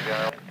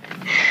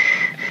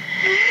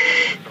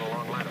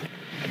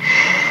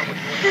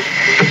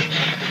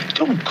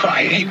 Don't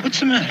cry. Hey, what's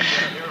the matter?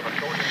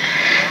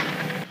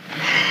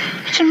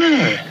 What's the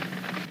matter?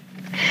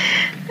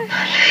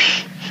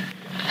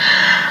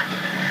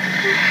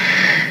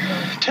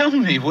 Tell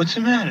me, what's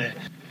the matter?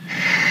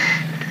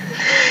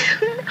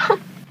 No.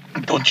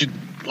 Don't you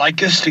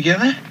like us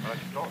together?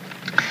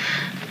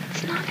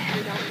 It's not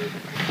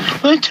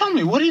it. Well, tell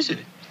me, what is it?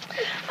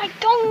 I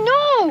don't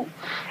know.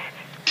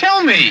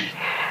 Tell me.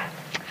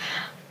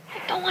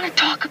 I don't want to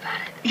talk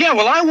about it. Yeah,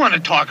 well, I want to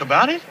talk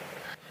about it.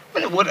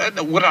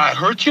 Would I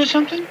hurt you or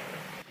something?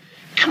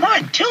 Come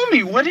on, tell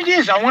me what it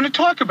is. I want to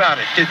talk about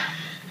it.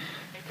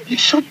 You're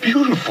so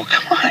beautiful.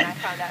 Come on.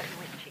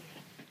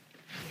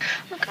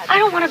 Look, I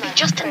don't want to be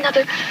just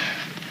another...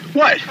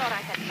 What?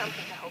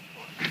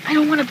 I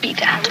don't want to be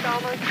that.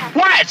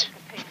 What?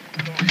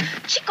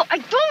 Chico, I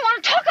don't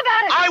want to talk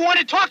about it. I want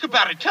to talk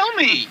about it. Tell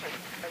me.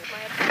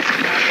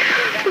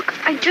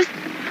 Look, I just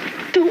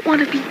don't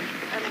want to be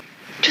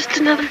just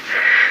another...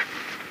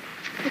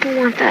 I don't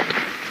want that.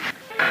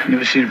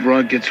 Never seen a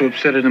broad get so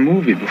upset at a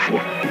movie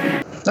before.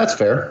 That's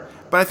fair.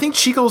 But I think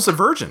Chico's a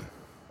virgin.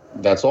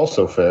 That's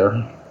also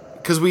fair.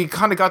 Because we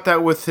kind of got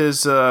that with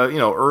his,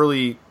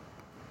 early,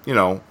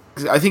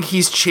 I think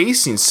he's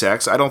chasing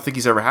sex. I don't think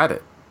he's ever had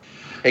it.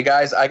 Hey,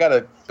 guys, I got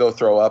to go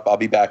throw up. I'll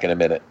be back in a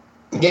minute.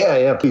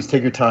 Yeah, please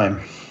take your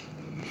time.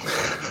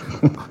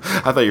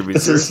 I thought you were being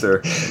serious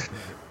there.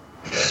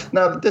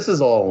 No, this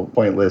is all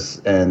pointless,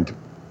 and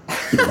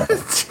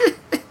let's...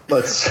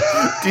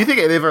 Do you think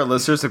any of our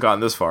listeners have gotten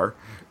this far?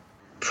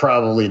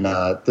 Probably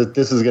not.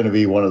 This is going to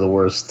be one of the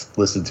worst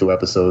listened to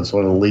episodes,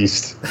 one of the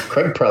least.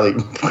 Craig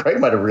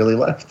might have really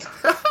left.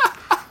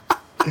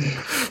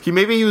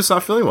 Maybe he was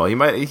not feeling well.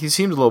 He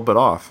seemed a little bit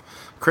off.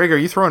 Craig, are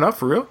you throwing up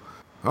for real?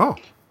 Oh.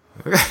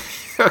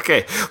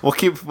 Okay. We'll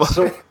keep...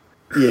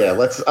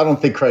 Yeah, I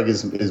don't think Craig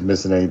is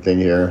missing anything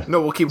here.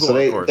 No, we'll keep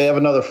going. So they have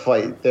another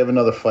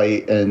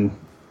fight.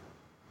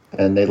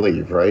 and they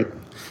leave, right?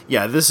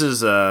 Yeah, this is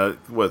 3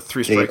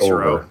 strikes in a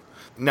row.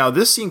 Now,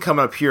 this scene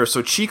coming up here,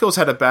 so Chico's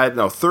had a bad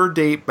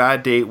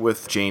date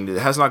with Jane. It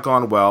has not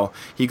gone well.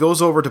 He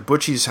goes over to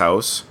Butchie's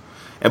house,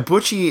 and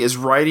Butchie is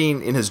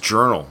writing in his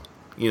journal.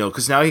 you know,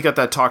 because now he got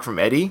that talk from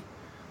Eddie.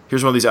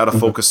 Here's one of these out of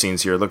focus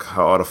scenes here. Look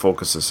how out of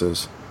focus this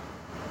is.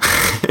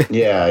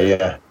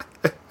 Yeah.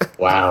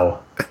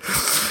 Wow.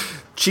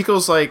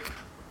 Chico's like,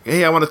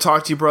 hey, I want to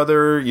talk to you,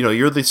 brother. You know,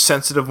 you're the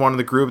sensitive one in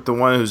the group, the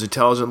one who's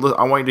intelligent. Look,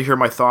 I want you to hear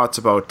my thoughts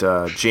about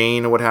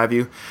Jane and what have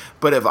you.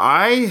 But if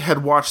I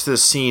had watched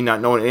this scene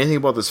not knowing anything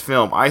about this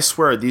film, I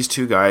swear these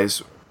two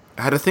guys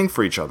had a thing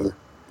for each other.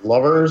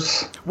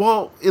 Lovers?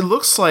 Well, it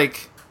looks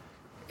like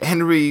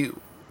Henry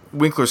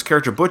Winkler's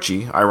character,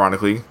 Butchie,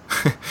 ironically,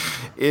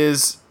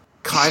 is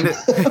kind of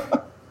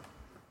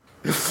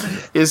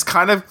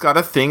got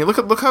a thing.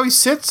 Look how he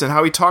sits and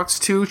how he talks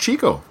to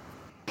Chico.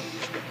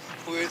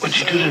 What'd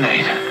you do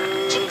tonight?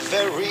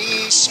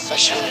 Very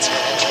special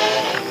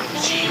time.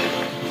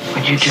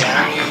 What'd you do?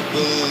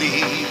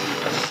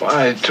 Well,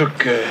 I took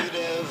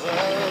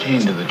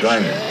Jean to the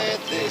drive-in.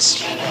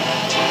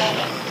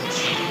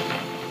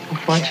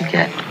 What'd you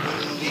get?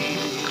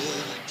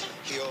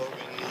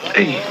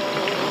 Hey,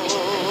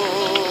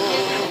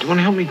 do you want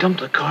to help me dump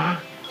the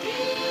car?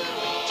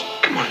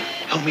 Come on,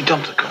 help me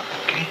dump the car,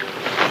 okay?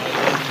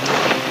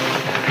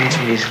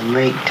 It is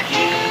late.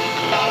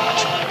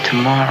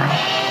 Tomorrow.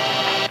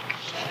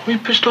 What are you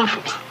pissed off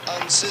about?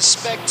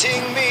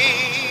 Unsuspecting me.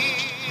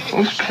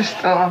 Who's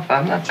pissed off?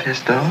 I'm not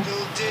pissed off.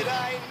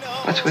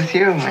 What's with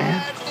you,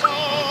 man?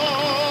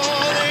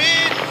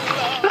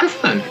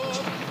 Nothing.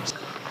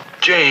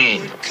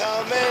 Jane.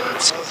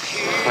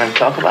 Want to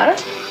talk about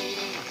it?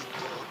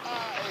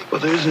 Well,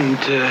 there isn't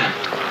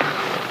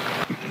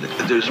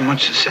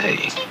much to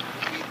say.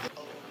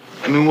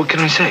 I mean, what can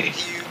I say?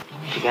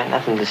 If you got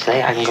nothing to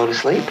say, I can go to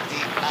sleep.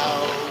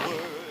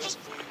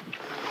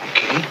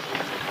 Okay.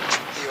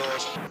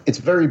 It's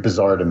very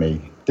bizarre to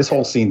me, this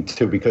whole scene,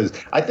 too, because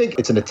I think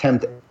it's an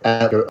attempt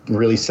at a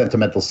really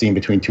sentimental scene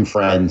between two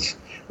friends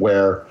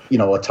where, you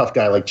know, a tough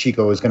guy like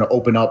Chico is going to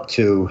open up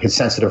to his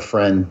sensitive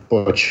friend,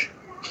 Butch.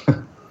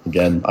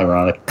 Again,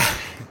 ironic.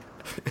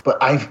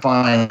 But I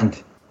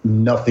find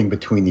nothing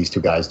between these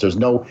two guys. There's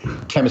no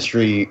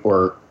chemistry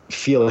or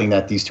feeling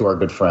that these two are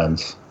good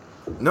friends.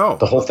 No.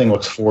 The whole thing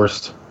looks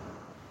forced.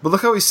 But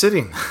look how he's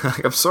sitting.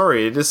 I'm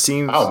sorry, it just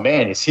seems... Oh,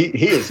 man, he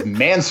is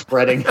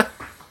man-spreading.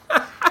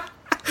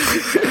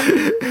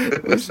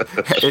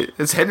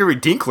 It's Henry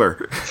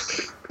Dinkler.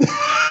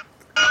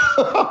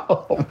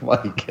 Oh,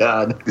 my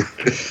God.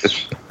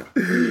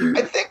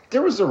 I think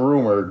there was a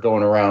rumor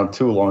going around,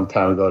 too, a long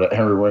time ago that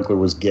Henry Winkler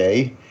was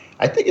gay.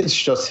 I think it's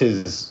just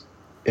his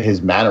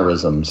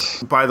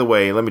mannerisms. By the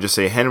way, let me just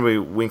say, Henry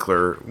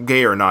Winkler,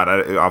 gay or not,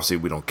 obviously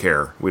we don't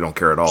care. We don't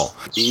care at all.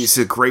 He's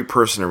a great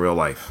person in real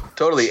life.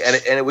 Totally.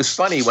 And it was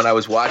funny when I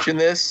was watching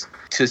this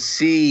to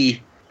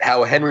see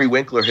how Henry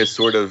Winkler has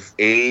sort of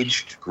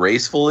aged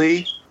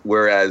gracefully,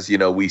 whereas, you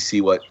know, we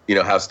see what, you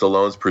know, how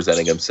Stallone's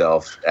presenting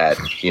himself at,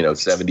 you know,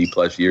 70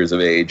 plus years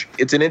of age.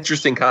 It's an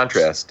interesting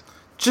contrast.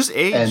 Just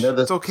age. And they're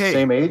the it's okay.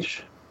 same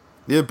age?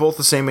 They're both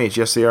the same age.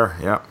 Yes, they are.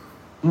 Yeah.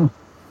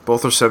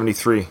 Both are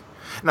 73.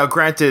 Now,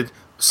 granted,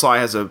 Sly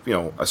has a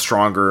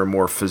stronger,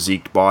 more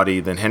physique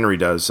body than Henry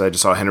does. I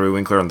just saw Henry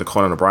Winkler on the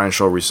Conan O'Brien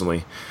show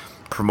recently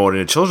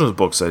promoting a children's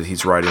book that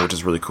he's writing, which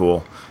is really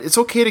cool. It's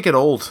okay to get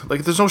old.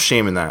 Like, there's no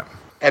shame in that.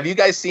 Have you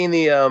guys seen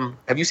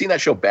have you seen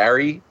that show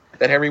Barry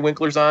that Henry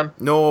Winkler's on?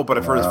 No, but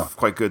I've heard it's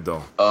quite good,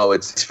 though. Oh,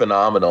 it's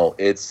phenomenal.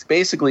 It's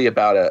basically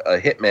about a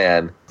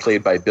hitman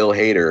played by Bill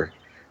Hader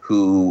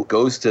who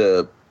goes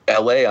to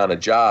L.A. on a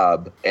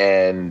job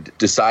and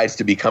decides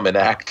to become an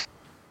actor.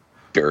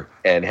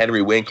 And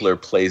Henry Winkler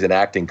plays an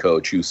acting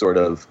coach who's sort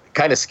of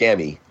kind of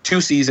scammy.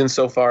 2 seasons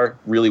so far,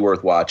 really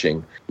worth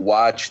watching.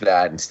 Watch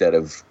that instead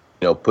of,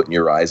 you know, putting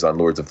your eyes on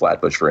Lords of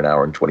Flatbush for an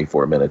hour and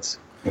 24 minutes.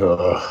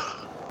 Ugh.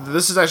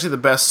 This is actually the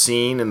best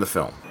scene in the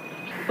film.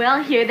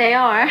 Well, here they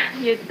are.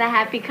 You're the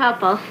happy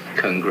couple.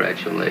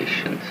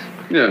 Congratulations.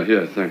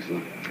 Yeah, thanks.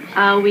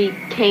 We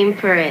came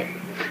for it.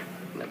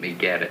 Let me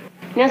get it.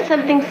 You know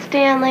something,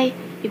 Stanley?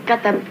 You've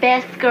got the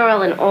best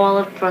girl in all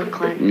of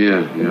Brooklyn. Yeah,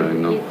 I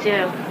know. You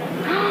do.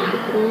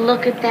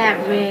 Look at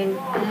that ring.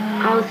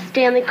 Oh,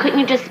 Stanley, couldn't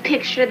you just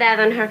picture that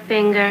on her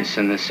finger?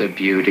 Isn't this a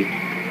beauty?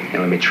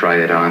 Now let me try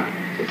it on.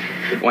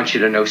 I want you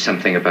to know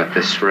something about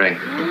this ring.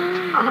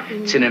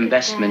 It's an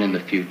investment in the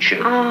future.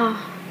 Oh,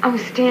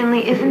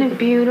 Stanley, isn't it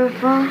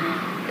beautiful?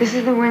 This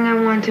is the ring I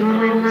wanted in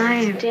my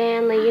life.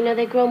 Stanley, you know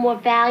they grow more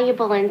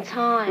valuable in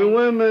time. Hey,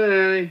 wait a minute,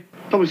 Annie.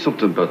 Tell me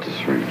something about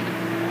this ring.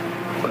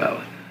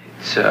 Well,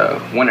 it's a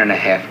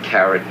 1.5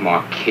 carat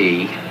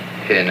marquise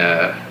in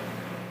a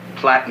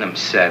platinum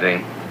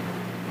setting.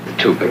 The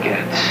 2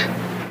 baguettes.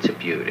 It's a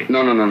beauty.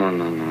 No.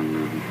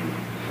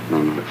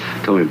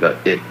 Tell me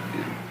about it.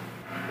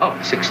 Oh,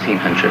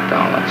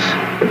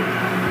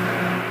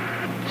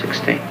 $1,600.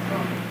 16.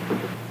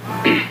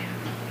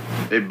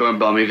 Hey,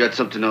 Birnbaum, you got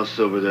something else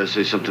over there?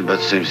 Say something about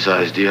the same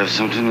size. Do you have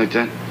something like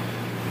that?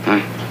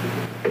 Huh?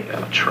 Yeah,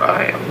 I'll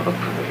try.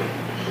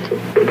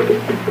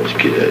 Let's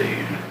get out of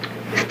here.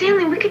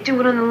 Stanley, we could do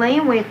it on the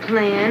layaway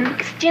plan.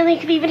 Stanley, you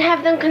could even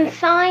have them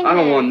consigned. I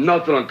don't want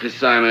nothing on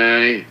consignment,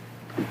 Annie.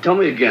 Tell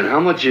me again, how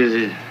much is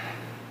it?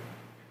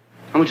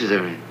 How much is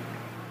everything?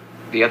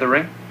 The other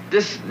ring?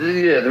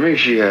 The ring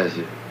she has.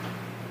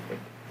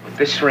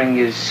 This ring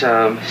is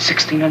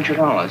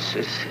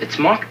 $1,600. It's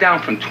marked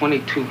down from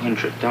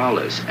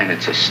 $2,200, and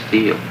it's a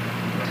steal.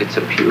 It's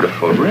a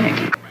beautiful ring.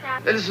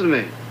 Hey, listen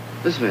to me.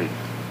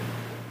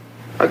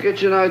 I'll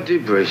get you an ID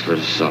bracelet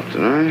or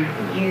something, all right?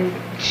 You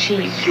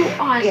cheap. You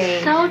are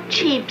so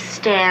cheap,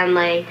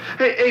 Stanley.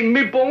 Hey,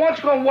 Meatball, why don't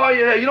you go while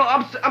you're here? You know,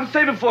 I'm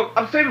saving for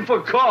a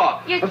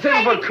car. You're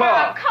saving for a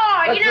car.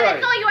 That's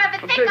That's all you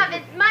ever think of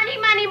is money,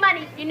 money,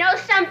 money. You know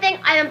something?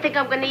 I don't think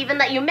I'm going to even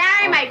let you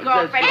marry my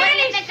girlfriend. What do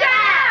you think of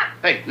that?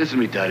 Hey, listen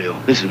to me, Daddy-O.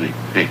 Listen to me.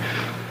 Hey,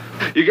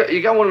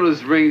 you got one of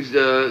those rings,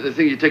 the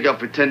thing you take out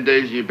for 10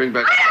 days and you bring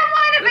back. I don't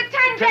want it for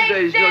 10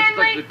 days, Stanley. You know, it's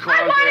like the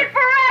I want it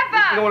forever.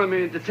 You know what I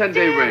mean? The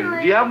 10-day ring.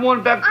 Do you have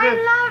one back there?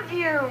 I love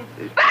you.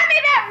 Buy me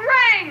that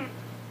ring.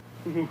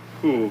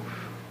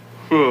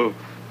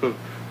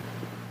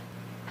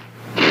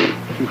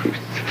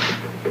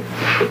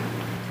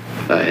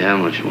 Hey, how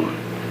much you want?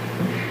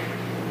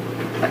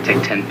 I take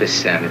 10%.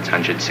 It's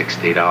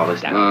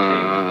 $160.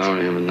 I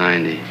only have a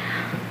 90.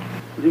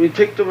 You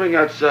take the ring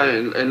outside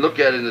and look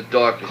at it in the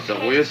dark or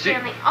something. Will you see?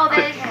 Oh,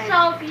 that is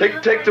so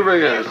beautiful. Take the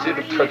ring out. See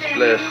the touch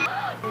glass.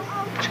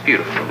 It's a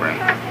beautiful ring.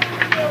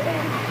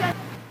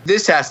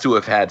 This has to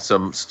have had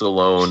some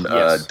Stallone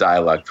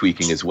dialogue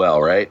tweaking as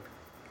well, right?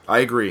 I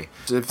agree.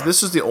 If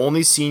this is the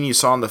only scene you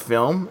saw in the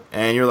film,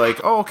 and you're like,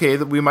 oh, okay,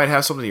 we might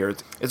have something here.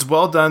 It's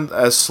well done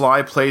as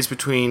Sly plays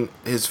between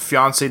his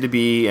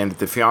fiancée-to-be and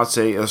the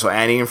fiancée, so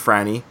Annie and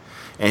Franny.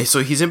 And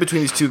so he's in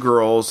between these two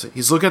girls.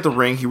 He's looking at the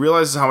ring. He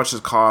realizes how much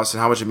it costs and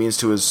how much it means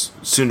to his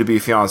soon-to-be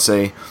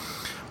fiancée.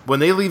 When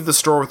they leave the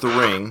store with the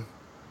ring,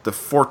 the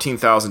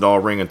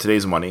 $14,000 ring in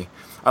today's money,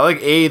 I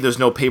like, A, there's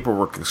no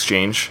paperwork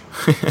exchange.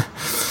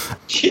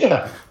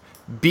 Yeah.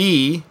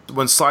 B,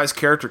 when Sly's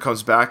character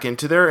comes back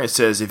into there and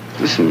says,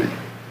 Listen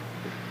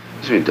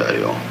to me,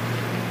 Daddy-O.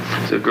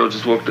 So the girl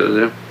just walked out of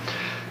there.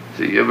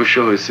 So you ever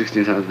show her a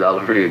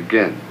 $16,000 ring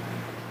again? You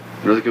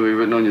know what's going to be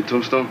written on your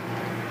tombstone?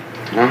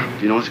 Huh?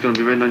 Do you know what's going to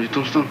be written on your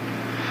tombstone?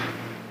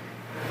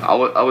 I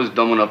was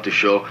dumb enough to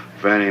show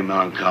Franny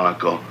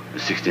Melancolico a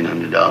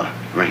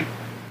 $1,600 ring.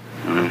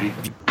 You know what I mean?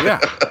 Yeah.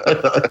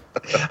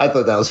 I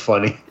thought that was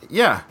funny.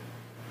 Yeah.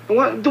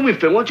 Do me a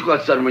favor. Why don't you go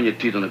outside and run your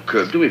teeth on the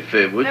curb? Do me a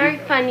favor, would you? Very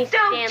funny,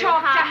 Don't Stanley.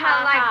 talk to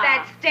her like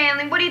that,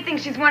 Stanley. What do you think?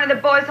 She's one of the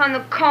boys on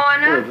the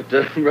corner? Oh, but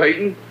the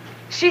writing?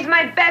 She's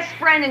my best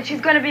friend, and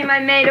she's going to be my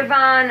maid of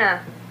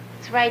honor.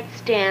 That's right,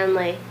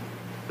 Stanley.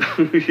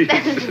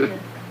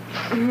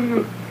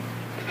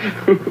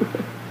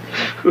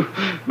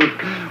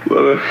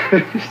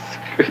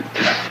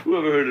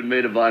 Whoever heard of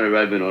maid of honor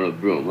riding on a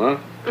broom, huh?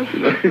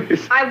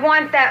 I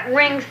want that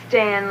ring,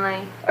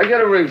 Stanley. I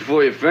got a ring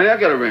for you, Franny. I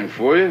got a ring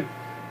for you.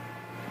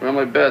 Around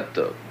my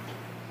bathtub.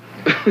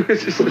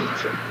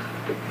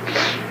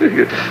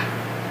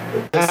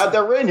 Had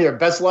that ring here.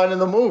 Best line in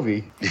the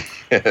movie.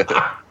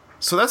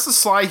 So that's the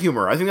Sly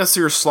humor. I think that's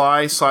your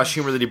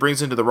Sly/humor that he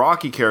brings into the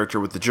Rocky character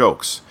with the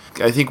jokes.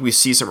 I think we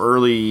see some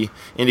early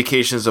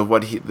indications of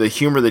what the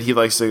humor that he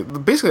likes to,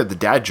 basically the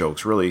dad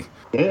jokes, really.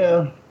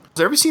 Yeah. Have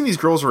you ever seen these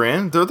girls are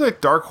in? They're the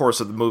dark horse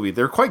of the movie.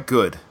 They're quite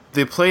good.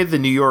 They played the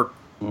New York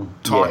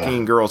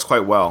talking girls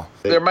quite well.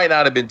 There might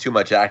not have been too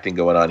much acting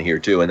going on here,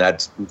 too, and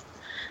that's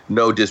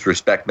no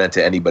disrespect meant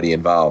to anybody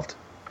involved.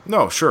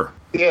 No, sure.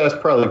 Yeah, it's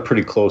probably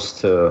pretty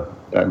close to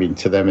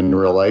them in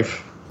real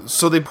life.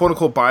 So they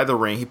quote-unquote buy the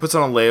ring. He puts it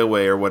on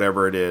layaway or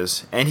whatever it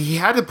is. And he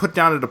had to put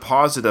down a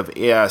deposit of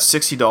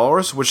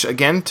 $60, which,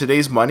 again,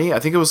 today's money, I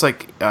think it was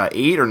like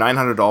 $800 or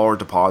 $900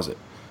 deposit.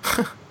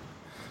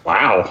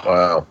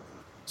 Wow.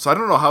 So I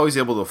don't know how he's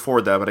able to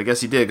afford that, but I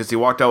guess he did because he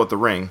walked out with the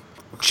ring.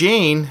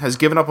 Jane has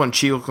given up on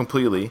Chico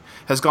completely,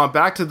 has gone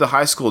back to the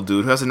high school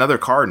dude who has another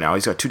car now.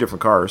 He's got 2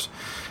 different cars.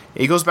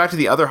 He goes back to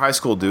the other high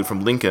school dude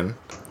from Lincoln.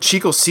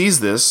 Chico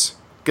sees this,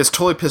 gets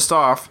totally pissed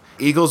off.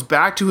 He goes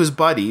back to his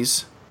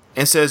buddies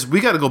and says,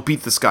 we got to go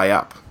beat this guy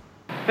up.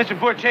 Listen,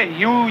 Butch, hey,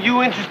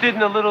 you interested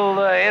in a little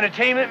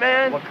entertainment,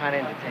 man? What kind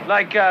of entertainment?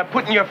 Like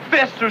putting your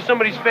fist through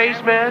somebody's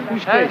face, man?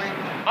 Whose face?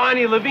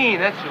 Arnie Levine,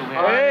 that's who, man.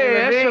 Oh, hey,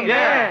 that's Levine, him,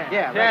 man.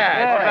 Yeah,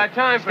 Yeah. it's about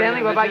time for Stanley,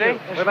 him, what about isn't you?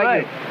 it? What about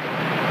you?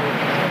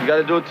 You got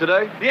to do it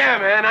today? Yeah,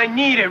 man, I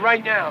need it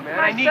right now, man.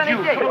 I need you.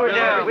 Put it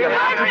down. Where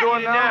I is need he?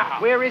 it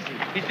now. Where is he?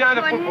 He's down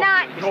the You're football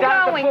not field. He's down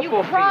at the going. You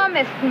football field.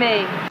 promised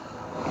me.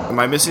 Am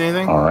I missing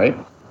anything? All right.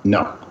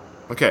 No.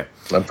 Okay.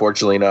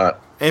 Unfortunately not.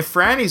 And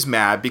Franny's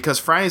mad because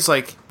Franny's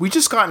like, we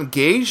just got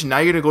engaged, now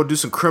you're going to go do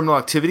some criminal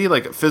activity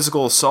like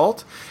physical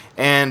assault.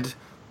 And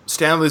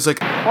Stanley's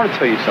like, I want to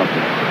tell you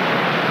something.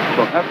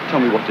 Don't ever tell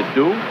me what to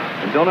do,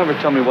 and don't ever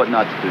tell me what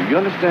not to do. You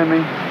understand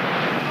me?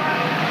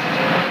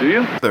 Do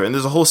you? And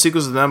there's a whole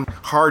sequence of them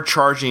hard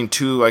charging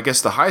to, I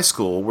guess, the high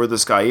school where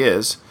this guy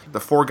is. The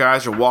 4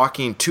 guys are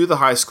walking to the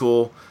high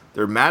school.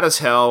 They're mad as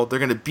hell. They're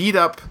going to beat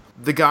up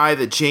the guy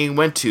that Jane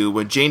went to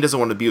when Jane doesn't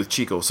want to be with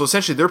Chico. So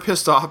essentially, they're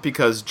pissed off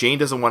because Jane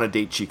doesn't want to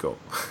date Chico.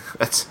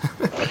 That's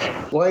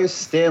Why is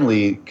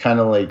Stanley kind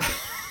of like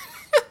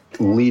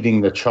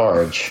leading the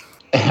charge?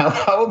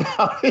 How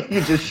about it?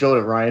 You just showed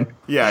it, Ryan.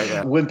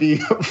 Yeah. Wimpy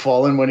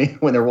falling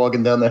when they're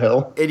walking down the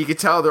hill. And you can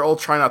tell they're all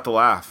trying not to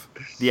laugh.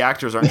 The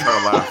actors aren't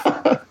trying to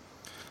laugh.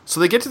 So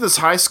they get to this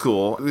high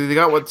school. They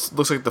got what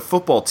looks like the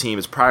football team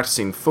is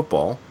practicing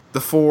football.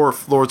 The 4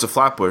 Lords of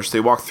Flatbush. They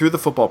walk through the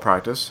football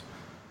practice.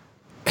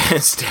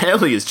 And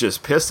Stanley is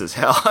just pissed as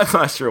hell. I'm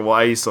not sure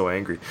why he's so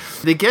angry.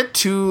 They get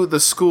to the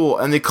school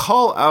and they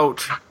call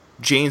out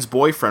Jane's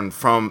boyfriend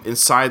from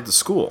inside the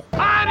school.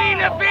 Honey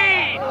the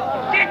Bee!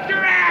 Get your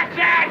ass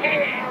out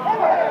here!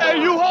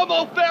 Hey, you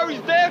homo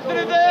fairies dancing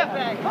in there?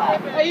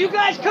 Hey, you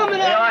guys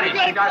coming out? We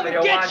gotta come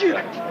and get you!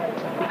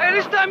 Hey,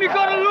 this time you're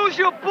gonna lose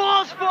your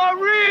balls for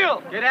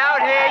real! Get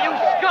out here, you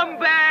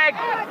scumbag!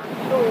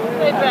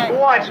 Who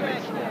wants me?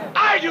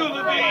 I do,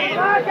 Levine!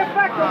 Get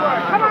back to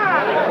work, come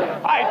on!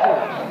 I do.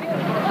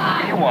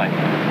 You want?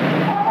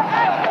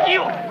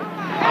 You!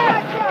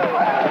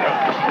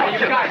 Hey, you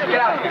guys, get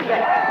out here!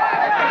 Get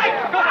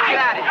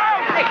out of here!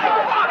 Hey, come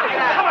on!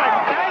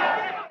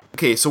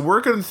 Okay, so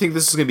we're going to think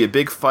this is going to be a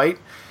big fight.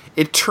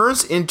 It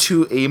turns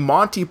into a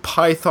Monty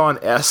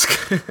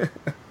Python-esque...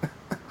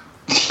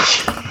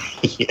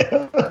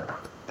 Yeah.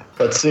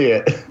 Let's see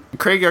it.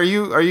 Craig, are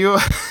you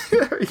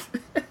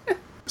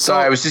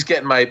Sorry, I was just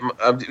getting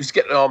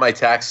all my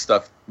tax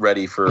stuff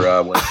ready for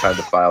when it's time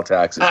to file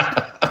taxes.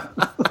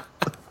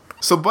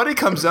 So Buddy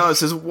comes out and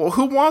says, well,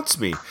 who wants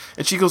me?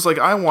 And she goes like,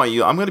 I want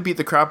you. I'm going to beat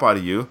the crap out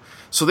of you.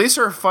 So they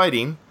start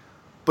fighting,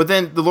 but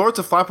then the Lords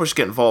of Flatbush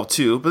get involved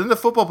too, but then the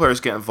football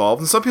players get involved,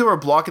 and some people are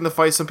blocking the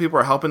fight, some people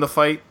are helping the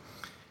fight.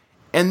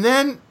 And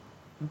then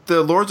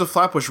the Lords of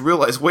Flatbush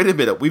realize, wait a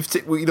minute,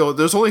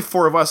 there's only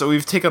 4 of us, and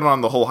we've taken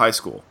on the whole high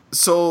school.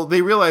 So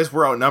they realize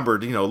we're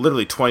outnumbered,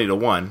 literally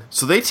 20-1.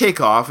 So they take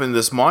off in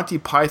this Monty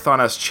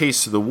Python-esque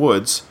chase through the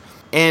woods,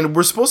 and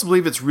we're supposed to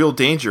believe it's real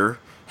danger.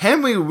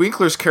 Henry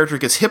Winkler's character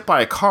gets hit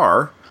by a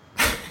car.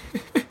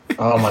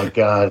 Oh my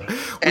God.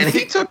 And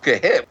he took a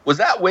hit. Was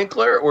that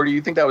Winkler, or do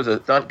you think that was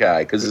a stunt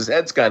guy? Because his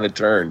head's kind of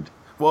turned.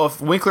 Well, if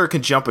Winkler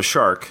can jump a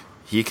shark,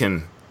 he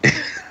can...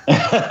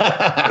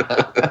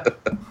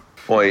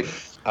 Point.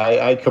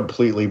 I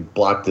completely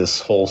blocked this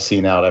whole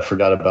scene out. I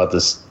forgot about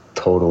this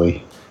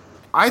totally.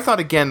 I thought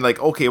again, like,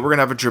 okay, we're going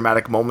to have a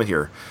dramatic moment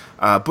here.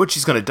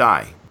 Butchie's going to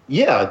die.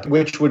 Yeah,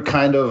 which would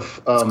kind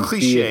of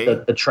be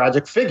a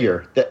tragic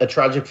figure. A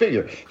tragic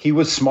figure. He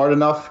was smart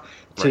enough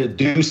to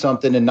do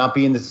something and not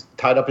be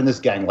tied up in this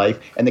gang life,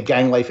 and the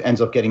gang life ends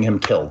up getting him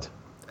killed.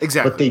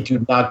 Exactly. But they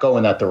do not go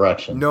in that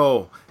direction.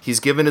 No. He's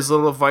given his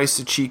little advice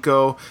to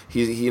Chico.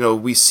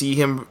 We see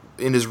him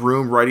in his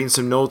room writing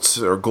some notes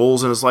or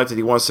goals in his life that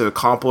he wants to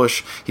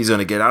accomplish. He's going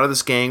to get out of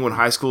this gang when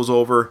high school's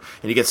over,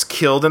 and he gets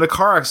killed in a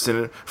car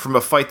accident from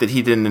a fight that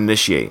he didn't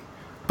initiate.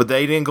 But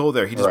they didn't go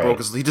there. He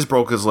just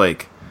broke his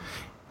leg.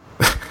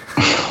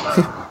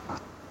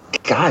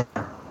 God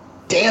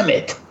damn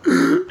it.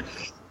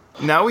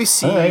 Now we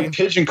see... All right,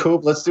 Pigeon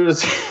Coop, let's do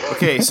this.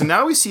 Okay, so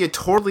now we see a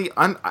totally...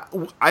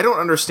 I don't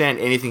understand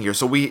anything here.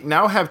 So we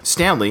now have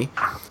Stanley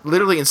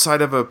literally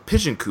inside of a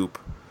pigeon coop,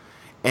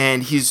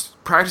 and he's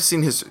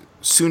practicing his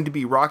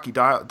soon-to-be Rocky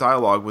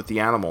dialogue with the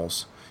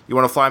animals. You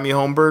want to fly me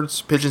home,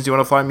 birds? Pigeons, you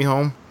want to fly me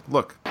home?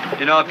 Look. If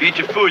you eat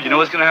your food, you know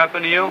what's going to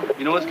happen to you?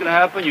 You know what's going to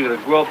happen? You're going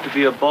to grow up to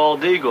be a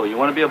bald eagle. You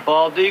want to be a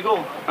bald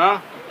eagle?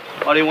 Huh?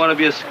 Or do you want to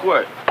be a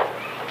squirt?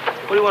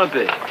 What do you want to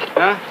be?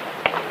 Huh?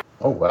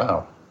 Oh,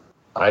 wow.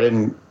 I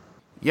didn't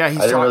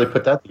really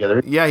put that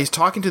together. Yeah, he's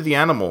talking to the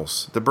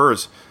animals, the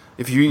birds.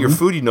 If you eat your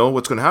food, you know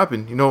what's going to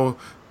happen. You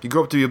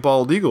grow up to be a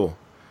bald eagle.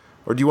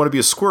 Or do you want to be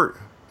a squirt?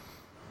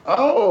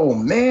 Oh,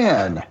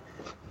 man.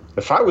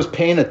 If I was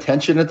paying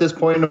attention at this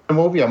point in the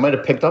movie, I might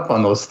have picked up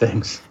on those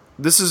things.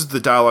 This is the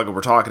dialogue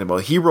we're talking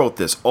about. He wrote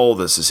this. All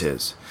this is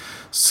his.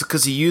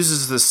 Because he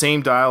uses the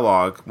same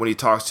dialogue when he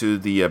talks to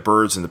the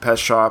birds in the pet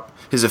shop.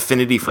 His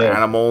affinity for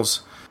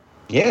animals.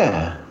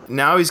 Yeah.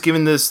 Now he's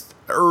given this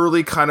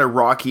early kind of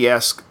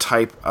Rocky-esque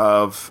type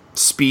of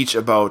speech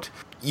about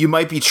you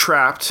might be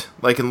trapped,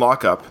 like in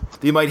Lockup.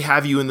 They might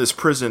have you in this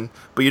prison,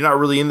 but you're not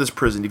really in this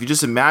prison. If you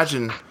just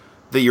imagine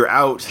that you're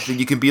out, then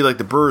you can be like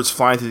the birds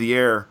flying through the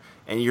air,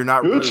 and you're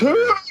not It's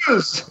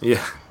his!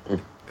 Yeah.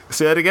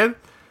 Say that again?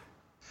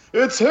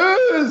 It's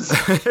his!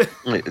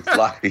 It's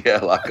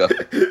Lockup.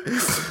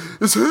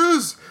 It's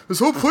his! This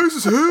whole place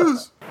is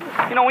his!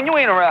 When you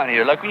ain't around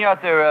here, like when you're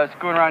out there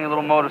screwing around your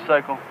little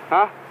motorcycle,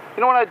 huh?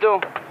 You know what I do?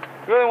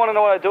 You really want to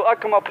know what I do? I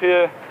come up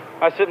here,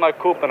 I sit in my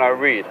coop, and I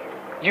read.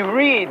 You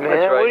read, man?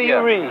 That's right, What do you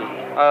read?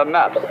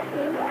 Maps.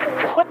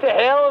 What the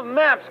hell have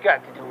maps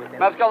got to do with it?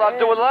 Maps got a lot to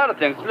do with a lot of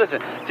things.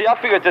 Listen, see, I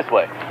figure it this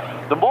way.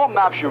 The more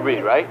maps you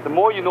read, right, the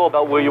more you know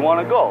about where you want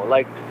to go.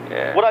 Like,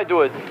 what I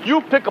do is,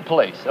 you pick a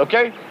place,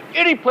 okay?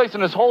 Any place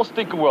in this whole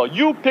stinking world.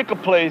 You pick a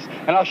place,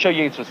 and I'll show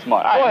you ain't so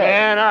smart. All right,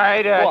 man. All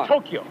right,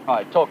 Tokyo. All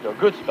right, Tokyo.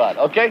 Good spot,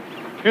 okay?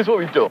 Here's what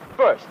we do.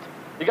 First,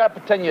 you got to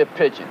pretend you're a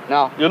pigeon.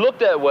 Now, you look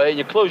that way, and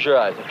you close your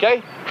eyes,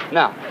 okay?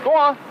 Now, go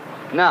on.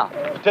 Now,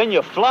 pretend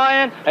you're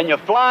flying, and you're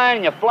flying,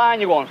 and you're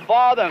flying. You're going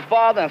farther and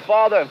farther and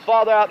farther and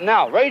farther out.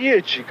 Now, right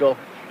here, Chico,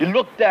 you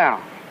look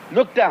down.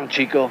 Look down,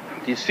 Chico.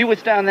 Do you see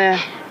what's down there?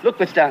 Look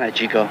what's down there,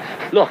 Chico.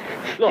 Look.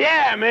 Look.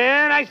 Yeah,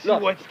 man, I see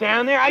Look. what's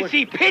down there. I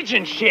see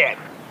pigeon shit.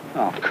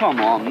 Oh, come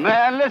on,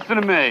 man. Listen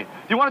to me. Do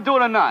you want to do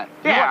it or not?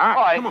 Yeah,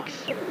 all right. come on.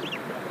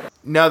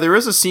 Now, there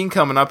is a scene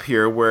coming up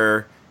here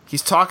where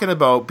he's talking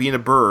about being a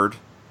bird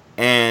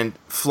and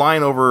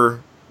flying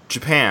over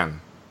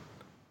Japan.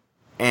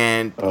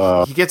 And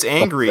he gets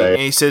angry, and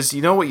he says,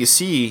 you know what you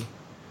see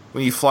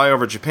when you fly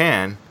over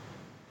Japan?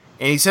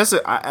 And he says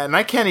it, and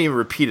I can't even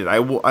repeat it. I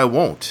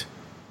won't.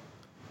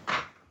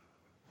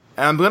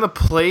 And I'm going to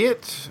play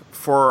it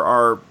for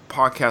our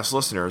podcast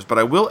listeners, but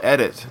I will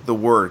edit the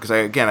word, because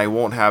I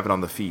won't have it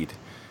on the feed.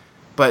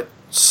 But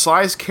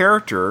Sly's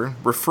character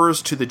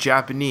refers to the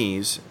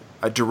Japanese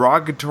a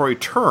derogatory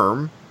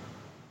term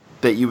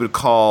that you would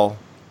call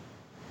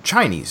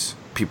Chinese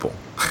people.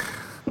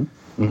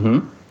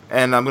 Mm-hmm.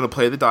 And I'm going to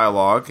play the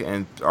dialogue,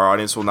 and our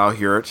audience will now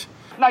hear it.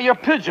 Now, you're a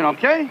pigeon,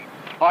 okay?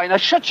 All right, now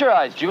shut your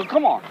eyes, Chico.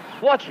 Come on.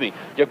 Watch me.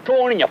 You're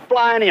going and you're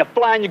flying and you're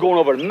flying. You're going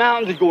over the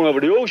mountains, you're going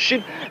over the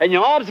ocean, and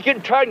your arms are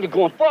getting tired and you're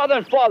going farther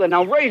and farther.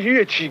 Now, right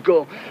here,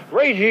 Chico.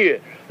 Right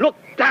here. Look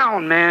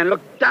down, man.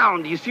 Look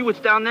down. Do you see what's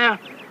down there?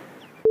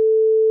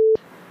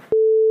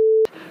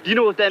 Do you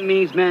know what that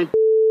means, man?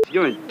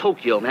 You're in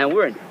Tokyo, man.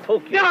 We're in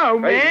Tokyo. No,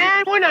 right?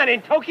 man, we're not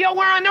in Tokyo.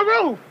 We're on the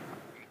roof.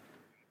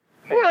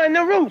 We're on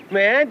the roof,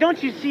 man.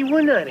 Don't you see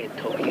we're not in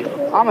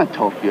Tokyo? I'm in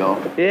Tokyo.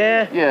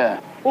 Yeah? Yeah.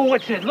 Well,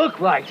 what's it look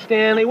like,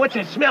 Stanley? What's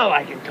it smell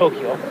like in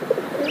Tokyo?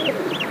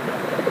 What's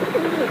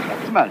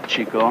the matter,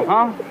 Chico,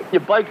 huh?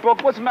 Your bike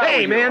broke? What's the matter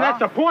Hey, with man, you, huh? that's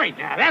the point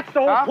now. That's the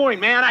whole point,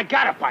 man. I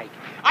got a bike.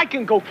 I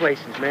can go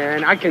places,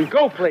 man. I can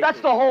go places.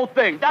 That's the whole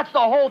thing. That's the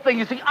whole thing.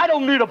 You see, I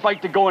don't need a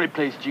bike to go any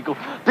place, Chico.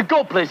 To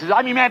go places.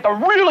 I mean, man, to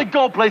really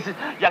go places,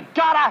 you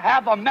gotta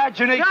have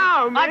imagination.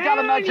 No, man. I got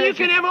imagination. You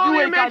can have all the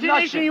ain't got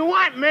imagination nothing. you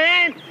want,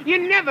 man. You're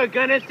never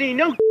gonna see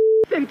no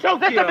in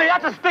Tokyo. Listen to me,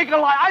 that's a stinking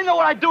lie. I know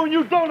what I do and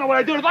you don't know what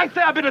I do. If I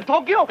say I've been to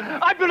Tokyo,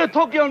 I've been to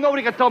Tokyo and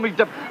nobody can tell me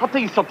different. I'll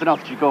tell you something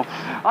else, Chico.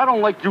 I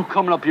don't like you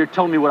coming up here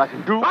telling me what I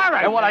can do and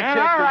what I can't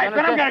do. All right,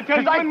 but I'm gonna tell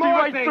you one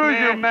more thing,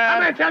 man.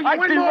 I'm gonna tell you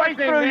one more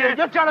thing, man.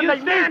 You're trying to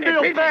make me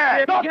feel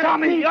bad. Don't tell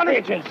me.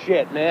 Pigeon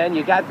shit, man.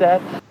 You got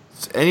that?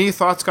 Any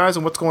thoughts, guys,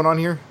 on what's going on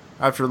here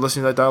after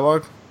listening to that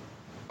dialogue?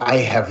 I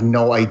have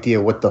no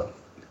idea what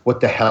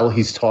the hell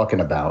he's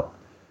talking about.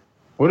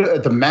 What are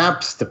the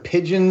maps, the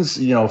pigeons?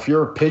 You know, if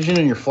you're a pigeon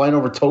and you're flying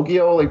over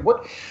Tokyo, like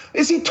what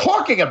is he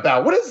talking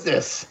about? What is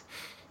this?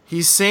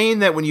 He's saying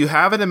that when you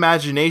have an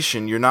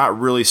imagination, you're not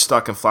really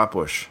stuck in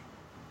Flatbush.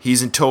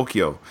 He's in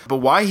Tokyo. But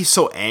why he's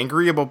so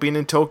angry about being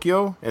in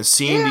Tokyo and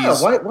seeing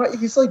these... Why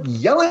he's like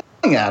yelling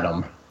at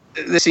him.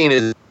 This scene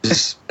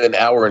is an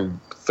hour and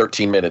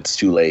 13 minutes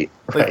too late.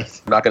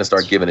 Right. I'm not going to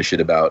start giving a shit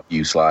about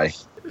you, Sly.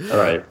 All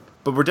right.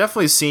 But we're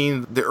definitely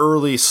seeing the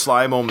early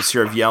Sly moments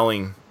here of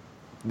yelling,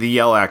 the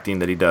yell acting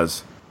that he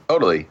does.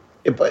 Totally.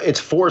 But it's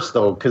forced,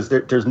 though, because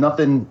there's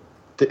nothing...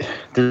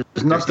 There's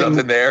nothing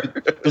there.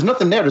 There's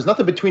nothing there. There's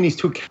nothing between these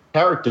two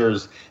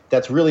characters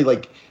that's really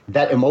like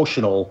that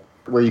emotional,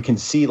 where you can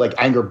see like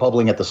anger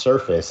bubbling at the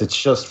surface.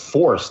 It's just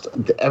forced.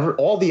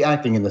 All the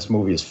acting in this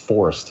movie is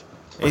forced.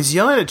 And he's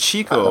yelling at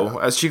Chico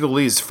as Chico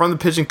leaves from the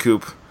pigeon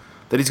coop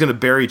that he's going to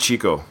bury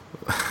Chico.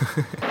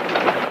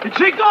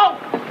 Chico!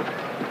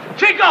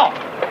 Chico!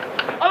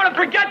 I'm gonna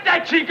forget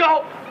that,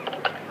 Chico!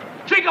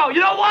 Chico, you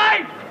know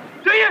why?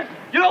 Do you?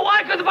 You know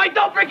why? Because if I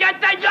don't forget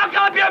that, you're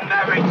gonna be a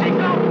memory,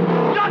 Chico!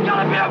 You're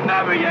gonna be a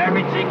memory, you hear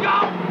me,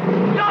 Chico?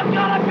 You're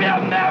gonna be a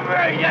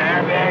memory, you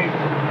hear me?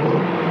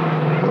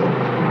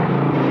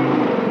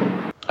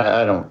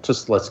 I don't.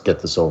 Just let's get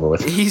this over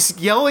with. He's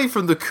yelling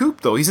from the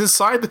coop, though. He's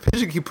inside the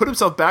pigeon coop. He put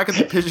himself back in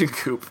the pigeon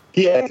coop.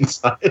 Yeah,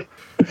 inside.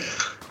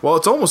 Well,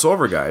 it's almost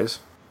over, guys.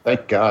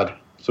 Thank God.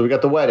 So we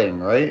got the wedding,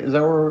 right? Is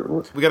that where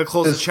we got to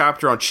close the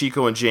chapter on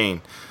Chico and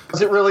Jane?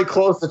 Does it really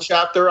close the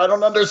chapter? I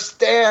don't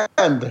understand.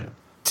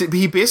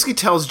 He basically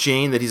tells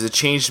Jane that he's a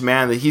changed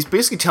man. That he's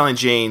basically telling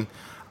Jane,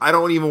 I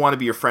don't even want to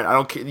be your friend. I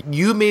don't care.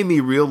 You made me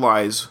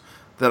realize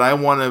that I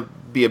want to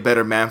be a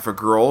better man for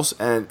girls,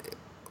 and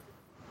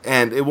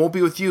it won't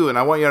be with you. And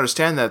I want you to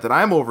understand that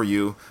I'm over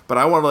you, but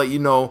I want to let you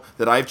know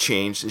that I've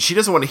changed. And she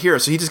doesn't want to hear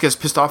it, so he just gets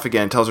pissed off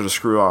again and tells her to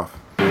screw off.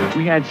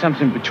 We had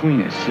something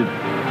between us.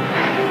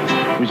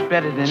 It was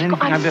better than anything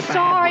I've ever had.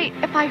 I'm sorry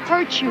if I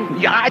hurt you.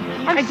 Yeah, I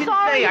sorry didn't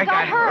say I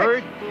got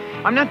hurt.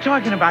 I'm not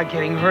talking about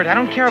getting hurt. I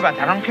don't care about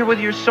that. I don't care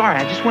whether you're sorry.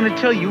 I just want to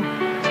tell you.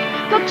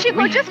 Look,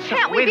 Chico,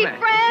 can't we be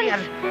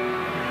friends?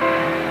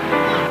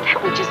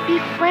 Can't we just be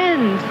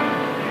friends?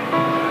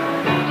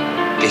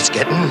 It's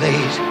getting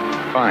late.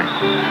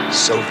 Fine.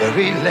 So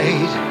very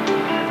late.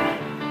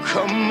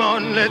 Come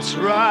on, let's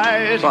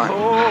ride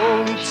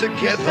home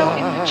together. So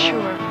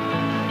immature.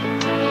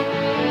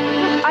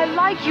 I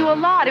like you a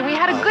lot, and we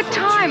had a good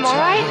time, all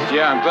right?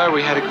 Yeah, I'm glad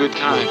we had a good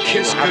time. We'll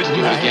have to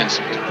do it again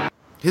sometime.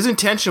 His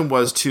intention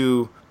was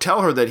to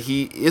tell her that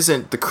he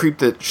isn't the creep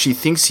that she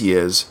thinks he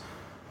is,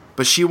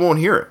 but she won't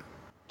hear it.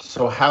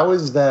 So how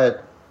is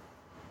that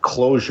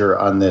closure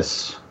on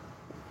this?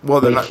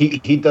 Well, like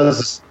he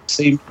does the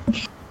same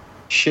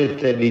shit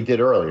that he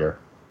did earlier.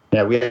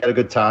 Yeah, we had a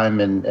good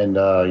time, and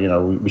you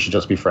know, we should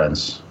just be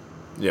friends.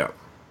 Yeah.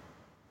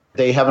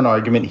 They have an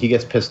argument. He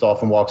gets pissed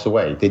off and walks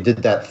away. They did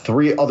that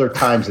 3 other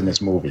times in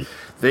this movie.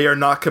 They are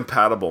not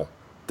compatible.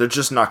 They're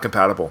just not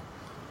compatible.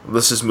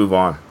 Let's just move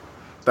on.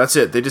 That's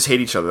it. They just hate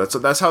each other.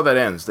 That's how that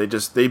ends.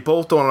 They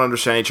both don't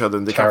understand each other.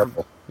 And they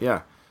Terrible.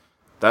 Yeah.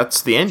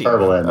 That's the ending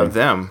Terrible ending of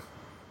them.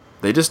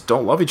 They just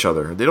don't love each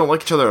other. They don't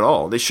like each other at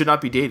all. They should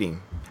not be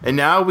dating. And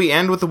now we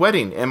end with the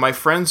wedding. And my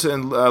friends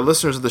and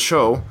listeners of the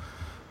show,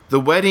 the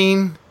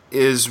wedding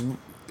is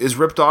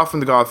ripped off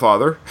from The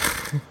Godfather.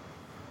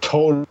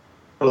 Totally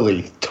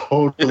ripped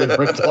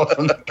off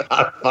from The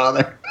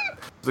Godfather.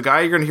 The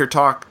guy you're going to hear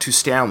talk to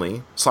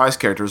Stanley, Sly's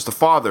character, is the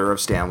father of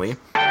Stanley.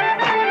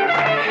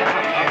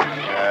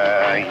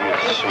 You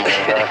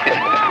sweetheart.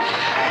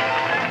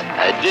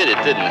 I did it,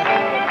 didn't I?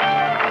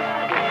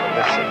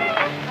 Listen,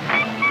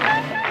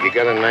 you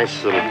got a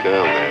nice little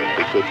girl there.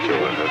 Be good to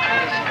her,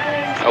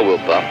 huh? I will,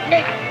 Pop.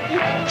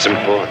 It's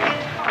important.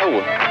 I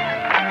will.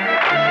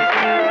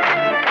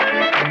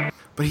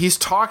 But he's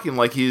talking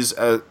like he's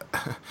an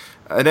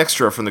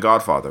extra from The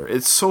Godfather.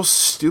 It's so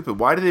stupid.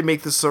 Why do they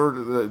make this sort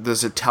of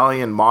this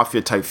Italian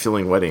mafia type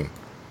feeling wedding?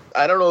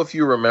 I don't know if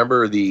you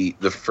remember the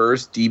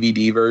first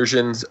DVD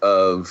versions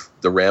of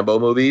the Rambo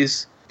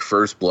movies,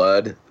 First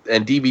Blood,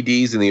 and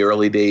DVDs in the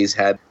early days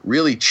had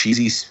really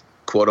cheesy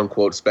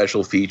quote-unquote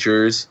special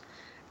features,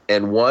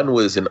 and one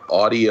was an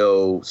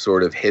audio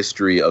sort of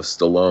history of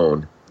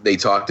Stallone. They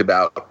talked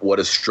about what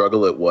a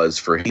struggle it was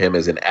for him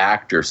as an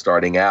actor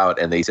starting out,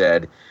 and they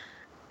said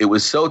it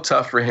was so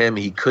tough for him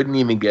he couldn't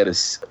even get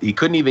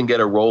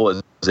a role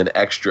as an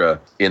extra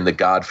in The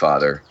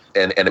Godfather.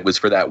 And it was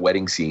for that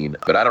wedding scene.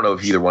 But I don't know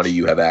if either one of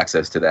you have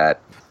access to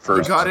that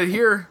first. You got it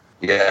here.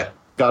 Yeah.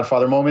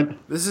 Godfather moment.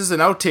 This is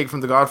an outtake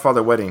from The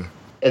Godfather wedding.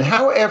 And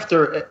how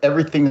after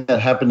everything that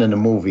happened in the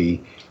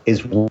movie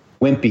is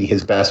Wimpy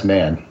his best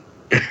man?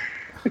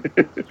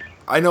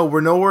 I know, we're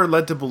nowhere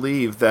led to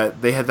believe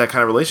that they had that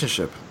kind of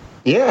relationship.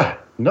 Yeah,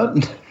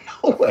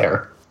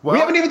 nowhere. Well, we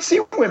haven't even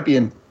seen Wimpy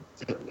in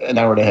an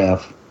hour and a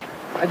half.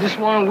 I just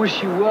want to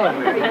wish you well,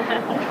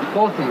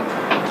 both of you.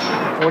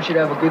 I want you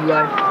to have a good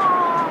life.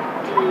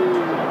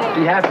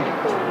 Be happy.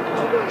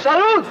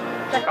 Salud!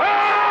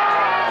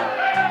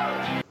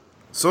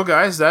 So,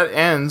 guys, that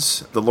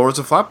ends The Lords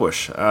of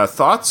Flatbush.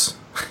 Thoughts?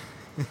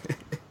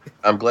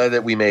 I'm glad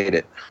that we made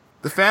it.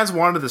 The fans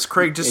wanted this.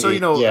 Craig, just so you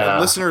know,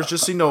 listeners,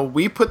 just so you know,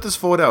 we put this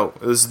vote out.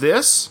 It was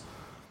this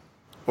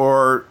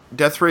or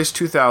Death Race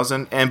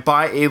 2000, and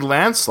by a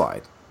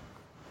landslide,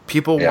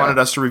 people wanted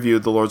us to review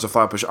The Lords of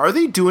Flatbush. Are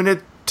they doing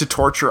it to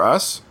torture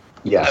us?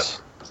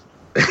 Yes.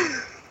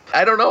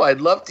 I don't know.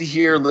 I'd love to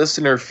hear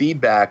listener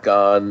feedback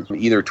on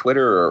either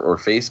Twitter or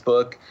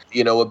Facebook,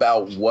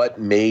 about what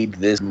made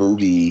this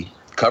movie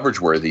coverage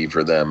worthy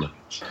for them.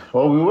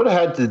 Well, we would have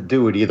had to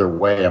do it either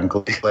way. I'm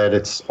glad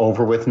it's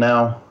over with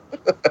now.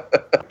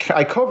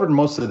 I covered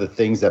most of the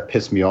things that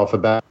pissed me off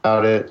about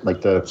it,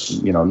 like the,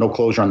 no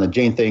closure on the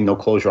Jane thing, no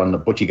closure on the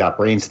Butchie Got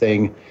Brains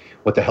thing.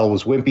 What the hell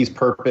was Wimpy's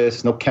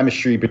purpose? No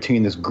chemistry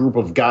between this group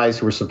of guys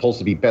who were supposed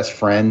to be best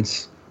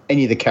friends.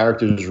 Any of the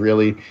characters,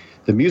 really.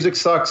 The music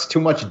sucks, too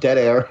much dead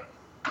air,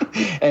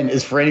 and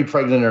is Franny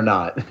pregnant or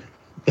not?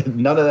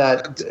 None of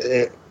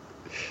that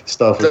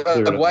stuff.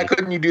 Why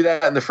couldn't you do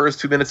that in the first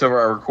 2 minutes of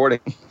our recording,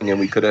 and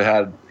we could have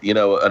had,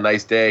 a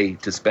nice day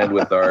to spend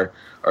with our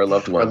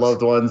loved ones? Our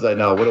loved ones, I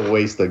know. What a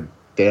waste of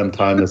damn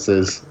time this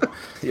is.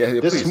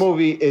 This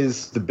movie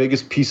is the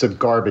biggest piece of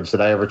garbage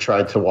that I ever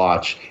tried to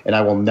watch, and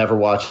I will never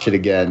watch it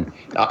again.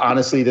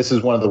 Honestly, this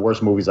is one of the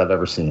worst movies I've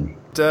ever seen.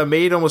 It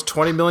made almost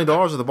 $20 million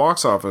at the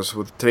box office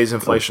with today's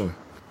inflation.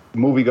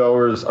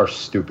 Moviegoers are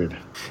stupid.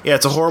 Yeah,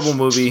 it's a horrible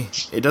movie.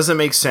 It doesn't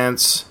make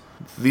sense.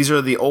 These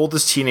are the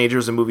oldest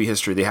teenagers in movie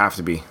history. They have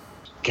to be.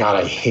 God,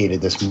 I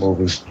hated this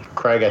movie.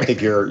 Craig, I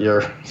think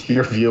your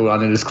view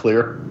on it is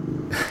clear.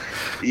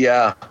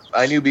 Yeah,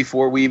 I knew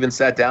before we even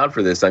sat down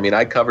for this. I mean,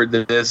 I covered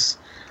this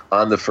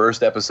on the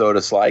first episode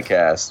of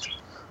Slycast,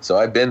 so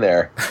I've been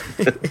there.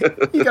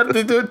 You got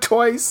to do it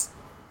twice.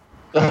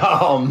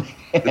 Oh,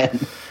 man.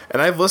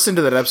 And I've listened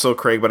to that episode,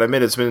 Craig, but I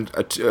admit it's been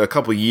a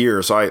couple of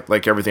years, so I,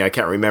 like everything, I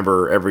can't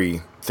remember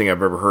everything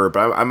I've ever heard.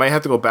 But I might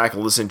have to go back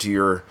and listen to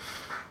your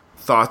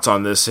thoughts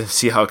on this and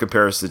see how it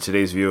compares to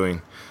today's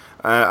viewing.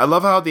 I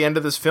love how at the end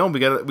of this film we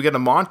get a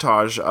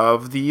montage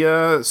of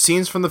the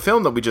scenes from the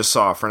film that we just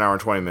saw for an hour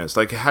and 20 minutes.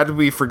 Like, how did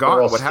we forget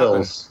what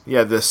happened?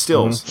 Yeah, the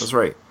stills. Mm-hmm. That's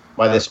right.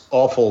 By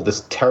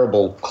this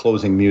terrible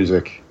closing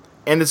music.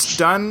 And it's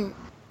done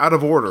out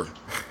of order.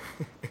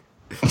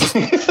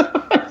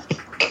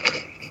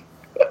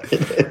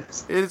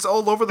 It's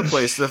all over the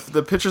place.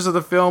 The pictures of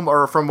the film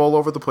are from all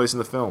over the place in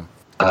the film.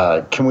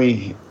 Can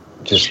we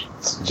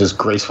just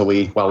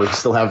gracefully, while we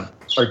still have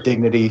our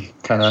dignity,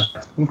 kind of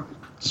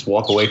just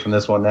walk away from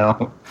this one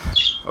now?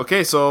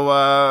 Okay,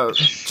 so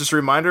just a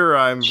reminder,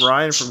 I'm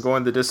Ryan from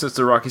Going the Distance,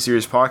 the Rocky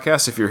Series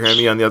podcast, if you're hearing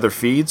me on the other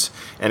feeds.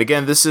 And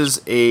again, this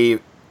is a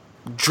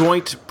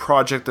joint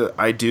project that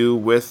I do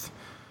with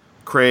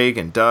Craig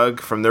and Doug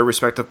from their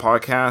respective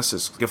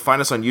podcasts. You can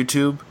find us on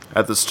YouTube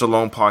at the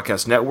Stallone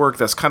Podcast Network.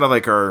 That's kind of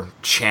like our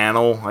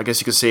channel, I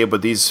guess you could say,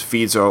 but these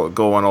feeds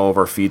go on all of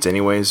our feeds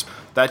anyways.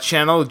 That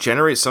channel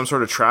generates some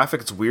sort of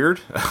traffic. It's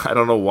weird. I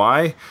don't know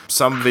why.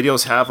 Some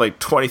videos have like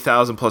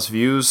 20,000 plus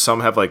views.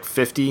 Some have like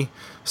 50.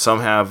 Some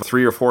have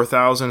 3,000 or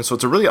 4,000. So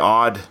it's a really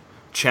odd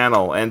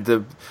channel. And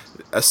the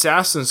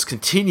Assassins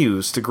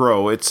continues to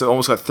grow. It's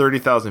almost got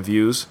 30,000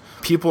 views.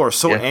 People are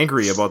so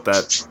angry about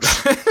that.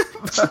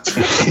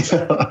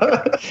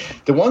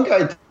 Did one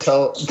guy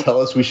tell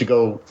us we should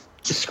go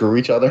screw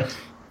each other?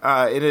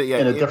 In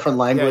a different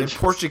language? In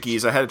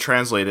Portuguese, I had to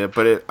translate it,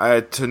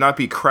 but to not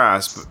be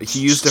crass, but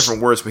he used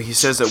different words, but he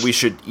says that we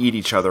should eat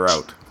each other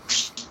out.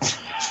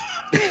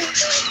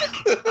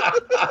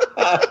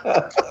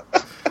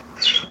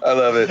 I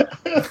love it.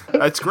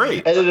 That's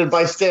great. Edited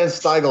by Stan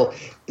Steigel.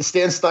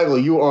 Stan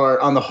Steigel, you are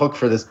on the hook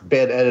for this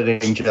bad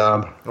editing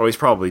job. Oh, he's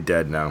probably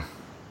dead now.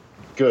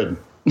 Good.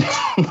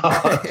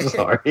 I'm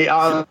sorry.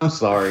 I'm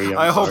sorry.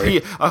 I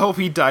hope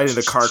he died in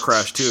a car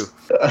crash too.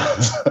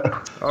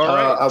 All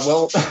right.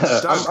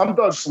 I'm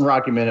Doug from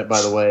Rocky Minute,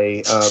 by the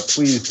way.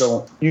 Please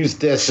don't use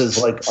this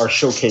as like our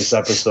showcase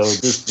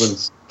episode. This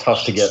was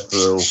tough to get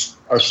through.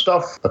 Our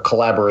stuff, the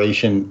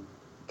collaboration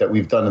that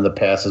we've done in the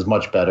past is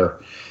much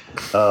better.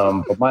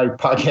 But my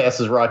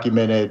podcast is Rocky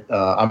Minute.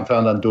 I'm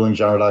found on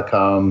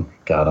duelinggenre.com.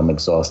 God, I'm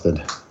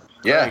exhausted.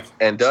 Yeah,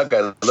 and Doug,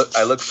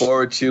 I look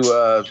forward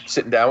to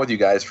sitting down with you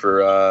guys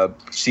for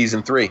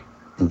season 3.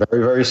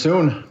 Very, very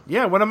soon.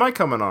 Yeah, when am I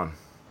coming on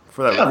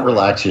for that?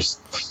 Relax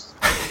yourself.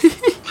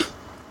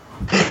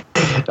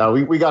 No,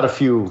 we got a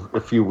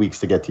few weeks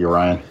to get to you,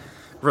 Ryan.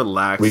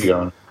 Relax. We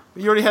going.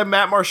 You already had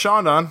Matt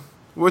Marchand on.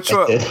 Which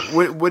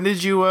when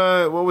did you?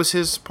 What was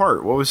his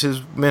part? What was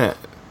his minute?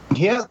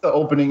 He had the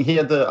opening. He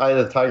had the Eye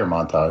of the Tiger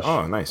montage.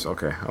 Oh, nice.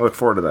 Okay, I look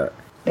forward to that.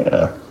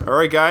 Yeah. All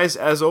right, guys.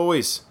 As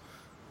always,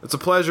 it's a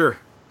pleasure.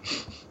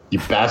 You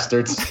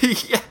bastards.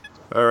 Yeah.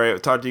 All right.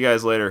 Talk to you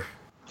guys later.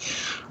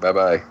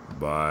 Bye-bye.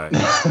 Bye.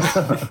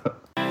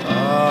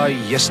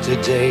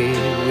 Yesterday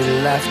we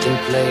laughed and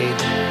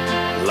played.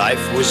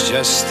 Life was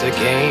just a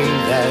game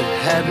that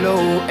had no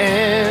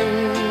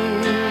end.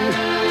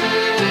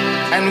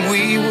 And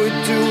we would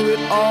do it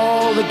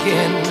all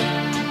again.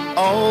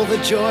 All the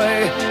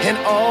joy and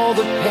all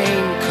the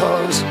pain,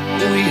 'cause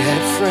we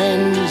had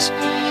friends.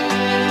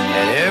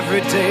 And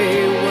every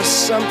day was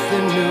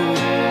something new.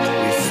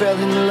 We fell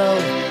in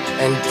love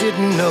and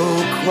didn't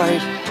know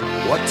quite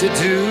what to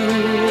do.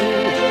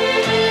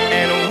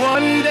 And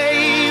one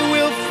day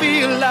we'll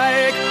feel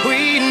like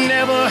we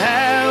never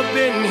have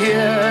been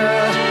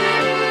here.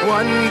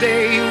 One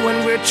day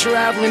when we're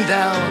traveling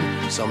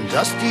down some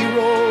dusty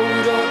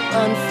road or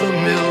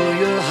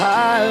unfamiliar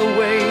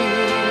highway.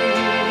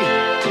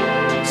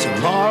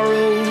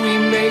 Tomorrow we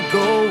may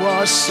go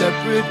our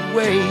separate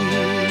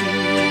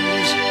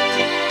ways.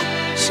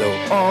 So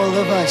all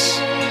of us,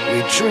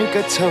 we drink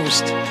a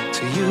toast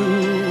to you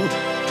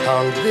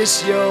on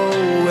this your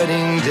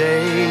wedding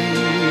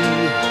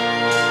day.